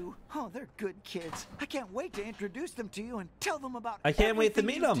winning. Oh, they're good kids. I can't wait to introduce them to you and tell them about I can't wait to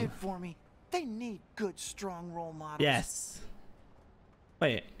meet them. Did for me. They need good, strong role models. Yes.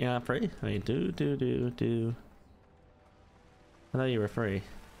 Wait, you're not free? Wait, do. I thought you were free.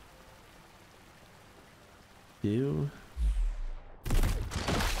 Do.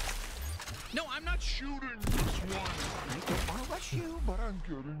 No, I'm not shooting this one. I don't want to rush you, but I'm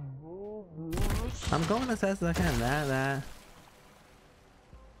getting nervous. I'm going as fast as I can. That.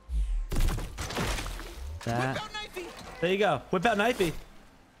 Whip out knifey. There you go. Whip out knifey.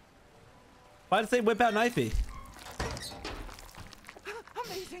 Why did it say whip out knifey?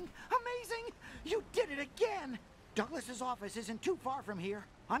 Amazing! Amazing! You did it again! Douglas's office isn't too far from here.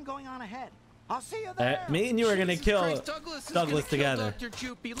 I'm going on ahead. I'll see you there. Me and you are gonna kill Christ, Douglas together. Dr.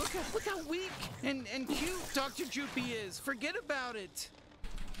 Joopy, look how weak and cute Dr. Joopy is. Forget about it.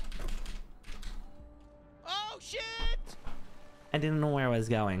 Oh shit! I didn't know where I was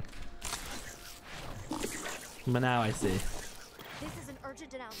going, but now I see. This is an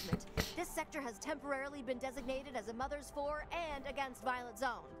urgent announcement. This sector has temporarily been designated as a Mothers For and Against Violence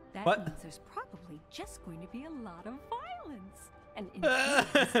zone. That What? means there's probably just going to be a lot of violence. An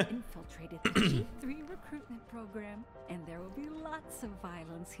influence infiltrated the G3 recruitment program, and there will be lots of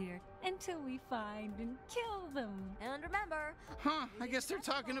violence here until we find and kill them. And remember, I guess they're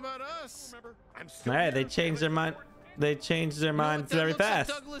talking about us. All right, they changed their mind. They changed their minds very fast.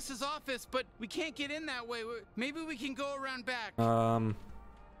 Like Douglas's office, but we can't get in that way. Maybe we can go around back.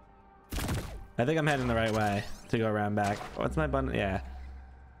 I think I'm heading the right way to go around back. What's my button? Yeah.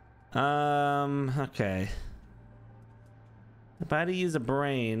 Okay. If I had to use a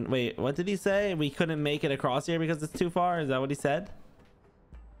brain, wait, what did he say? We couldn't make it across here because it's too far? Is that what he said?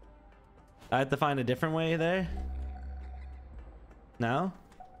 I have to find a different way there? No?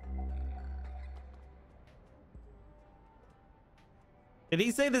 Did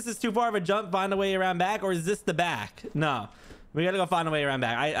he say this is too far of a jump, find a way around back, or is this the back? No. We gotta go find a way around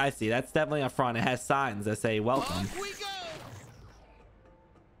back. I see. That's definitely up front. It has signs that say welcome. Off we go.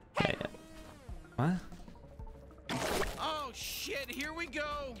 Okay. What? Oh shit, here we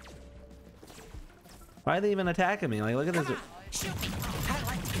go. Why are they even attacking me? Like, look at this. Shoot me. I'd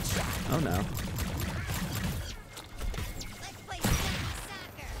like to get shot. Oh no. Let's play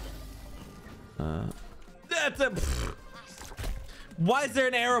soccer. That's a. Why is there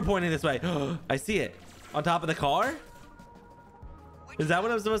an arrow pointing this way? I see it. On top of the car? Is that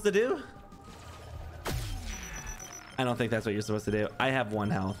what I'm supposed to do? I don't think that's what you're supposed to do. I have 1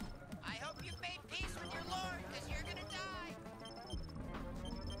 health. I hope you've made peace with your lord, because you're gonna die.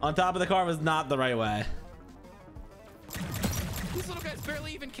 On top of the car was not the right way. These little guys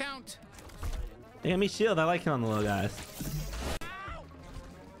barely even count. They give me shield. I like killing the little guys.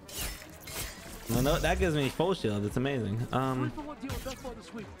 Well, no, that gives me full shield. It's amazing.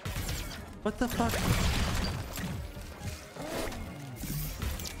 What the fuck?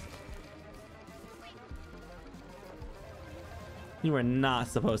 You are not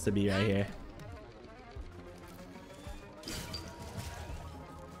supposed to be right here.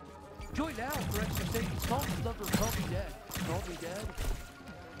 Join now for extra safety. Call this number. Call me dead. Call me dead.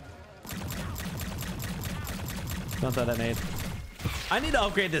 Don't throw that nade. I need to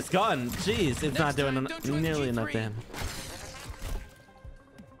upgrade this gun. Jeez, it's not doing nearly enough damage.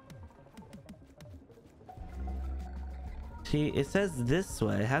 It says this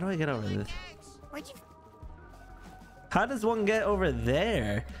way. How do I get over this? How does one get over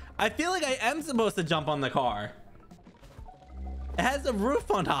there? I feel like I am supposed to jump on the car. It has a roof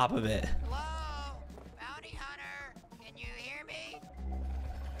on top of it. Hello? Bounty hunter? Can you hear me?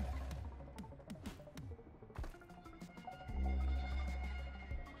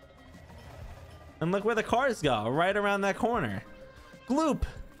 And look where the cars go. Right around that corner. Gloop.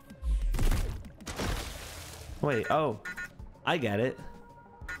 Wait, oh. I get it.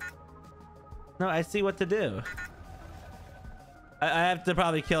 No, I see what to do. I have to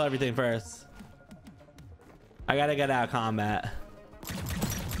probably kill everything first. I gotta get out of combat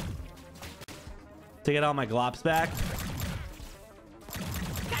to get all my glops back.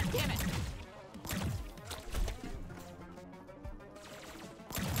 God damn it!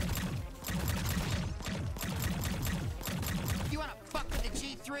 You wanna fuck with the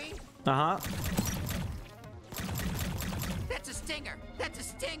G3? Uh-huh. That's a stinger. That's a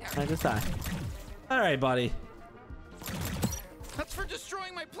stinger. I just die. All right, buddy. That's for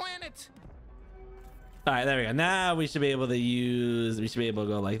destroying my planet. All right, there we go. Now we should be able to use. We should be able to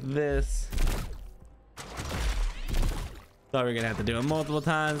go like this. Thought we were gonna have to do it multiple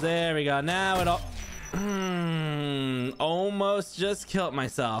times. There we go. Now it all. Almost just killed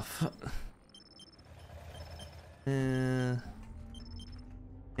myself. Yeah.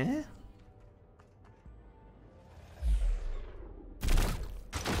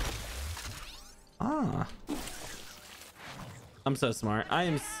 Ah. I'm so smart.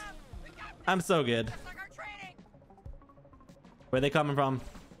 I'm so good. Where are they coming from?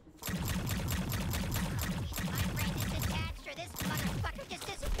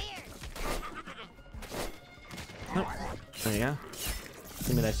 Oh, there you go.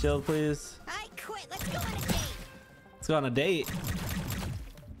 Give me that shield, please. I quit. Let's go on a date. Let's go on a date.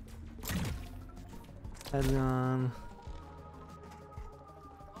 Head on.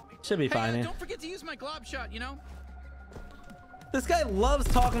 Should be fine. Hey, don't forget to use my glob shot, you know? This guy loves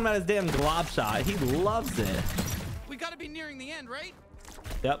talking about his damn glob shot. He loves it. We gotta be nearing the end, right?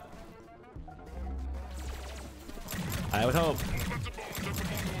 Yep. I would hope.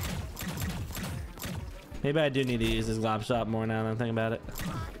 Maybe I do need to use this glob shot more now that I'm thinking about it.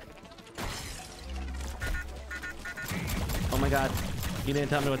 Oh my god. You didn't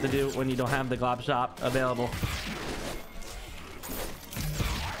tell me what to do when you don't have the glob shot available.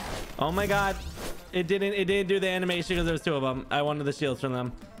 Oh my god. It didn't do the animation because there was two of them. I wanted the shields from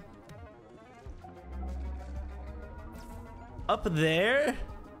them. Up there?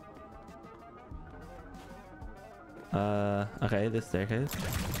 Okay, this staircase.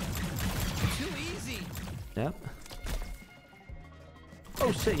 Too easy. Yep.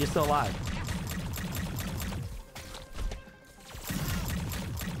 Oh shit, you're still alive.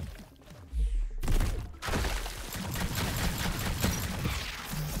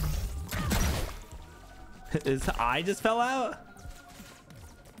 His eye just fell out?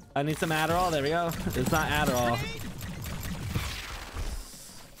 I need some Adderall. There we go. It's not Adderall.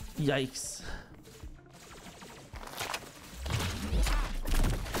 Yikes.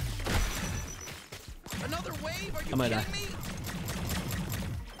 Another wave? Are you I might die. kidding me?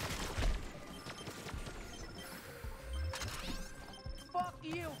 Fuck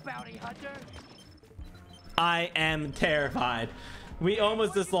you, bounty hunter. I am terrified. We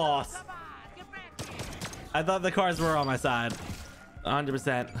almost just lost. I thought the cars were on my side.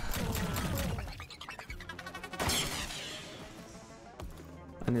 100%.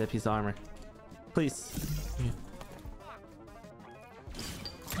 I need a piece of armor. Please.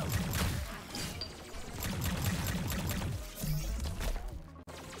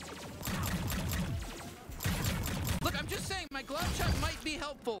 Look, I'm just saying my glove shot might be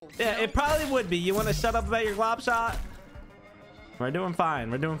helpful. Yeah, it probably would be. You want to shut up about your glob shot? We're doing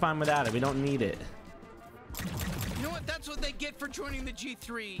fine. We're doing fine without it. We don't need it. You know what? That's what they get for joining the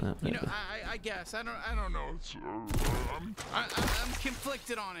G3. You know, I guess. I don't know. I'm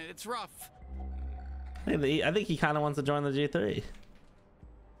conflicted on it. It's rough. I think he kind of wants to join the G3.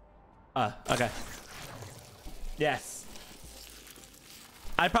 Okay. Yes.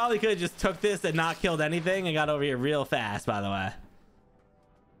 I probably could have just took this and not killed anything and got over here real fast, by the way.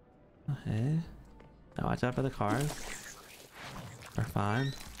 Okay. Now watch out for the cars. We're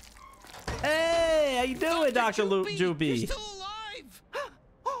fine. Hey, how you doing, Dr. Joopy? You're still alive!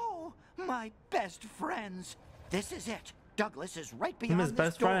 Oh, my best friends. This is it. Douglas is right beyond I'm his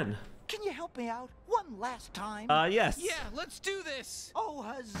best door. friend. Can you help me out one last time? Yes. Yeah, let's do this. Oh,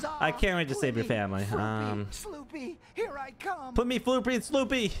 huzzah! I can't wait to save your family. Sloopy, here I come. Put me Floopy and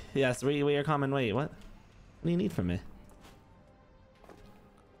Sloopy. Yes, we are coming. Wait, what? What do you need from me?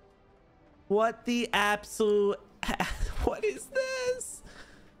 What the absolute... What is this?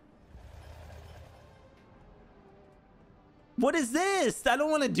 What is this? I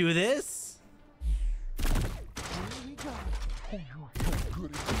don't want to do this. I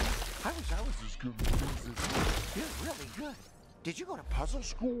was as good as this. You're really good. Did you go to puzzle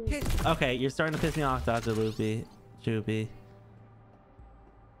school? Okay, you're starting to piss me off, Dr. Joopy.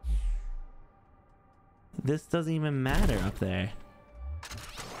 This doesn't even matter up there.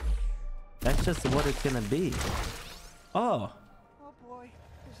 That's just what it's gonna be. Oh. Oh boy,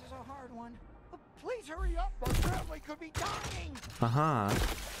 this is a hard one. Please hurry up, my family could be dying.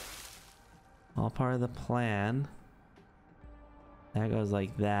 All part of the plan. That goes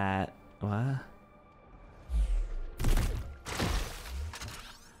like that. What?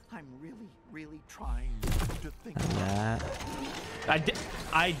 I'm really trying to think And that. I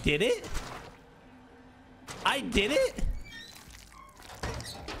did it? I did it?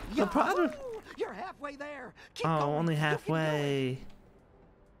 No problem. You're You're halfway there. Keep Oh, going. only halfway.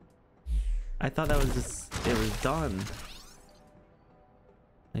 I thought that was just, it was done.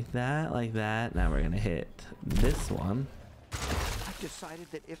 Like that, like that. Now we're gonna hit this one. I've decided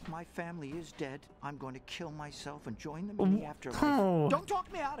that if my family is dead, I'm going to kill myself and join them in the afterlife. Oh. Don't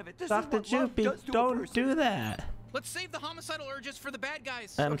talk me out of it. This Dr. is what love Joopy, does to a don't person. do that. Let's save the homicidal urges for the bad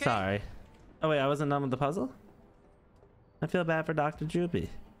guys. I'm okay? sorry. Oh wait, I wasn't done with the puzzle? I feel bad for Dr. Joopy.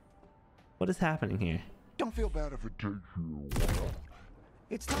 What is happening here? Don't feel bad if it takes you a while.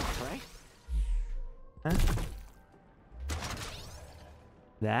 It's tough, right? Huh?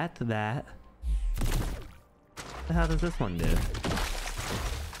 That. What the hell does this one do?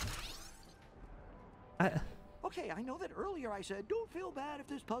 Okay, I know that earlier I said, don't feel bad if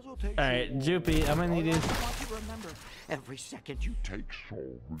this puzzle takes Alright, Joopy, I'm gonna need you. I want you to remember, every second you take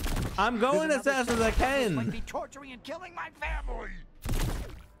solving. I'm going as fast as I can. Might be torturing and killing my family.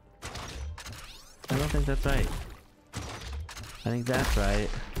 I don't think that's right. I think that's right.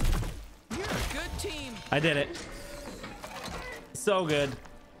 You're a good team. I did it. So good.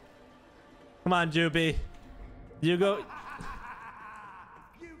 Come on, Joopy. You go.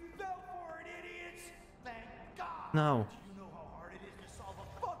 You fell for it, idiots. Thank God. No. You know how hard it is to solve a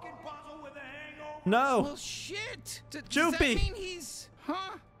fucking puzzle with a hangover? No. Well, shit. Does Joopy. that mean he's...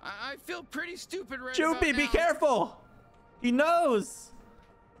 Huh? I feel pretty stupid right Joopy, about be now. careful. He knows.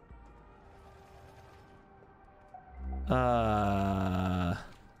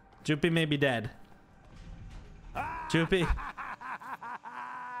 Joopy may be dead. Joopy.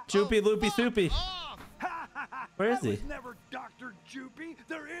 Joopy, loopy, soupy. Where is he? That was never Dr. Joopy.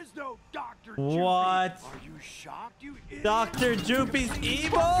 There is no Dr. What? Joopy. Are you shocked, you idiot? Dr. Joopy's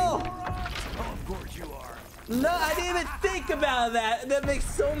evil? Of course you are. No, I didn't even think about that. That makes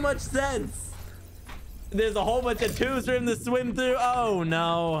so much sense. There's a whole bunch of tubes for him to swim through. Oh,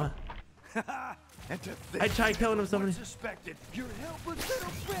 no. And to think I tried killing him so many. suspected. Your helpless little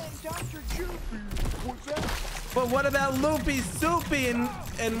friend, Dr. Joopy. What's that? But what about Loopy, Soupy, and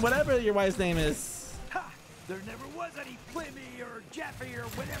whatever your wife's name is? Ha! There never was any Plimmy or Jeffy or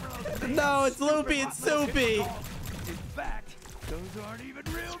whatever those names. No, it's Loopy, it's Soupy. In fact, those aren't even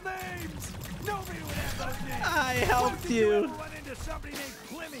real names. Nobody would have those names. I helped When did you. ever run into somebody named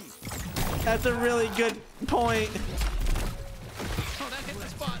Plimmy? That's a really good point. Oh, that hit the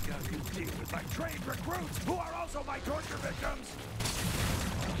spot. You deal with my trained recruits, who are also my torture victims.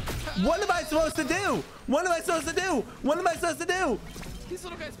 What am I supposed to do? What am I supposed to do? What am I supposed to do? These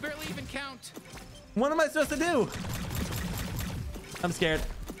little guys barely even count. What am I supposed to do? I'm scared.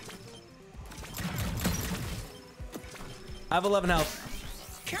 I have 11 health.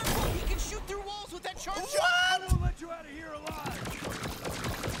 Careful, he can shoot through walls with that charge shot. I won't let you out of here alive.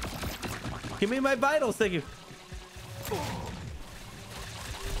 Give me my vitals, thank you.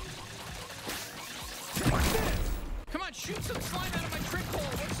 Come on, shoot some slime out of my drink hole.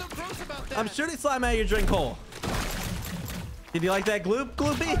 What's so gross about that? I'm shooting slime out of your drink hole. Did you like that gloop,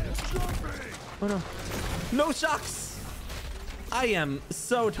 Gloopy? Oh no. No shocks. I am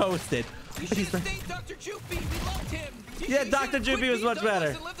so toasted. You should have stayed Dr. Joopy. We loved him. Yeah, Dr. Joopy was much better.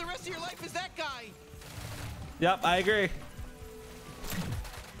 And live the rest of your life as that guy. Yep, I agree.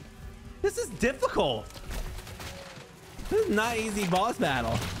 This is difficult. This is not easy boss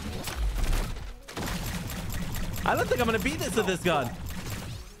battle. I don't think I'm gonna beat this with this gun.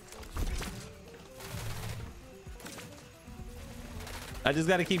 I just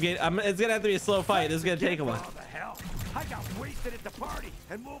gotta keep getting. It's gonna have to be a slow fight. This is gonna take a while. What the hell? I got wasted at the party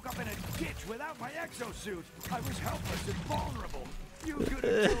and woke up in a ditch without my exosuit. I was helpless and vulnerable. You could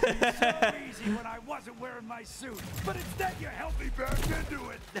have killed me so easy when I wasn't wearing my suit, but instead you helped me back into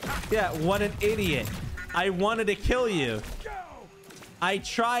it. Yeah, what an idiot. I wanted to kill you. Go! I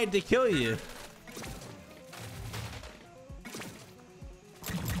tried to kill you.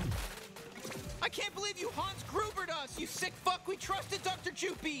 I can't believe you Hans Grubered us, you sick fuck. We trusted Dr.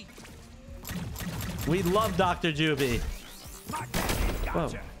 Joopy. We love Dr. Joopy. Whoa.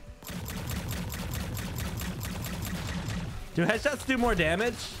 Do headshots do more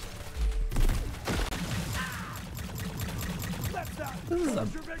damage? This is a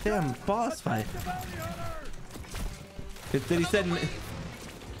damn boss fight. Did he said? You're lucky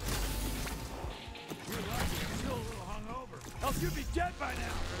you're still a little hungover. Else you'd be dead by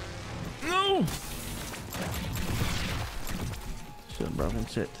now. No! Should have broken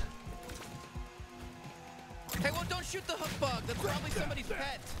shit. Hey, well, don't shoot the hook bug. That's probably somebody's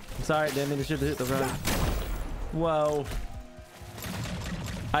pet. I'm sorry, didn't mean to shoot the front. Whoa.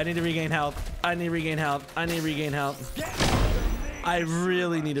 I need to regain health. I need to regain health. I need to regain health. I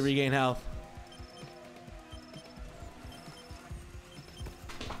really need to regain health.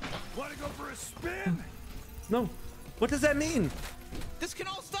 Want to go for a spin? No. What does that mean? This can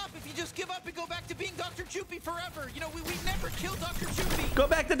all stop if you just give up and go back to being Dr. Joopy forever. You know, we never killed Dr. Joopy. Go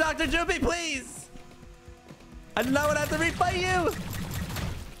back to Dr. Joopy, please. I do not want to have to refight you.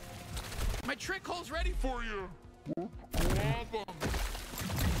 My trick hole's ready for you.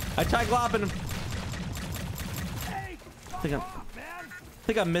 I tried glopping him. Hey, I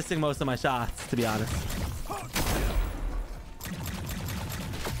think I'm missing most of my shots, to be honest.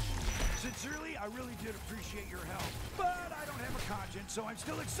 Sincerely, I really did appreciate your help, but I don't have a conscience, so I'm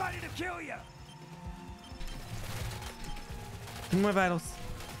still excited to kill you. Give me my vitals.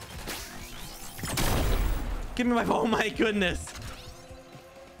 Give me my... Oh my goodness.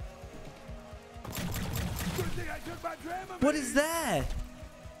 Good thing I took my Dramamine. What is that?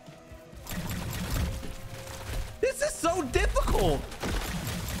 This is so difficult.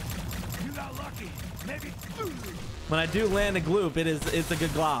 You got lucky. Maybe. When I do land a gloop, it's a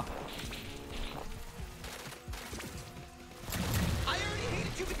good glop. I already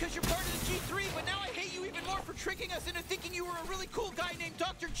hated you because you're part of the G3, but now I hate you even more for tricking us into thinking you were a really cool guy named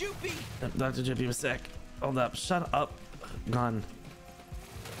Dr. Joopy. Dr. Joopy was sick. Hold up. Shut up. Gone.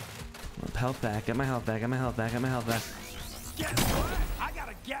 Health back. Get my health back. Get my health back. Get my health back. Guess what? I got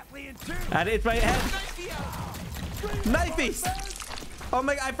a Gatlian too. And it's my head. Knifey. Oh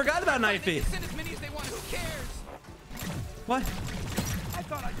my! I forgot about Knifey. Send as many as they want. Who cares? What? I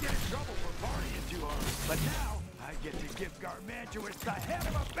thought I'd get in trouble for partying too hard, but now I get to give Garmantuous the head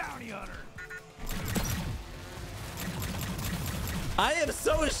of a bounty hunter. I am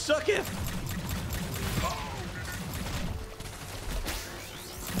so shooketh.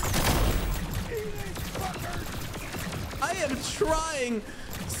 I am trying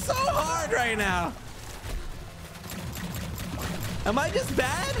so hard right now. Am I just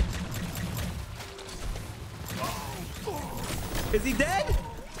bad? Is he dead?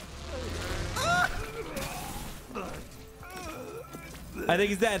 I think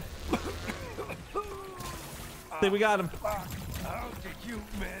he's dead. I think we got him. How did you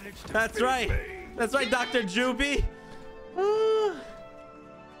manage to That's beat right. me? That's right, Dr. Joopy.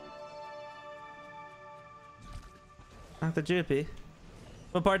 Dr. Joopy.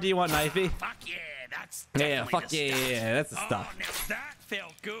 What part do you want, Knifey? Fuck yeah, that's Yeah, definitely fuck the yeah, stuff. that's the Oh, stuff. now that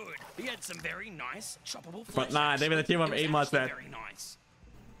felt good. He had some very nice choppable flesh. But nah, they've been a team of It was 8 months, actually man. Very nice.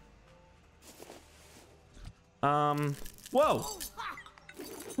 Whoa.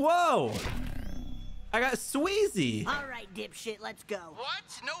 Whoa. I got Sweezy. All right, dipshit, let's go.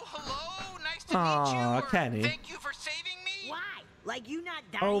 What? No hello? Nice to Aw, meet you. Or Kenny. thank you for saving me. Why? Like you not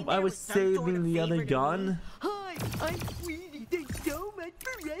dying Oh, I there was with some sort saving of the other favor to me? gun. Hi, I'm Sweezy. Thanks so much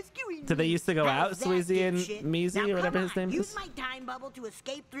for rescuing Did they used to go How's out, that, Sweezy and dipshit? Measy, Now or whatever come his name on, is? Use my time bubble to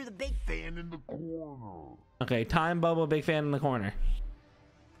escape through the big fan in the corner. Okay, time bubble, big fan in the corner.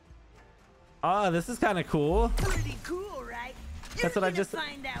 Oh, this is kind of cool. Pretty cool, right? That's what I just...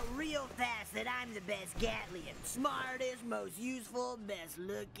 find out real fast that I'm the best Gatlian. Smartest, most useful, best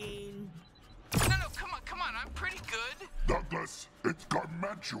looking. No, come on. I'm pretty good. Douglas, it's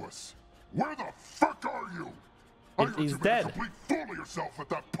Garmantuous. Where the fuck are you? I heard He's you made dead. a complete fool of yourself at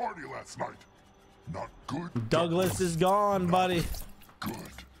that party last night. Not good. Douglas is gone, buddy. Good.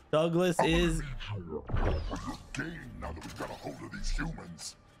 Douglas is... Game now that we've got a hold of these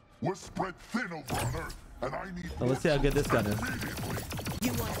humans. We're spread thin over on Earth, and I need Well, let's see how good this gun is.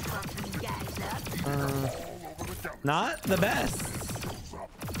 You want to fuck these guys up? Not the best.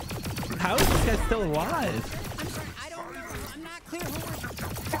 How is this guy still alive? I'm sorry, I don't know. I'm not clear who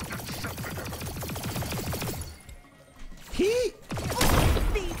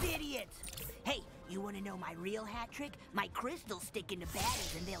These idiots! Hey, you want to know my real hat trick? My crystals stick into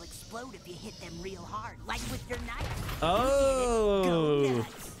batters and they'll explode if you hit them real hard, like with your knife. Oh.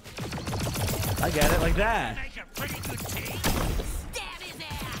 I get it like that. Make a pretty good tea. Stab his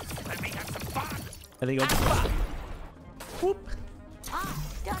ass! Let me have some fun. And then you go... Whoop. Ah,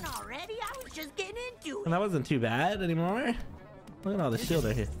 done already? I was just getting into it. And that wasn't too bad anymore. Look at all the shield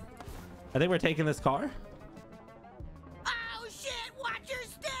right here. I think we're taking this car. Oh shit, watch your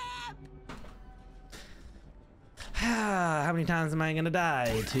step! How many times am I gonna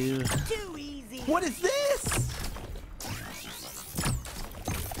die? Two. Too easy. What is this?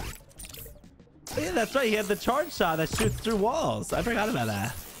 Oh, yeah, that's right. He had the charge shot that shoots through walls. I forgot about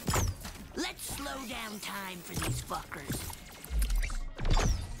that. Let's slow down time for these fuckers.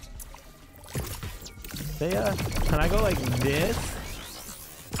 They, can I go like this?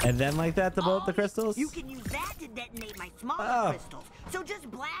 And then like that to blow up the crystals? You can use that to detonate my smaller crystals. So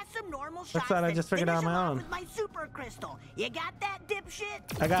just blast some normal shots. That's what I just figured out on my own. With my super crystal. You got that,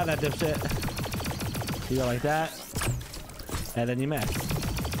 dipshit? I got that, dipshit. You go like that. And then you miss.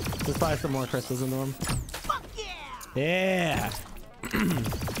 There's probably some more crystals into them. Yeah.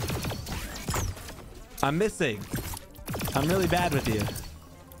 I'm missing. I'm really bad with you.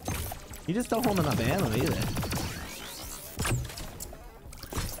 You just don't hold enough ammo either.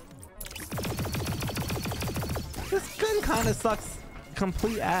 This gun kind of sucks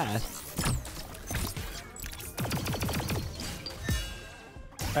complete ass.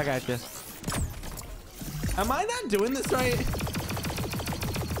 I got you. Am I not doing this right?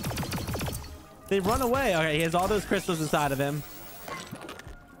 They run away. Okay, he has all those crystals inside of him.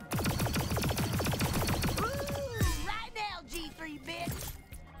 Right now, G3 bitch.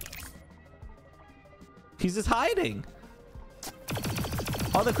 He's just hiding.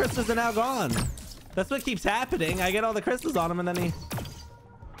 All the crystals are now gone. That's what keeps happening. I get all the crystals on him and then he...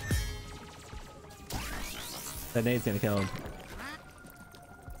 That nade's gonna kill him.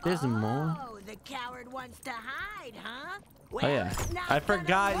 There's more. Oh, the coward wants to hide, huh? Oh yeah, I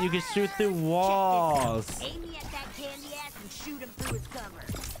forgot you can shoot through walls. Aim me at that candy ass and shoot him through his cover.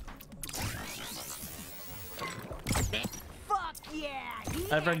 Fuck yeah!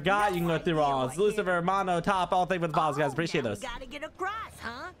 I forgot you can go through walls. Lucifer, Mono, top, all things with the balls, guys. Appreciate those. Gotta get across,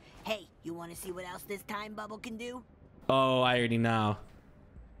 huh? Hey, you want to see what else this time bubble can do? Oh, I already know.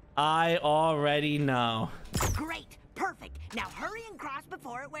 I already know. Great, perfect. Now hurry and cross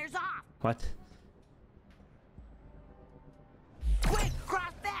before it wears off. What? Quick,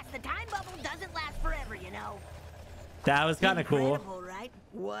 cross fast. The time bubble doesn't last forever, you know. That was kind of cool. Incredible, right?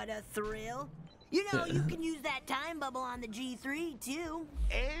 What a thrill. You know, you can use that time bubble on the G3 too.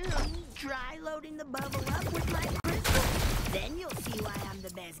 And try loading the bubble up with my crystal. Then you'll see why I'm the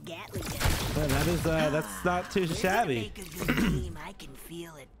best Gatling gun. Well, that is that's not too shabby. Make a good team. I can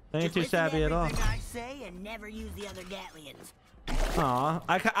feel it. Ain't too shabby at all. I say and never use the other Gatlians. Aw,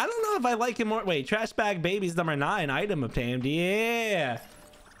 I don't know if I like him more. Wait, trash bag babies number 9 item obtained. Yeah.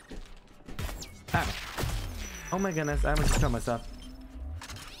 Ah. Oh my goodness, I almost just killed myself.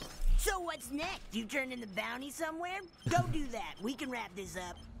 So what's next? You turn in the bounty somewhere? Go do that. We can wrap this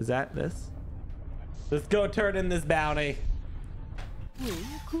up. Is that this? Let's go turn in this bounty. Hey,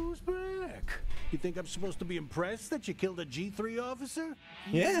 look who's back. You think I'm supposed to be impressed that you killed a G3 officer?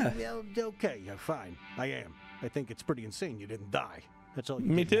 Yeah. Well, okay, fine. I am. I think it's pretty insane you didn't die. That's all you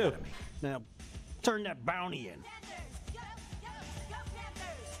Me get too. out of me. Now, turn that bounty in.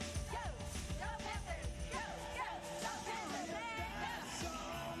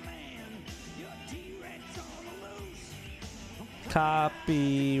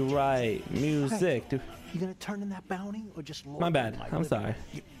 Copyright music. Hey, you gonna turn in that bounty or just My bad. I'm sorry.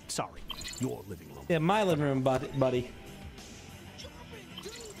 Sorry. Your living room. Yeah, my living room, buddy.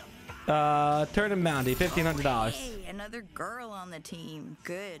 Turn in bounty, $1,500. Hey, another girl on the team.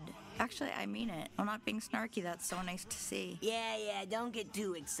 Good. Actually, I mean it. I'm not being snarky. That's so nice to see. Yeah, don't get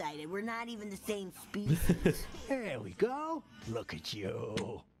too excited. We're not even the same species. There we go. Look at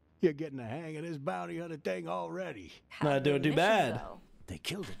you. You're getting the hang of this bounty hunter thing already. Not doing too bad. They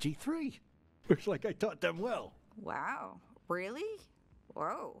killed a G3. Looks like I taught them well. Wow. Really?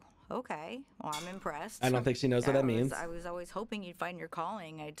 Whoa. Okay. Well, I'm impressed. I don't think she knows what that means. I was always hoping you'd find your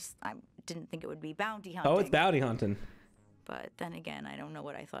calling. I didn't think it would be bounty hunting. Oh, it's bounty hunting. But then again, I don't know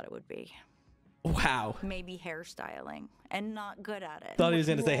what I thought it would be. Wow. Maybe hairstyling. And not good at it. Thought he was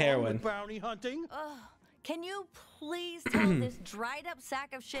going to say heroin. Bounty hunting? Can you please tell this dried up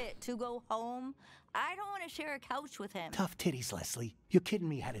sack of shit to go home? I don't want to share a couch with him. Tough titties, Leslie. You're kidding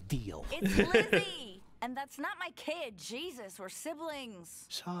me, had a deal. It's Lizzie. And that's not my kid. Jesus, we're siblings.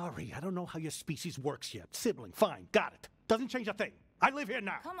 Sorry, I don't know how your species works yet. Sibling, fine, got it. Doesn't change a thing. I live here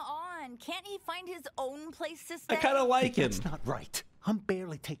now. Come on, can't he find his own place to stay? I kind of like him. That's not right. I'm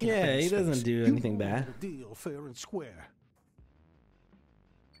barely taking up Yeah, any he doesn't space. do anything bad. A deal fair and square.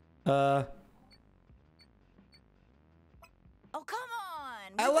 Oh, come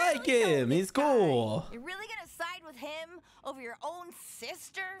on. I like him. He's cool. You're really gonna side with him over your own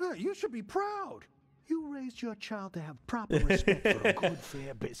sister? You should be proud. You raised your child to have proper respect for a good,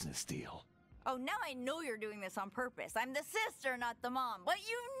 fair business deal. Oh, now I know you're doing this on purpose. I'm the sister, not the mom. But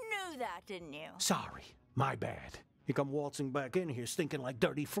you knew that, didn't you? Sorry, my bad. You come waltzing back in here stinking like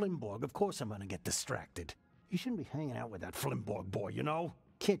dirty Flimborg. Of course I'm gonna get distracted. You shouldn't be hanging out with that Flimborg boy, you know?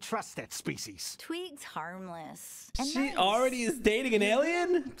 Can't trust that species. Tweeg's harmless. And She nice. already is dating an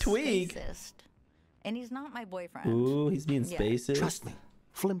alien? Tweeg. Spacist. And he's not my boyfriend. Ooh, he's being Yeah. spacist. Trust me,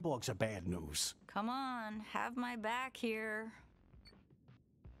 Flimborgs are bad news. Come on, have my back here.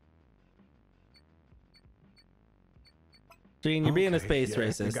 Gene, you're being a Okay, space yeah,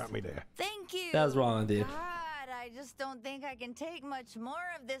 racist. You got me there. Thank you. That was wrong, dude. God, I just just don't think I can take much more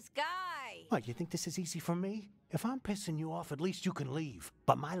of this guy. What, you think this is easy for me? If I'm pissing you off, at least you can leave.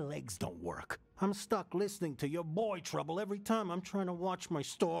 But my legs don't work. I'm stuck listening to your boy trouble every time I'm trying to watch my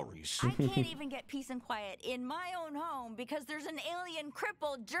stories. I can't even get peace and quiet in my own home because there's an alien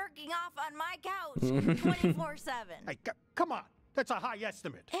cripple jerking off on my couch 24/7. Hey, come on. That's a high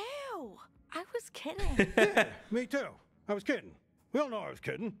estimate. Ew. I was kidding. Yeah, me too. I was kidding. We all know I was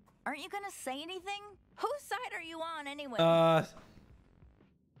kidding. Aren't you gonna say anything? Whose side are you on anyway?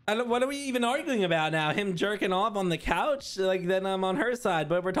 What are we even arguing about now? Him jerking off on the couch? Like, then I'm on her side.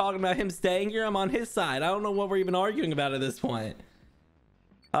 But we're talking about him staying here. I'm on his side. I don't know what we're even arguing about at this point.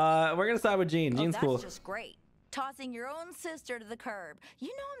 We're gonna side with Gene. Gene's cool. That's just great. Tossing your own sister to the curb. You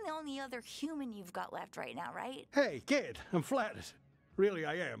know I'm the only other human you've got left right now, right? Hey, kid, I'm flattered. Really,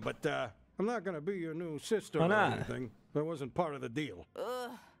 I am. But I'm not gonna be your new sister Why or not? anything. That wasn't part of the deal.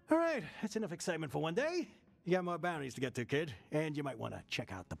 Ugh. All right, that's enough excitement for one day. You got more bounties to get to, kid. And you might want to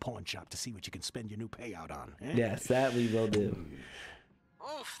check out the pawn shop to see what you can spend your new payout on. Eh? Yes, that we will do.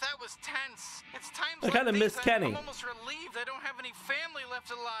 Oof, that was tense. It's times I like kind of miss these Kenny. I'm almost relieved I don't have any family left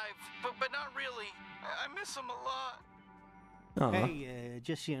alive. But not really. I miss them a lot. Aw. Hey,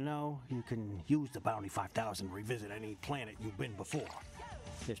 just so you know, you can use the Bounty 5000 to revisit any planet you've been before.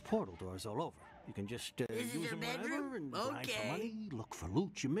 There's portal doors all over. You can just use them whenever and grind for money, look for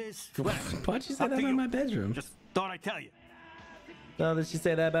loot you missed. Why'd you say that about my bedroom? Just thought I'd tell you. No, did she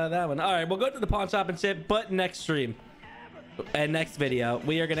say that about that one? All right, we'll go to the pawn shop and shit, but next stream and next video,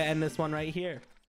 we are going to end this one right here.